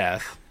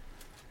death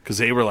because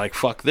they were like,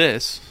 fuck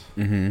this.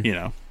 Mm-hmm.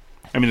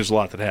 I mean, there's a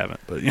lot that haven't,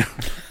 but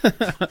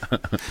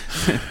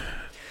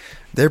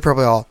They're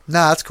probably all,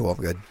 nah, that's cool. I'm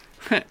good.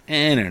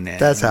 internet.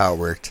 That's how it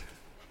worked.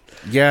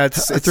 Yeah,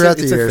 it's Throughout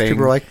the it's a years, thing.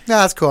 people were like,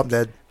 nah, that's cool. I'm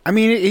dead. I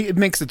mean, it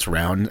makes its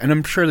round, and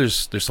I'm sure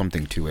there's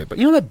something to it. But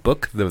that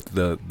book,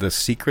 the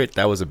Secret,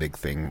 that was a big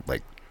thing,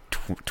 like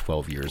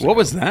 12 years ago. What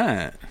was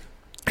that?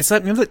 It's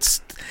like,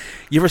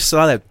 you ever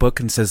saw that book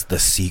and says The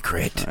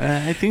Secret?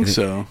 I think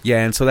so.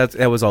 Yeah, and so that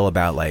was all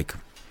about like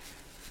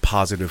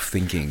positive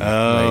thinking.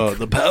 Oh, like,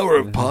 the power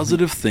of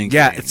positive thinking.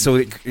 yeah. So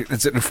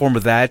it's in the form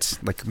of that,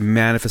 like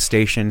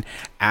manifestation,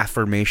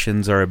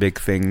 affirmations are a big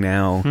thing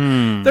now.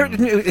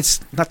 It's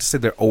not to say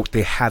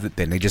they haven't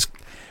been. They just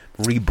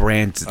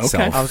rebrands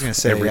itself. I was going to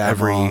say every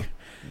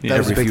that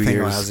was a big few thing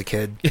years. when I was a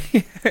kid.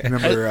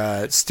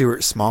 Remember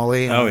Stuart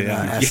Smalley Oh, on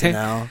yeah.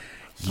 SNL?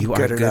 You are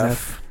good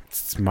enough,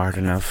 smart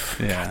enough.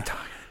 Yeah.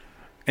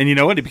 And you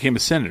know what? He became a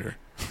senator.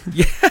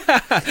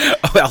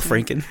 Oh, Al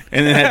Franken.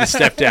 And then had to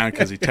step down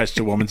because he touched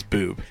a woman's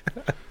boob.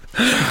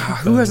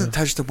 Who hasn't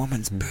touched a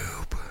woman's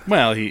boob?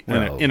 Well, he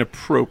Well,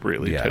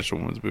 inappropriately yeah. touched a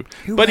woman's boob.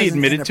 Who But he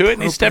hasn't admitted to it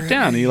and he stepped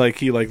down. He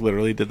inappropriately?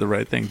 literally did the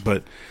right thing.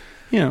 But,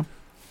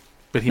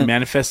 but he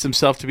manifests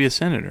himself to be a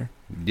senator.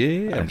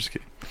 Yeah. I'm just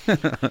kidding.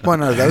 Well,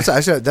 no,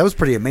 that was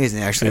pretty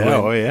amazing, actually. Yeah, when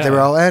oh, yeah. They were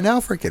all, and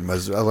Al Franken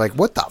was like,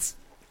 what the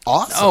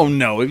awesome. Oh,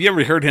 no. Have you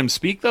ever heard him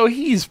speak, though?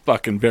 He's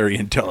fucking very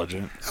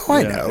intelligent. Oh,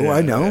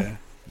 I know. Yeah.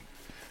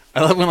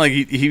 I love when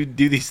he would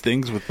do these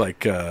things with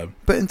like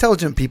But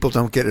intelligent people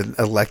don't get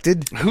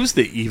elected. who's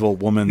the evil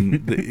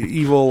woman, the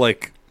evil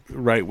like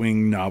right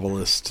wing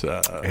novelist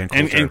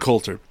Ann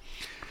Coulter.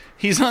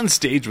 He's on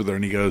stage with her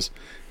and he goes,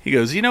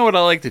 you know what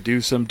I like to do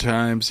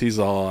sometimes? He's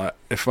all,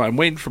 if I'm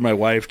waiting for my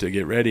wife to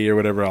get ready or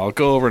whatever, I'll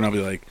go over and I'll be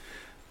like,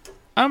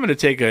 I'm going to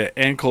take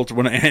Ann Coulter,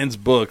 one of Ann's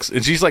books,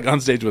 and she's like on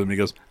stage with him. He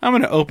goes, I'm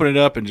going to open it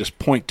up and just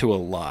point to a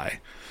lie.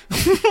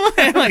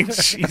 Like,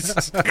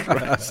 Jesus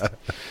Christ.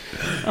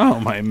 Oh,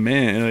 my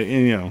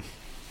man.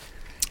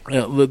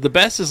 The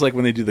best is like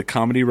when they do the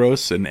comedy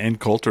roasts and Ann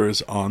Coulter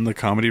is on the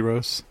comedy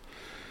roasts.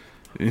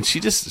 And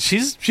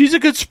she's a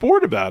good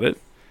sport about it.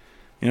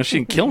 She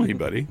didn't kill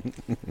anybody.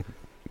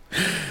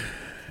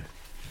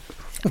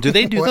 Do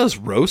they do those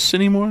roasts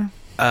anymore?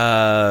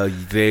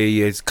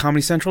 It's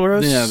Comedy Central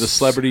roast. Yeah, the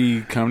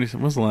celebrity comedy.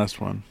 When was the last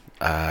one?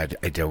 I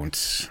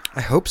don't.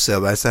 I hope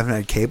so, but I just haven't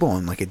had cable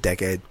in like a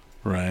decade.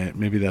 Right.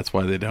 Maybe that's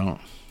why they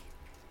don't.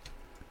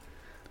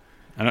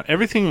 I know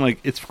everything. Like,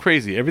 it's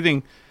crazy.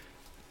 Everything.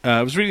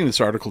 I was reading this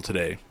article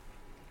today,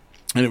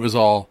 and it was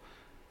all,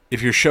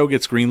 if your show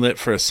gets greenlit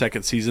for a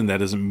second season, that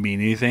doesn't mean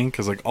anything,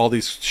 because like all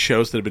these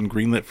shows that have been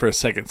greenlit for a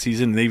second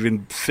season, and they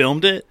even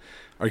filmed it,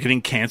 are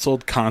getting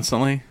canceled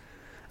constantly.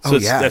 So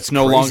that's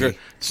no crazy. longer.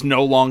 It's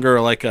no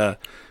longer like a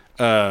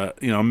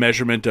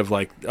measurement of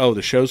like, oh,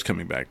 the show's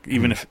coming back,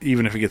 even if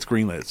it gets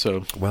greenlit.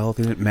 So Well,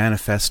 they didn't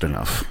manifest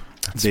enough.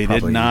 That's they did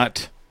probably-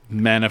 not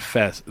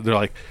manifest. They're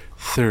like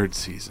third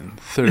season.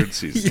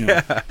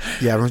 Yeah.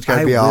 Yeah, everyone's got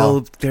to be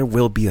all There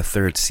will be a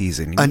third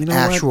season. an You know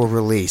actual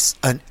release.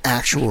 An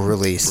actual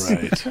release.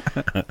 Right.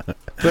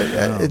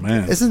 But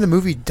man. isn't the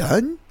movie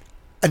done?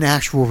 An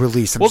actual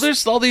release. Well,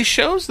 there's all these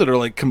shows that are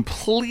like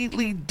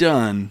completely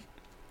done,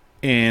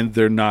 and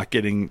they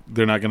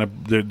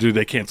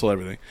cancel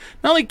everything.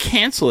 Not only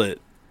cancel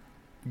it,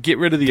 get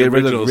rid of the Get rid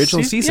of original, the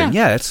original season.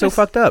 Yeah, it's so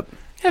fucked up.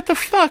 What the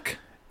fuck?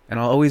 And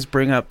I'll always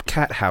bring up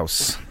Cat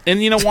House.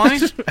 And you know why?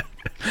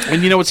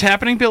 And you know what's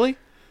happening, Billy?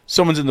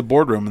 Someone's in the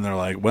boardroom and they're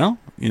like, well,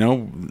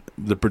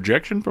 the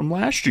projection from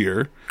last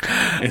year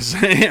is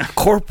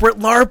Corporate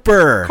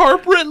LARPer.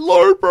 corporate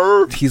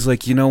LARPer. He's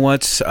like, you know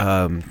what?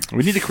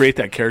 We need to create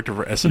that character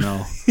for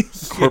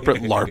SNL.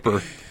 Corporate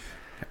LARPer.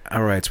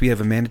 All right, so we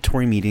have a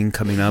mandatory meeting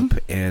coming up,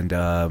 and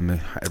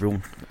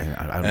everyone.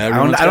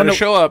 Everyone's got to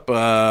show up.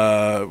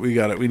 We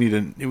got it. We need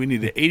an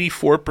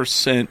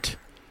 84%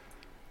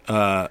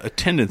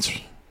 attendance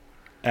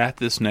at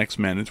this next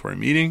mandatory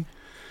meeting.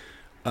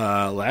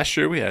 Last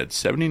year we had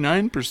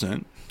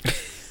 79%.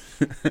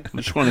 I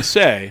just want to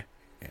say,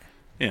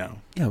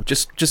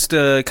 just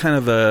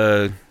kind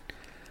of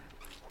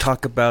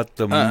talk about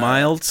the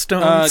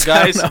milestones,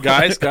 guys.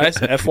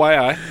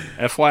 FYI,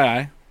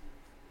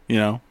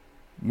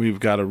 we've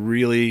got to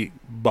really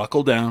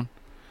buckle down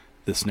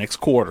this next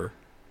quarter.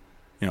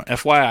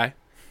 FYI,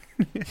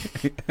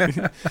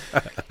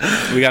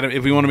 we got to,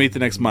 if we want to meet the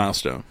next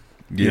milestone.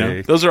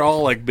 Yeah. Those are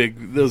all like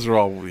big. Those are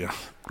all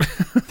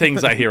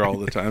things I hear all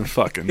the time.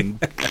 Fucking.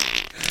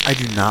 I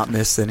do not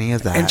miss any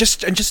of that. And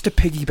just to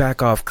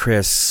piggyback off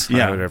Chris,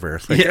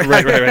 whatever. Yeah,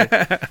 right.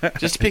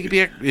 Just to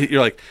piggyback,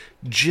 you're like,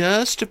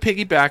 just to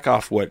piggyback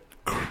off what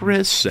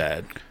Chris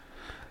said.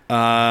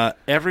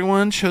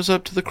 Everyone shows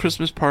up to the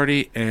Christmas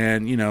party,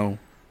 and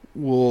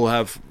we'll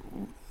have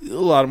a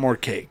lot more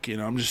cake.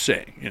 I'm just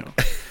saying.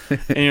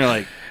 And you're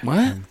like,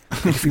 what?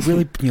 If we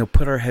really,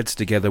 put our heads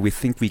together, we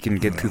think we can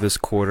get through this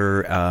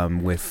quarter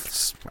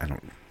with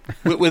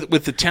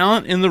with the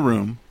talent in the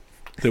room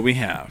that we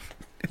have.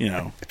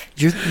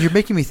 You're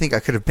making me think I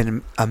could have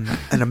been an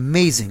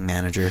amazing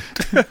manager.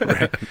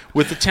 Right.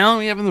 With the talent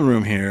we have in the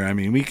room here, I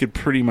mean, we could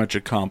pretty much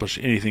accomplish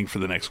anything for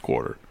the next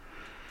quarter.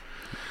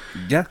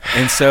 Yeah.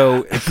 And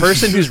so a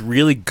person who's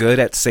really good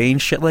at saying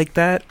shit like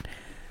that,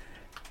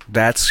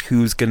 that's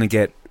who's going to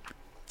get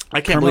I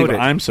can't promoted.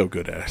 believe I'm so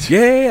good at it.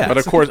 Yeah. But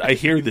of course, I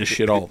hear this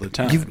shit all the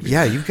time.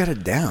 You've got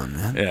it down,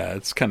 man. Yeah,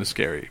 it's kind of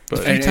scary. But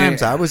A few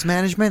times I was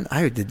management,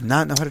 I did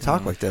not know how to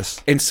talk like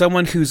this. And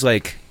someone who's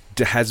like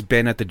has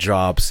been at the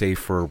job, say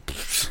for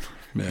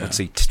let's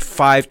see,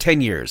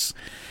 5-10 years,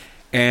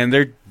 and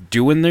they're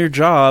doing their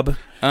job.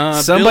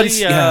 Somebody's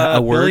Billy,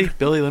 a word.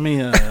 Billy, let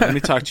me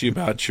talk to you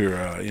about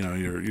your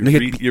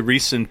your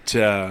recent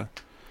the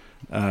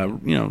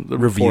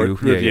review.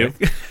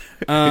 report.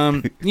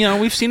 Yeah.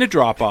 We've seen a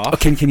drop off.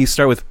 Can you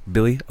start with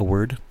Billy? A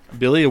word.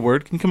 Billy, a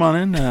word can come on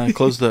in.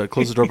 Close the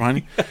door behind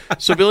you.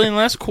 So, Billy, in the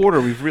last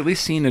quarter, we've really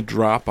seen a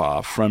drop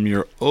off from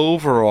your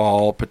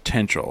overall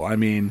potential. I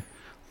mean,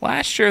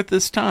 last year at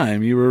this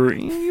time, you were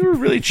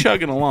really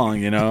chugging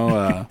along.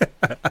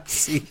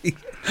 See,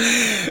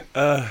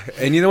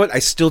 and you know what? I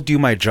still do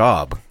my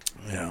job.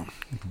 Yeah.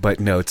 But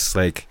no, it's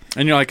like,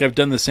 and you're like, I've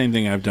done the same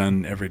thing I've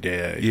done every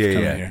day.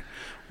 Here.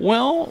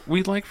 Well,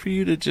 we'd like for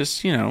you to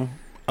just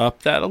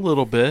up that a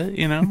little bit,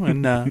 and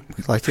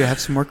We'd like to have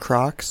some more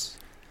Crocs.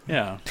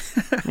 Yeah,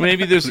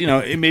 maybe there's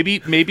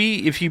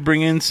maybe if you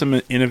bring in some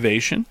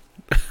innovation,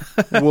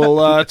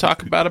 we'll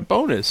talk about a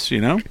bonus. See,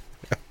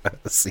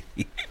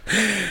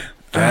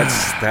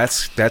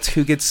 that's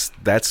who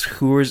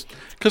is,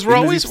 because we're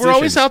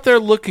always out there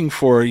looking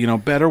for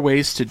better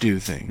ways to do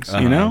things.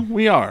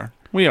 We are.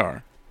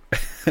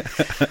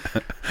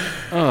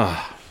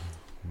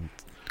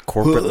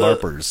 Corporate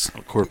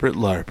LARPers. Corporate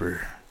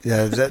LARPer.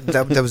 Yeah,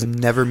 that was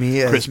never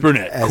me. Chris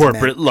Burnett,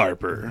 corporate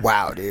LARPer.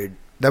 Wow, dude.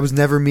 That was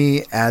never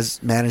me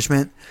as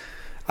management.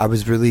 I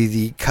was really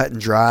the cut and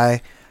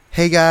dry.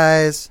 Hey,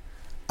 guys,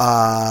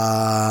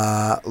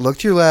 look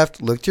to your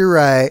left, look to your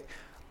right.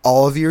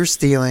 All of you are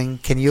stealing.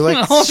 Can you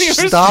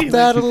stop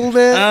that a little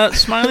bit?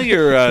 Smiley,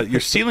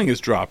 your ceiling has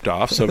dropped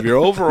off, so your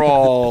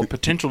overall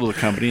potential to the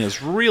company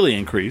has really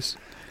increased.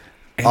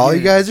 All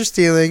you guys are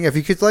stealing. If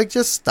you could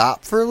just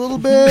stop for a little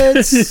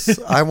bit.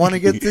 I want to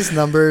get these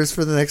numbers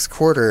for the next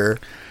quarter.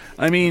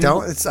 I mean,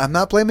 I'm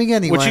not blaming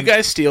anyone. What you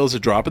guys steal is a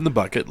drop in the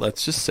bucket.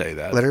 Let's just say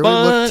that. Literally,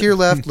 look to your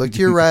left, look to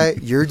your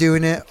right. You're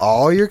doing it.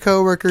 All your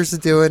coworkers are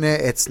doing it.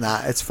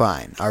 It's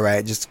fine. All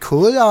right, just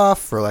cool it off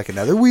for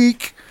another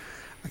week.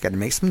 I got to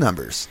make some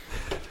numbers.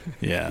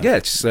 Yeah. Yeah,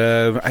 it's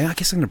I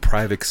guess in the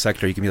private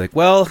sector you can be like,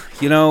 well,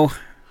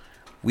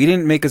 we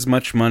didn't make as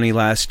much money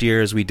last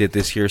year as we did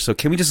this year, so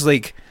can we just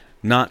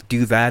not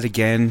do that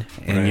again,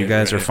 and you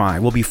guys are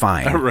fine. We'll be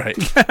fine. Right.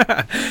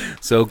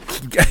 So,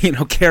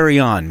 carry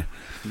on.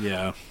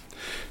 Yeah.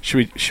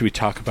 Should we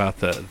talk about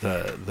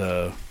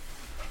the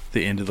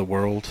end of the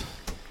world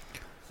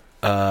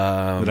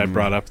that I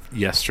brought up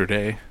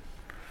yesterday?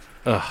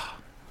 Ugh.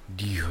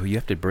 You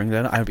have to bring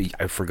that up.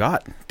 I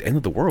forgot. The end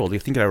of the world. You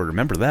think I would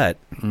remember that?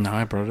 No,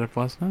 I brought it up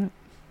last night.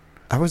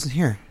 I wasn't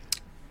here.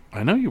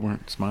 I know you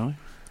weren't, Smiley.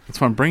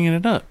 That's why I'm bringing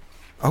it up.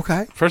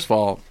 Okay. First of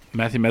all,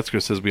 Matthew Metzger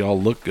says we all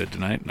look good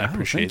tonight, and I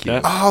appreciate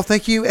that. Oh,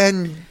 thank you.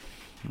 And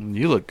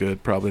you look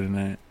good probably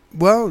tonight.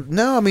 Well,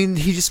 no, I mean,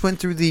 he just went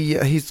through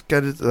he's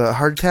got a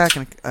heart attack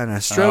and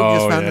a stroke.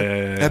 Just found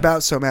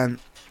about, so, man.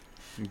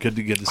 Good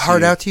to see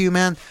Heart out to you,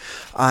 man.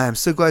 I am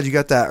so glad you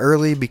got that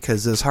early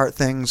because those heart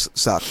things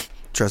suck.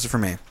 Trust it for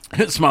me.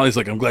 Smiley's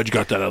like, I'm glad you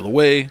got that out of the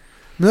way.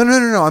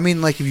 No. I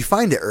mean, if you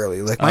find it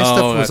early. My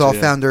stuff was all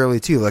found early,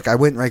 too. I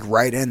went,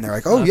 right in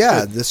there.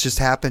 Good. This just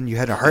happened. You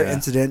had a heart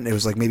incident. It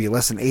was, maybe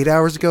less than 8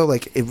 hours ago.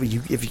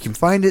 If you can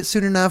find it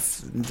soon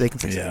enough, they can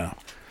fix it.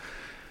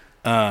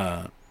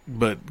 Yeah.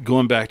 But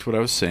going back to what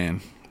I was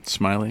saying,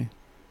 Smiley,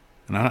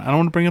 and I don't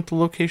want to bring up the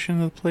location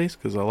of the place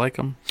because I like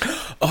them.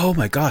 Oh,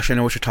 my gosh. I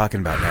know what you're talking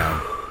about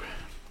now.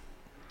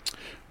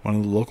 One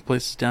of the local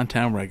places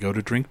downtown where I go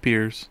to drink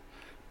beers.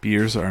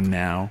 Beers are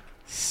now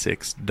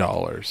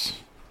 $6.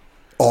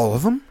 All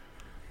of them?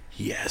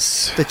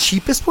 Yes. The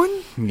cheapest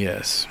one?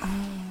 Yes.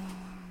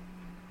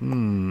 I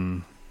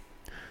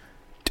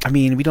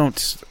mean, we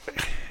don't...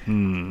 I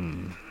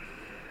am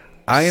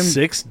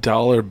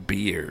 $6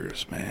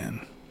 beers,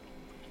 man.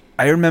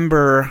 I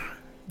remember...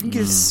 You can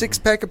get a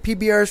 6-pack of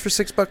PBRs for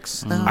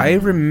 $6 now. I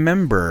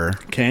remember...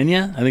 Can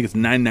ya? I think it's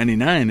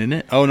 $9.99, isn't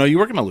it? Oh, no, you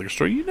work in a liquor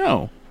store. You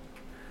know.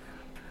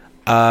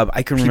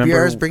 I can remember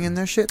PBR's bringing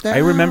their shit down. I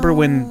remember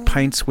when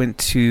pints went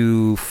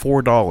to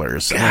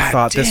 $4, and I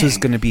thought this was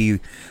going to be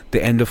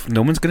the end of.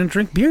 No one's going to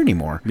drink beer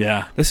anymore.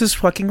 Yeah, this is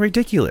fucking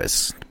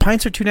ridiculous.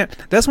 Pints are too damn.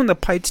 That's when the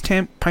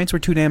pints were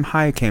too damn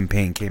high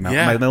campaign came out.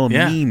 My little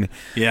meme.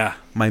 Yeah,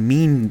 my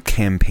meme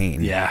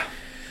campaign. Yeah,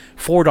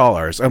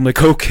 $4. I'm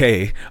like,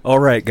 okay, all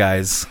right,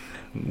 guys.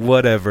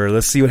 Whatever.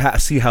 Let's see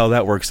see how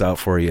that works out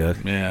for you.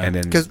 Yeah, and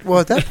then because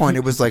at that point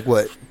it was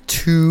what.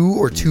 $2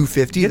 or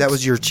 $2.50. That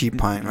was your cheap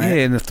pint, right?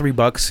 Yeah, and the $3.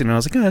 I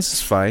was like, oh, this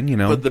is fine,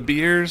 But the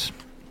beers,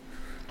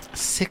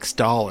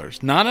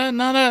 $6. Not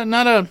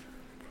a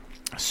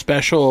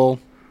special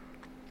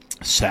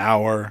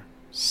sour.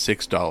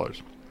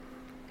 $6.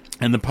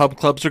 And the pub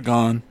clubs are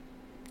gone.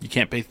 You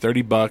can't pay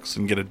 $30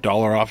 and get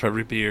 $1 off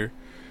every beer.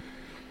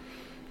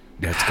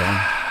 That's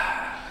gone.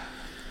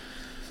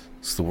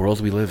 It's the world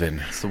we live in.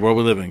 It's the world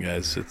we live in,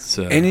 guys. It's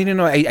and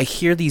I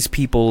hear these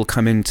people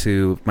come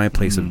into my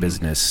place of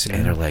business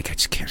and they're like, I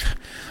just can't.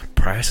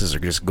 Prices are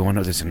just going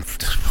up. There's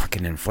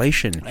fucking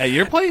inflation at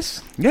your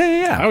place.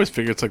 Yeah. I always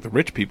figure it's like the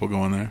rich people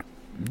going there.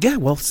 Yeah,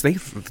 well,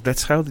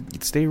 that's how they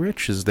stay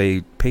rich is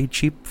they pay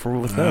cheap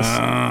with us.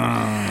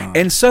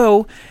 And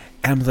so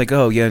I'm like,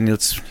 oh yeah, and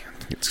it's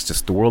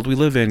just the world we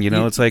live in,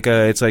 It's like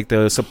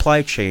the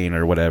supply chain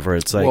or whatever.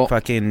 It's like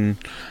fucking.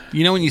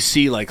 When you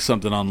see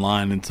something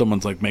online and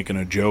someone's making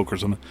a joke or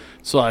something.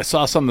 So I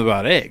saw something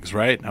about eggs,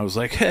 right? And I was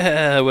like,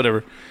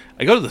 whatever.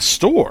 I go to the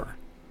store.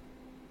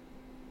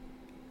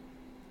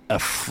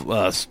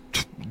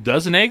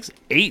 dozen eggs,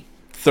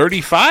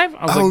 $8.35. I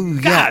was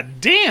like,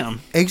 God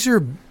damn! Eggs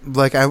are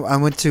like I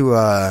went to.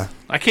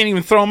 I can't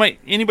even throw them in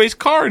anybody's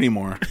car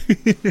anymore.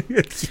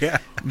 Yeah.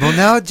 Well,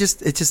 now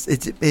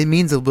it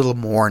means a little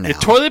more now. If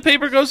toilet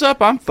paper goes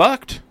up, I'm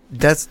fucked.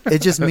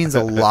 It just means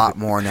a lot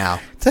more now.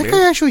 Does that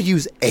guy actually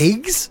use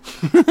eggs?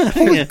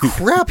 Holy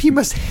crap! He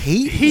must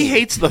hate. He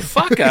hates the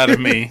fuck out of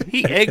me.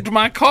 He egged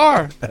my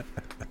car.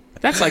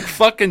 That's like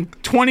fucking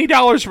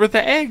 $20 worth of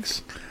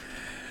eggs.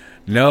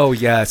 No,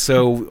 yeah.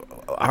 So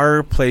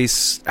our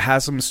place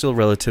has them still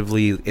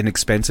relatively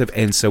inexpensive,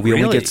 and so we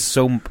only Really? get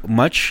so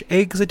much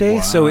eggs a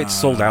day. So it's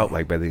sold out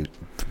like by the.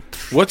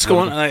 What's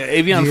going on?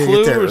 Avian You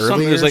flu get there or something?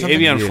 early There's or like something?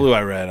 avian Yeah. flu.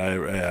 I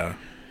read.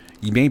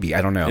 Maybe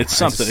I don't know. It's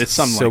something- it's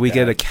something So like we that.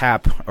 get a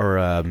cap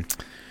or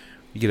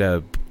we get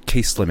a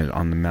case limit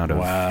on the amount of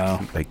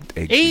Wow. like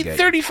eggs. we get.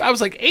 $8.35. I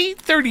was like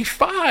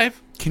 $8.35.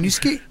 Can you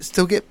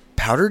still get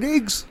powdered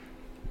eggs?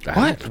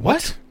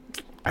 What?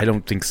 I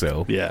don't think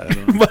so. Yeah. I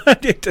don't know.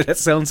 But that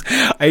sounds.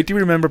 I do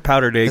remember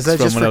powdered eggs Is that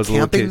from just when for I was a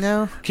little camping kid.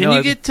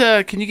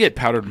 now? Can you get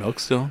powdered milk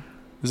still?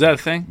 Is that a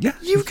thing? Yeah,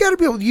 You've got to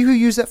be able. You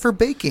use that for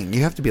baking.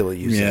 You have to be able to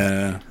use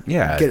that.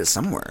 Yeah. yeah. Get it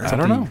somewhere. I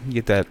don't know. You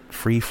get that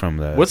free from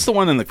the. What's the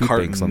one in the food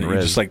carton banks on that the you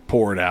res. just like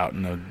pour it out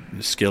in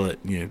a skillet?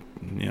 You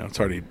know, it's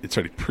already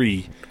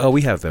pre. Oh,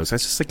 we have those.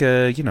 That's just like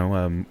a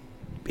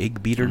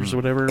egg beaters or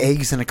whatever.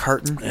 Eggs in a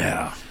carton.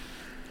 Yeah.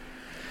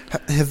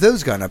 Have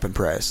those gone up in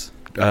price?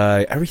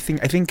 Everything.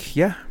 I think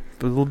a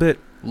little bit.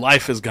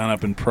 Life has gone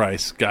up in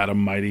price. God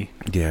Almighty.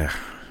 Yeah.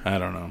 I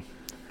don't know.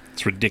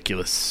 It's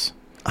ridiculous.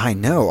 I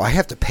know. I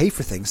have to pay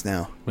for things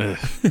now. Ugh.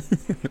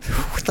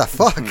 What the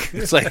fuck?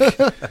 It's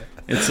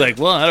like,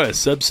 well, how do I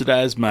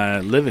subsidize my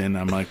living?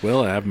 I'm like,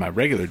 well, I have my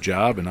regular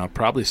job, and I'll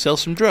probably sell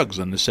some drugs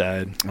on the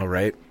side. All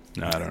right.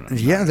 No, I don't know.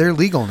 Yeah, they're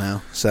legal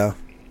now. So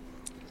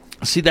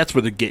See, that's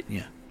where they're getting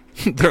you.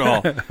 They're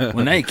all,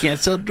 well, now you can't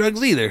sell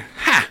drugs either.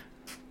 Ha!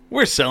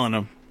 We're selling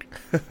them.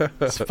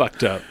 It's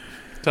fucked up.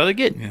 That's how they're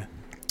getting you.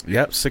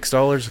 Yep.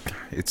 $6.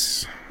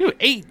 It's.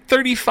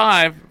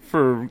 $8.35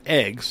 for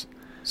eggs,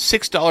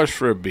 $6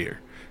 for a beer.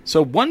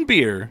 So one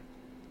beer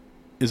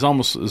is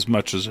almost as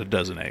much as a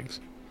dozen eggs.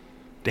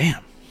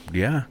 Damn.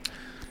 Yeah.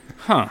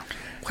 Huh.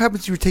 what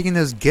happens if you're taking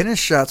those Guinness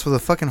shots with a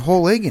fucking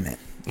whole egg in it?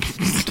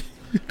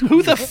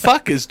 Who the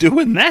fuck is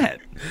doing that?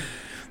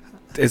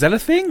 Is that a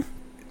thing?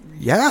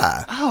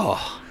 Yeah.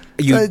 Oh.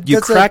 You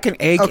That's crack like- an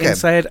egg okay.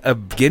 inside a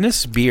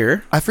Guinness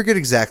beer. I forget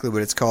exactly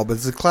what it's called, but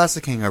it's a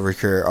classic hangover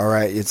cure. All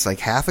right, it's like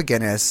half a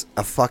Guinness,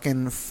 a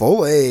fucking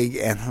full egg,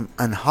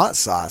 and hot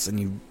sauce,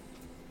 and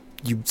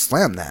you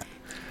slam that.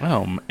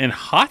 Well, and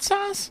hot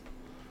sauce?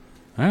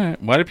 All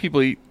right. Why do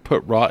people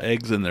put raw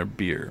eggs in their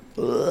beer?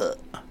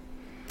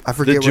 I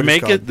forget what it's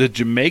called. The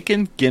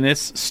Jamaican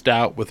Guinness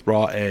Stout with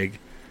raw egg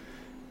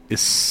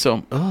is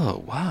so.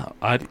 Oh wow!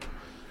 I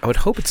would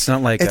hope it's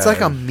not like. It's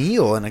like a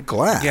meal in a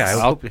glass. Yeah, I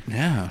hope.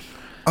 Yeah.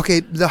 Okay,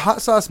 the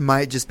hot sauce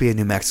might just be a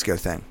New Mexico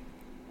thing.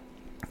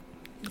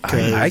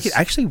 I could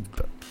actually.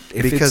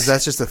 Because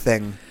that's just a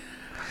thing.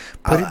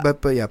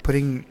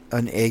 Putting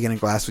an egg in a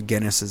glass with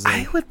Guinness is.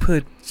 I would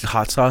put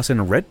hot sauce in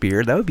a red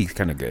beer. That would be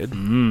kind of good.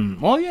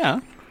 Well, yeah.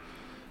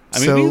 I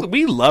mean, So-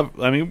 we love.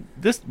 I mean,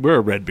 we're a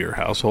red beer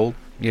household.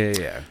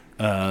 Yeah.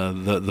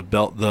 The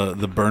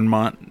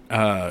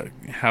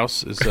Burnmont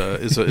house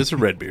is a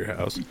red beer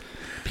house.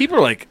 People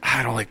are like,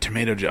 I don't like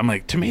tomato. I'm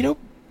like tomato,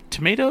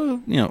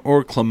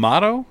 or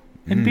clamato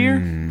in beer.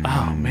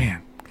 Oh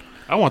man,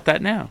 I want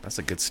that now. That's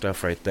the good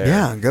stuff right there.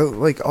 Yeah, go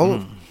like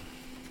all.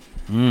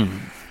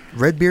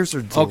 Red beers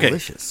are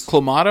delicious.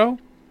 Clamato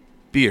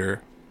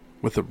beer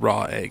with a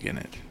raw egg in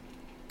it.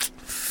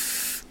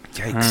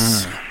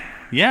 Yikes.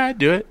 Yeah, I'd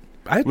do it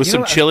with you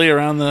some know, chili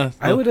around the.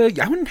 I would.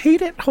 I wouldn't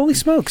hate it. Holy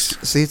smokes!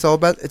 See, it's all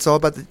about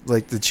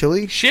the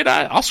chili. Shit,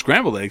 I'll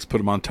scramble the eggs, put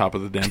them on top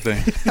of the damn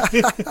thing.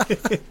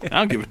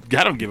 I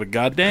don't give a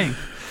god dang.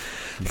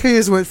 He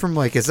just went from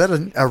like, is that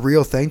a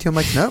real thing to I'm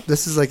like, nope,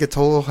 this is like a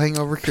total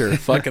hangover cure.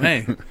 Fucking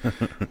A.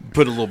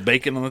 Put a little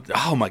bacon on it.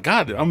 Oh my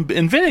god, I'm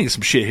inventing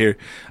some shit here.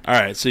 All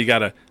right, so you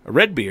got a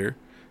red beer.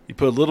 You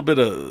put a little bit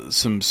of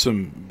some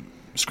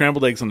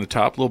scrambled eggs on the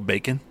top, a little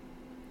bacon,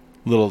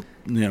 little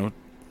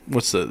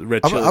what's the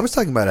red chili? I was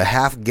talking about a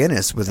half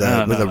Guinness with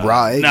a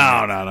raw egg.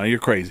 No, you're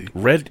crazy.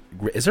 Red.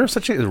 Is there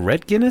such a thing as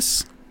red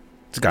Guinness?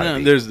 It's got to No,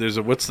 be. there's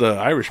a what's the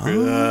Irish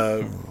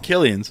beer?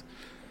 Killian's.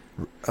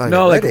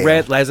 No, like ale.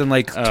 red, as in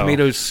like Oh.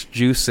 tomatoes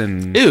juice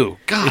and. Ew,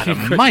 God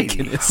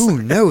Almighty. Who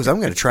knows?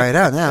 I'm going to try it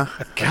out now.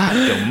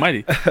 God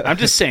Almighty. I'm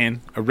just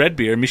saying, a red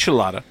beer,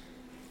 michelada,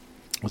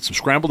 with some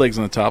scrambled eggs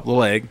on the top, a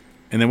little egg,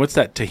 and then what's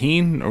that,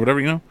 tahini or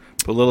whatever,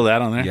 Put a little of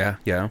that on there.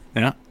 Yeah.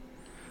 Yeah.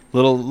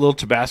 Little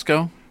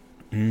Tabasco.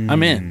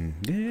 I'm in.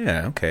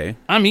 Yeah. Okay.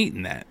 I'm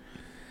eating that.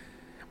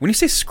 When you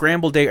say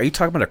scrambled egg, are you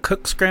talking about a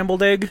cooked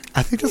scrambled egg?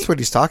 I think that's what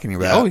he's talking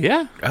about. Oh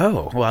yeah.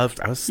 Oh, well,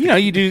 I was.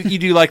 You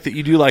do like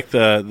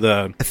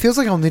the It feels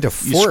like I'll need a you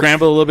fork.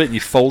 scramble a little bit and you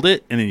fold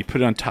it and then you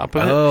put it on top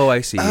of it. Oh, I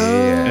see. And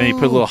Yeah. then you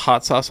put a little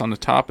hot sauce on the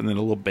top and then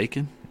a little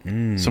bacon.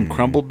 Some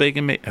crumbled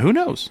bacon. Who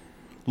knows?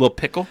 Little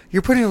pickle.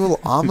 You're putting a little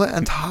omelet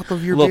on top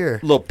of your beer.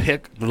 Little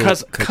pick.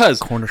 Because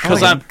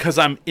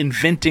I'm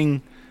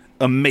inventing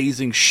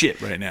amazing shit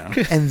right now.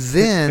 And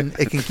then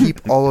it can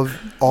keep all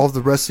of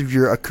the rest of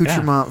your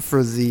accoutrement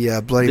for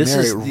the Bloody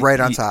Mary right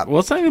on top.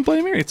 Well, it's not even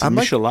Bloody Mary. It's a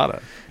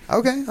michelada.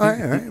 Okay, all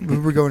right.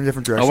 We're going a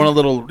different direction. I want a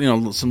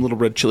little, some little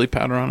red chili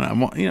powder on it. I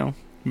want,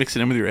 mix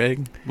it in with your egg,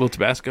 a little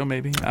Tabasco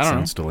maybe. I don't know.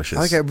 Sounds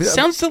delicious. Okay,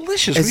 sounds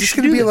delicious. Is this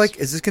going to be like?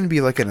 Is this going to be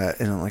like in a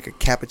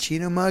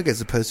cappuccino mug as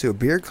opposed to a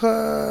beer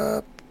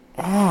cup?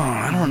 Oh,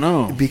 I don't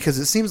know. Because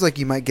it seems like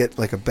you might get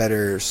like a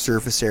better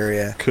surface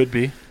area. Could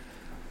be.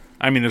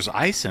 I mean, there's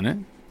ice in it.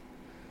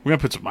 We're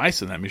gonna put some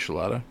ice in that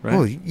michelada, right?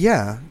 Oh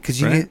yeah, because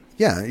you'll be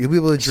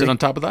able to sit on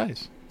top of the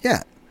ice.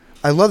 Yeah,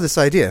 I love this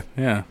idea.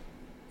 Yeah,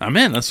 I'm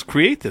in. Let's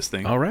create this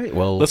thing. All right.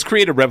 Well, let's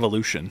create a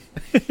revolution.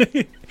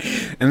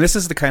 And this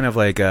is the kind of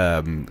like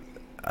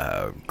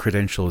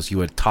credentials you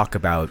would talk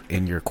about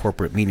in your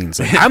corporate meetings.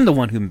 Like, I'm the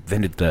one who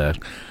invented the.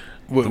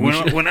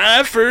 When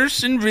I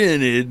first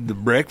invented the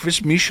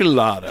breakfast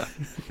michelada,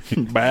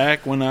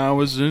 back when I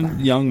was a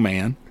young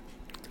man.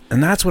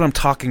 And that's what I'm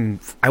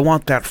talking. I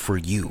want that for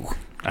you.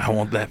 I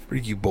want that for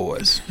you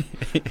boys.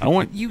 I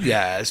want you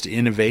guys to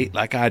innovate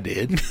like I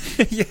did.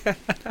 Yeah.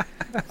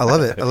 I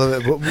love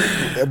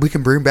it. We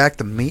can bring back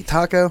the meat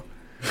taco.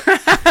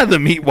 The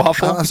meat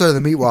waffle. I'm sorry, the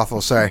meat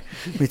waffle. Sorry.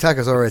 Meat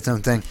taco's already its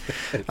own thing.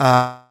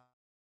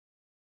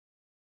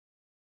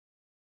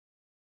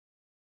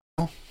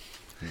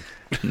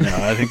 No,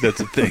 I think that's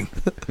a thing.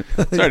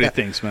 It's already a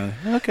thing, Smiley.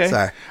 Okay.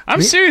 Sorry.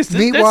 I'm serious.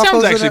 That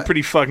sounds actually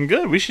pretty fucking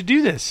good. We should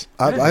do this.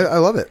 I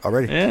love it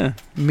already. Yeah.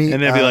 Meat,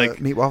 and they'd be like,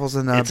 meat waffles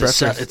and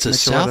breakfast.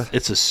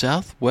 It's a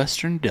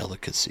southwestern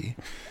delicacy.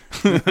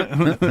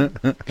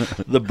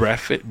 The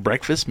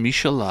breakfast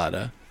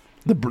michelada.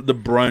 The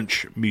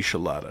brunch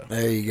michelada.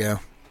 There you go.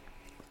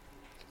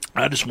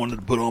 I just wanted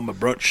to put all my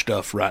brunch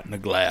stuff right in a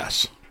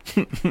glass.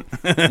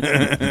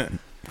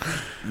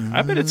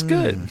 I bet it's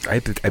good. I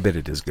bet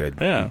it is good.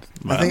 Yeah,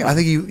 I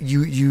think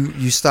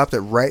you stopped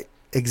at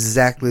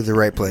exactly the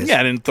right place. Yeah,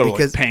 I didn't throw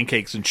like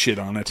pancakes and shit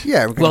on it.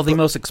 Yeah. Well, the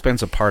most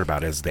expensive part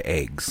about it is the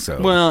eggs. So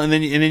and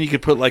then you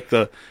could put like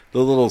the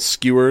little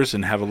skewers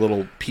and have a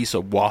little piece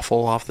of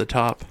waffle off the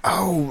top.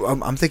 Oh,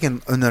 I'm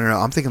thinking. Oh, no.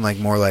 I'm thinking like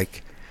more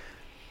like.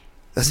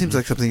 That seems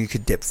like something you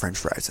could dip French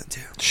fries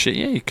into. Shit,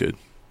 yeah, you could.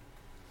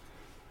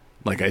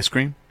 Like ice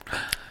cream.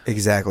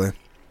 Exactly.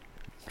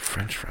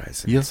 French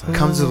fries.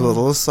 Comes with a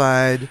little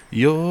side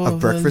of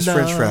breakfast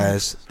French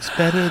fries. It's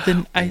better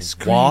than ice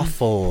cream.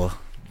 Waffle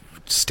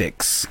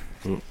sticks.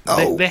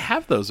 Oh. They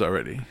have those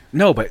already.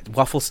 No, but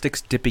waffle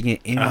sticks dipping it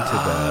into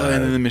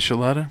and then the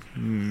michelada.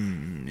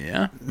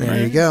 Yeah.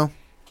 There you go.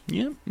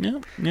 Yep.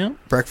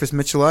 Breakfast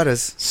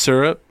micheladas.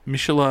 Syrup,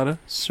 michelada.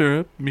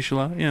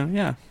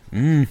 Yeah.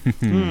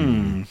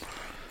 Mm.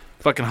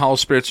 Fucking Hall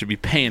Spirits should be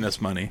paying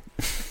us money.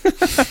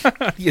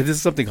 Yeah, this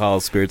is something Hall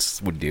Spirits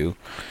would do.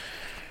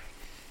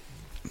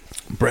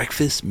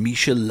 Breakfast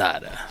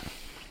michelada.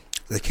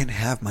 They can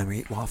have my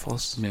meat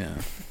waffles.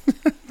 Yeah.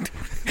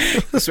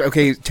 So,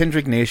 okay, Ten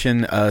Drink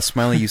Nation.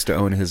 Smiley used to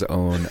own his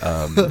own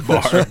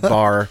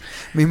bar.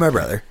 Me and my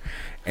brother.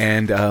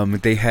 And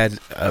they had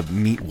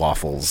meat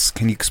waffles.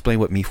 Can you explain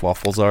what meat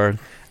waffles are?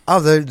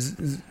 Oh,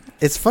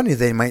 it's funny.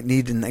 They might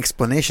need an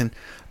explanation.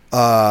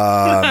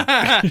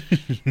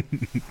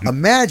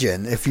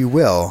 Imagine, if you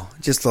will,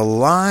 just a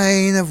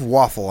line of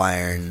waffle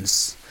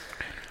irons,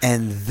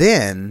 and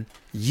then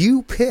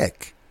you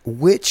pick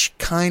which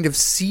kind of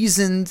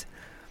seasoned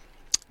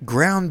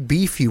ground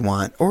beef you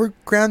want, or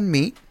ground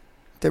meat.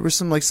 There were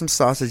some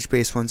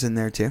sausage-based ones in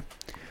there too.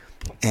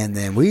 And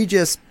then we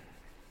just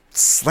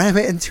slam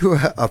it into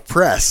a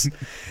press,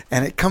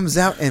 and it comes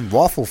out in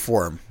waffle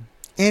form.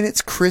 And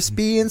it's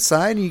crispy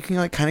inside, and you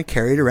can kind of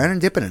carry it around and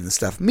dip it in and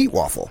stuff. Meat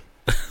waffle.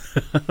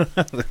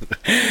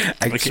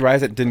 I'm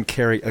surprised it didn't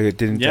carry. It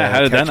didn't. Yeah,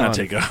 how did that not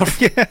take off?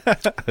 Yeah.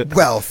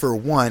 Well, for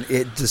one,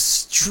 it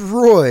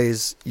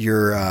destroys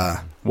your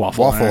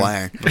waffle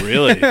iron.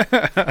 Really?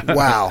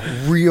 Wow,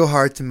 real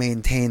hard to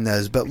maintain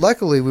those. But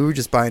luckily, we were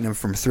just buying them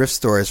from thrift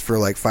stores for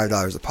like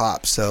 $5 a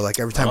pop. So like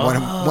every time one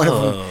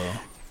of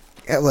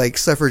them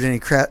suffered any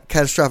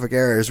catastrophic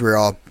errors, we're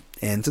all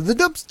into the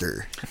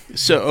dumpster.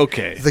 So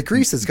okay, the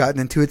grease has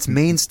gotten into its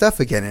main stuff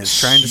again, and it's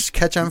trying to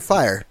catch on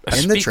fire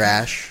in the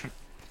trash.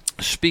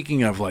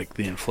 Speaking of like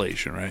the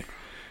inflation, right?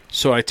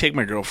 So I take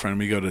my girlfriend,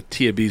 we go to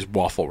Tia B's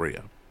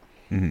Waffleria.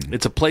 Mm-hmm.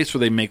 It's a place where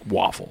they make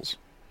waffles.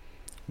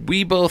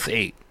 We both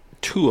ate,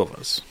 two of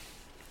us,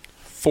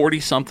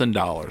 $40-something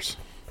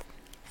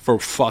for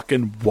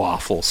fucking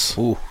waffles.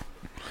 Ooh.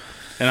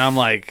 And I'm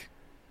like,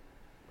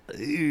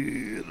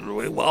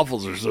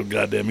 waffles are so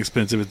goddamn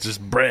expensive. It's just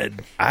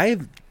bread.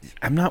 I'm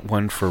not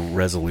one for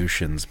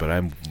resolutions, but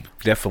I'm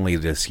definitely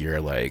this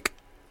year like,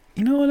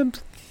 you know what, I'm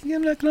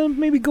not gonna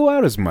maybe go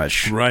out as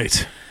much.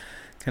 Right.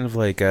 Kind of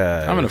like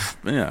we're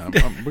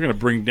gonna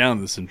bring down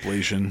this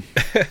inflation.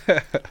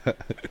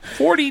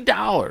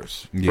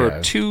 $40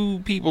 for two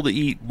people to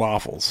eat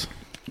waffles.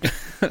 You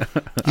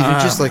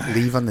can just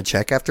leave on the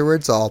check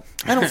afterwards. I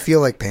don't feel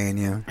like paying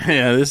you.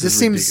 Yeah, this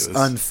seems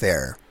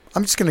unfair.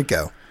 I'm just gonna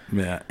go.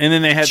 Yeah, and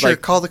then they had Sure,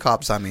 like call the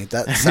cops on me.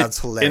 That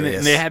sounds and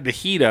hilarious. they had the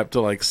heat up to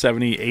like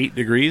 78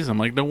 degrees. I'm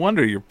like, no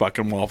wonder your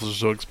fucking waffles are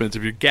so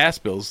expensive. Your gas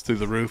bill's through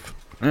the roof.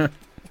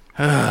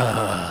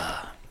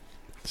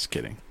 Just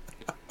kidding.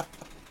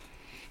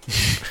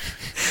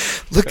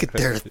 Look at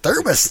their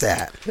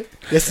thermostat.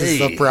 This is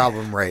the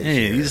problem right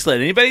Hey, here. you just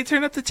let anybody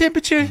turn up the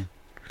temperature?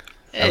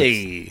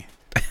 Hey.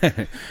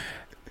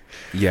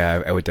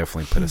 Yeah, I would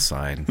definitely put a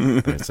sign.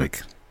 But it's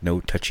like, no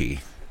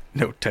touchy.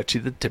 No touchy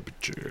the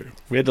temperature.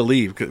 We had to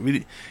leave.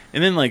 And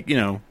then, like, you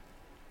know,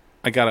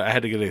 I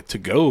had to get a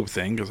to-go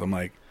thing because I'm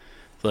like,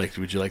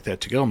 would you like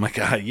that to go? I'm like,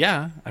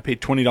 yeah. I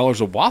paid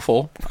 $20 a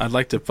waffle. I'd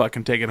like to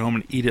fucking take it home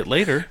and eat it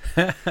later.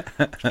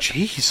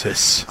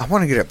 Jesus. I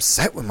want to get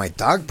upset when my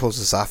dog pulls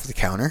this off the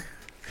counter.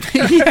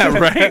 Yeah,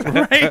 right.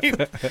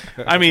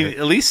 I mean,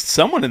 at least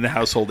someone in the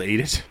household ate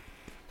it.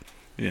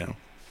 You know,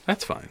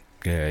 that's fine.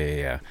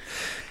 Yeah.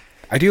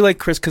 I do like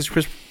Chris because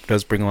Chris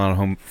does bring a lot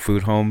of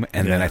food home,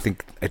 and then I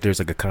think there's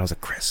like a cut. I was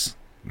like, Chris,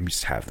 let me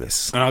just have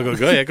this. And I'll go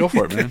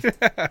for it, man.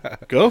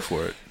 Go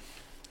for it.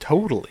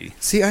 Totally.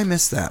 See, I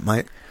miss that.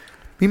 Me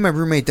and my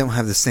roommate don't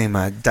have the same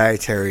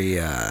dietary.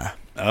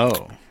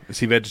 Oh, is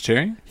he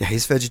vegetarian? Yeah,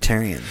 he's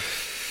vegetarian.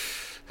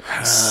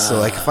 So,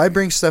 like, if I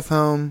bring stuff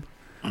home,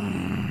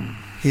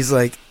 he's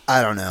like,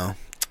 I don't know.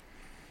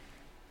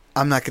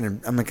 I'm not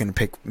gonna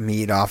pick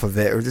meat off of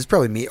it, or there's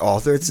probably meat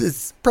all there.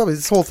 It's probably,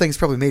 this whole thing's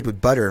probably made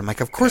with butter. I'm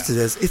like, of course it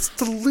is. It's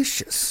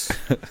delicious.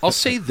 I'll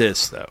say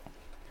this though,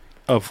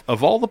 of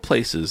all the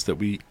places that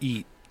we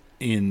eat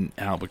in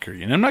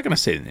Albuquerque, and I'm not going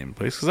to say the name of the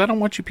place because I don't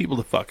want you people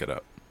to fuck it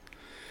up.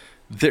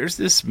 There's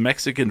this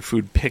Mexican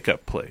food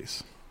pickup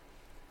place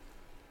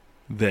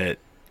that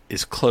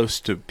is close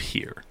to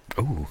here.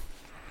 Oh,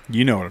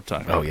 you know what I'm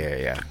talking about? Oh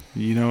yeah.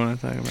 You know what I'm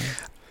talking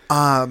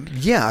about?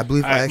 Yeah, I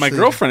believe my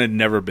girlfriend had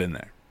never been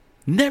there.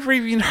 Never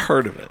even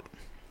heard of it.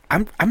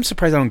 I'm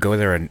surprised I don't go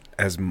there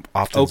as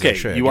often as I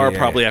should. Okay, you are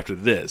probably after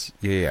this.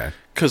 Yeah.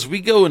 Because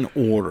we go and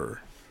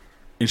order,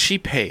 and she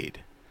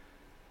paid.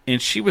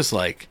 And she was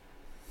like,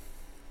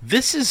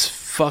 this is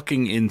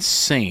fucking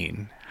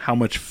insane how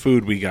much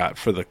food we got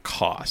for the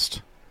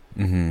cost.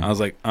 Mm-hmm. I was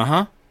like,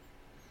 uh-huh.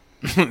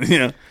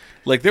 Yeah.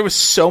 Like, there was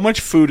so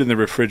much food in the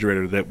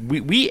refrigerator that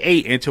we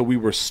ate until we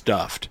were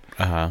stuffed.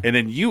 Uh-huh. And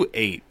then you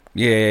ate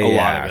a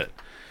lot of it.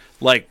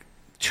 Like,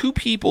 2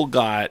 people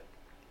got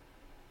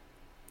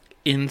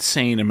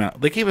insane amount.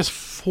 They gave us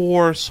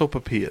 4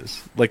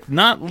 sopapillas. Like,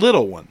 not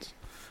little ones.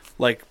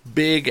 Like,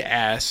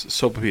 big-ass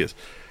sopapillas.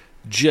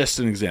 Just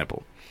an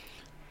example.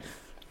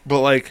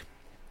 But, like,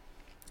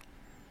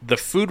 the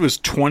food was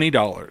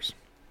 $20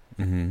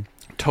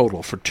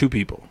 total for 2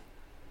 people.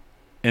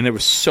 And there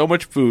was so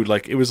much food.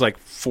 Like, it was like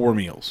 4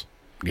 meals.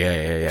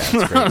 Yeah.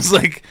 I was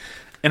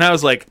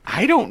like,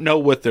 I don't know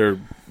what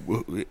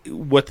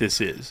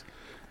this is.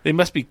 They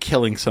must be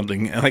killing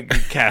something, like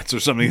cats or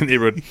something in the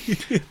neighborhood.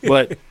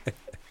 But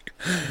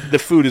the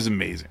food is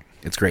amazing.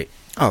 It's great.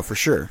 Oh, for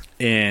sure.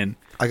 And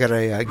I got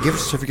a gift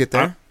certificate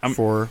there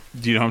for.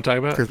 Do you know what I'm talking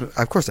about? Christmas.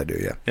 Of course I do.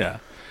 Yeah. Yeah.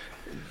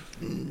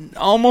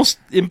 Almost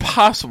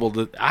impossible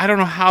to. I don't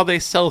know how they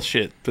sell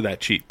shit for that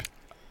cheap.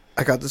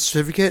 I got the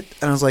certificate,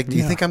 and I was like, "Do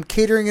you think I'm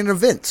catering an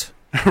event?"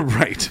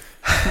 Right.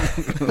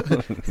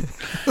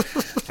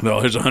 No,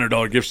 there's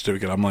 $100 gift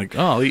certificate. I'm like,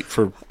 I'll eat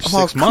for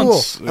 6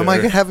 months. Am I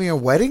having a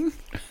wedding?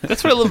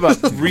 That's what I love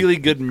about really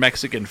good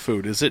Mexican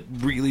food is it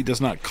really does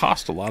not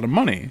cost a lot of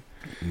money.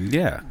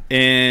 Yeah.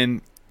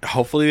 And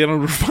hopefully they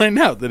don't find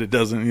out that it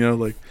doesn't,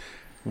 like,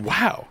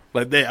 wow.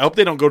 Like I hope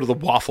they don't go to the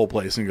waffle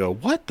place and go,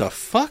 what the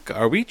fuck?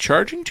 Are we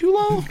charging too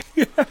low?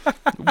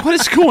 What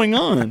is going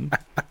on?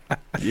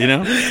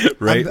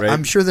 Right.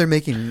 I'm sure they're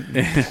making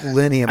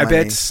plenty of money.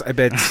 I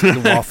bet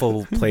the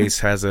waffle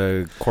place has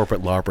a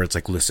corporate law where it's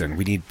like, listen,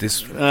 we need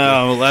this.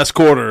 Oh, last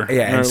quarter.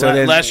 Yeah, and so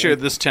last year at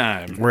this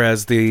time.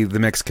 Whereas the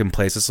Mexican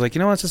place, it's like,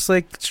 it's just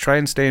like, let's try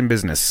and stay in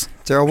business.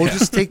 So we'll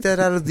just take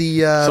that out of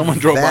the. Someone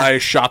drove by,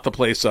 shot the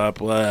place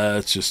up.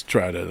 Let's just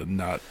try to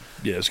not.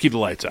 Yeah, just keep the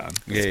lights on.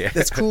 Yeah.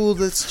 That's cool.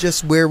 That's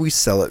just where we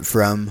sell it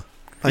from.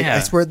 Like, I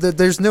swear,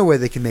 there's no way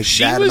they can make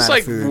that amount of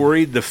food. She was like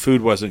worried the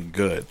food wasn't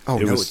good. Oh,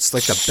 no, it's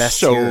like the best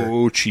so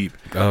here. cheap.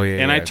 Oh,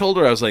 yeah. And I told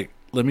her, I was like,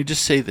 let me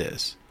just say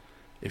this.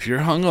 If you're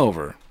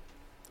hungover,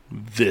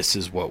 this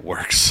is what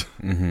works.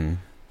 Mm-hmm.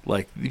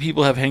 Like,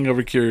 people have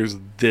hangover cures.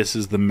 This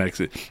is the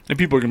Mexican. And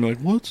people are going to be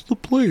like, what's the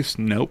place?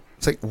 Nope.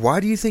 It's like,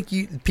 why do you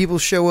think people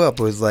show up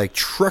with, like,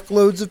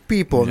 truckloads of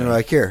people? And they're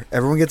like, here,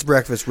 everyone gets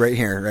breakfast right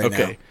here, right now.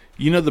 Okay.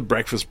 You know the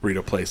breakfast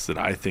burrito place that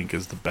I think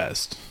is the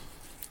best?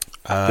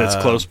 That's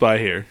close by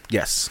here.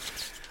 Yes.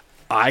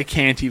 I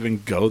can't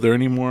even go there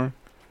anymore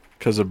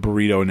because a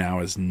burrito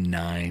now is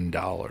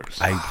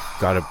 $9. I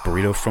got a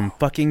burrito from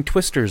fucking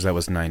Twisters that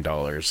was $9.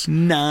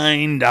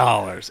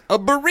 $9. A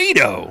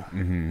burrito.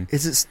 Mm-hmm.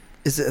 Is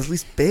it at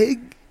least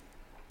big?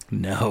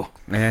 No.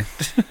 Eh.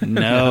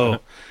 No.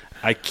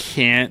 I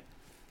can't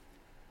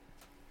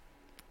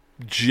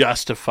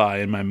justify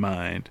in my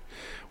mind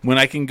when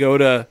I can go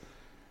to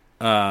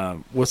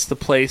what's the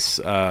place?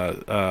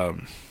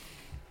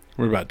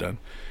 We're about done.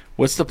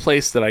 What's the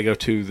place that I go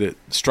to that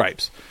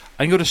Stripes?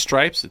 I can go to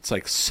Stripes. It's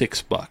like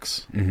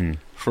 $6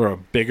 for a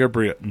bigger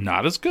burrito.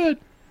 Not as good,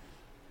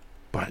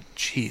 but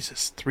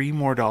Jesus, $3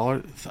 more.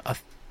 A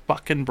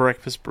fucking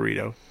breakfast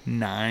burrito,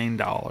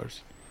 $9.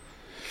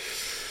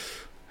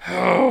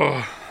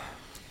 Oh,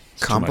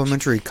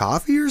 Complimentary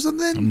coffee or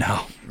something?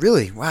 no,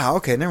 Really? Wow.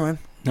 Okay, never mind.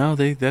 no.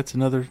 That's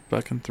another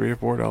fucking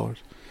 $3 or $4.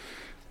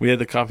 We had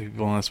the coffee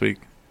people last week.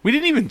 We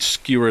didn't even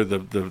skewer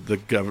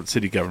the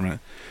city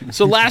government.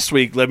 So last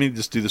week, let me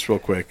just do this real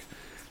quick.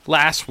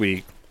 Last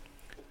week,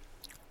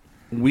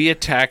 we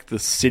attacked the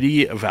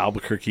city of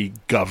Albuquerque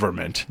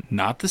government,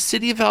 not the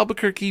city of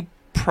Albuquerque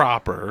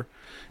proper,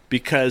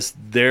 because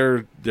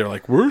they're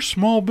like, we're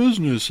small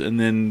business. And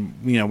then,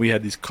 we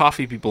had these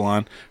coffee people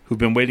on who've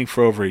been waiting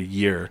for over a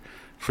year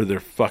for their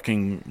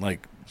fucking,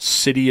 like,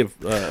 city of...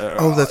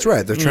 that's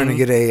right. They're trying to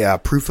get a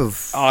proof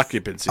of...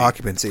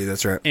 Occupancy.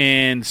 That's right.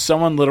 And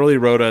someone literally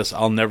wrote us,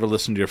 I'll never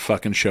listen to your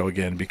fucking show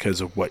again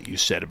because of what you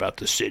said about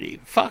the city.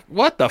 Fuck.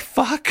 What the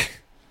fuck?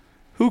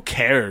 Who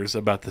cares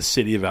about the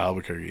city of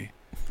Albuquerque?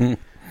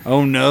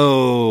 Oh,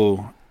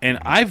 no. And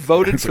I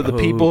voted for the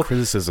people...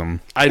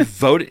 Criticism. I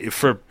voted,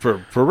 for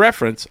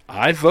reference,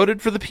 I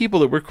voted for the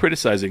people that we're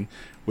criticizing,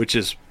 which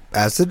is...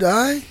 As did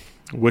I.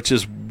 Which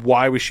is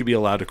why we should be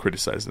allowed to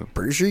criticize them.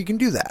 Pretty sure you can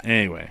do that.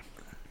 Anyway.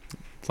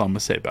 That's all I'm going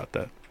to say about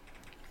that.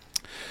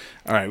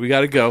 All right, we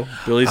got to go.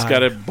 Billy's got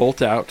to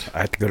bolt out.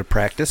 I have to go to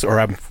practice, or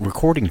I'm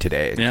recording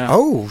today. Yeah.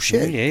 Oh,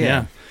 shit.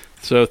 Yeah.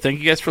 So thank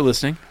you guys for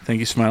listening. Thank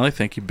you, Smiley.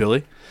 Thank you,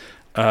 Billy.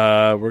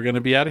 We're going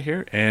to be out of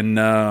here. And,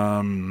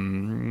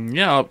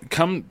 I'll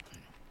come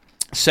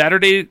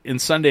Saturday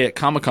and Sunday at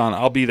Comic-Con.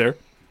 I'll be there.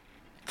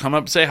 Come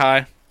up and say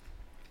hi.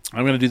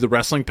 I'm going to do the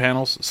wrestling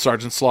panels.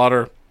 Sergeant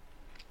Slaughter,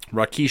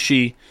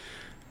 Rikishi,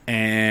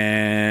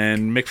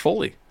 and Mick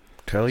Foley.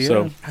 Tell you.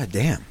 So, God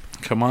damn.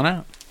 come on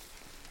out.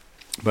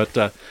 But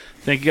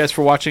thank you guys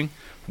for watching.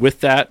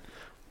 With that,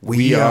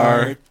 we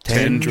are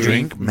 10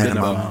 drink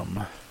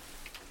minimum.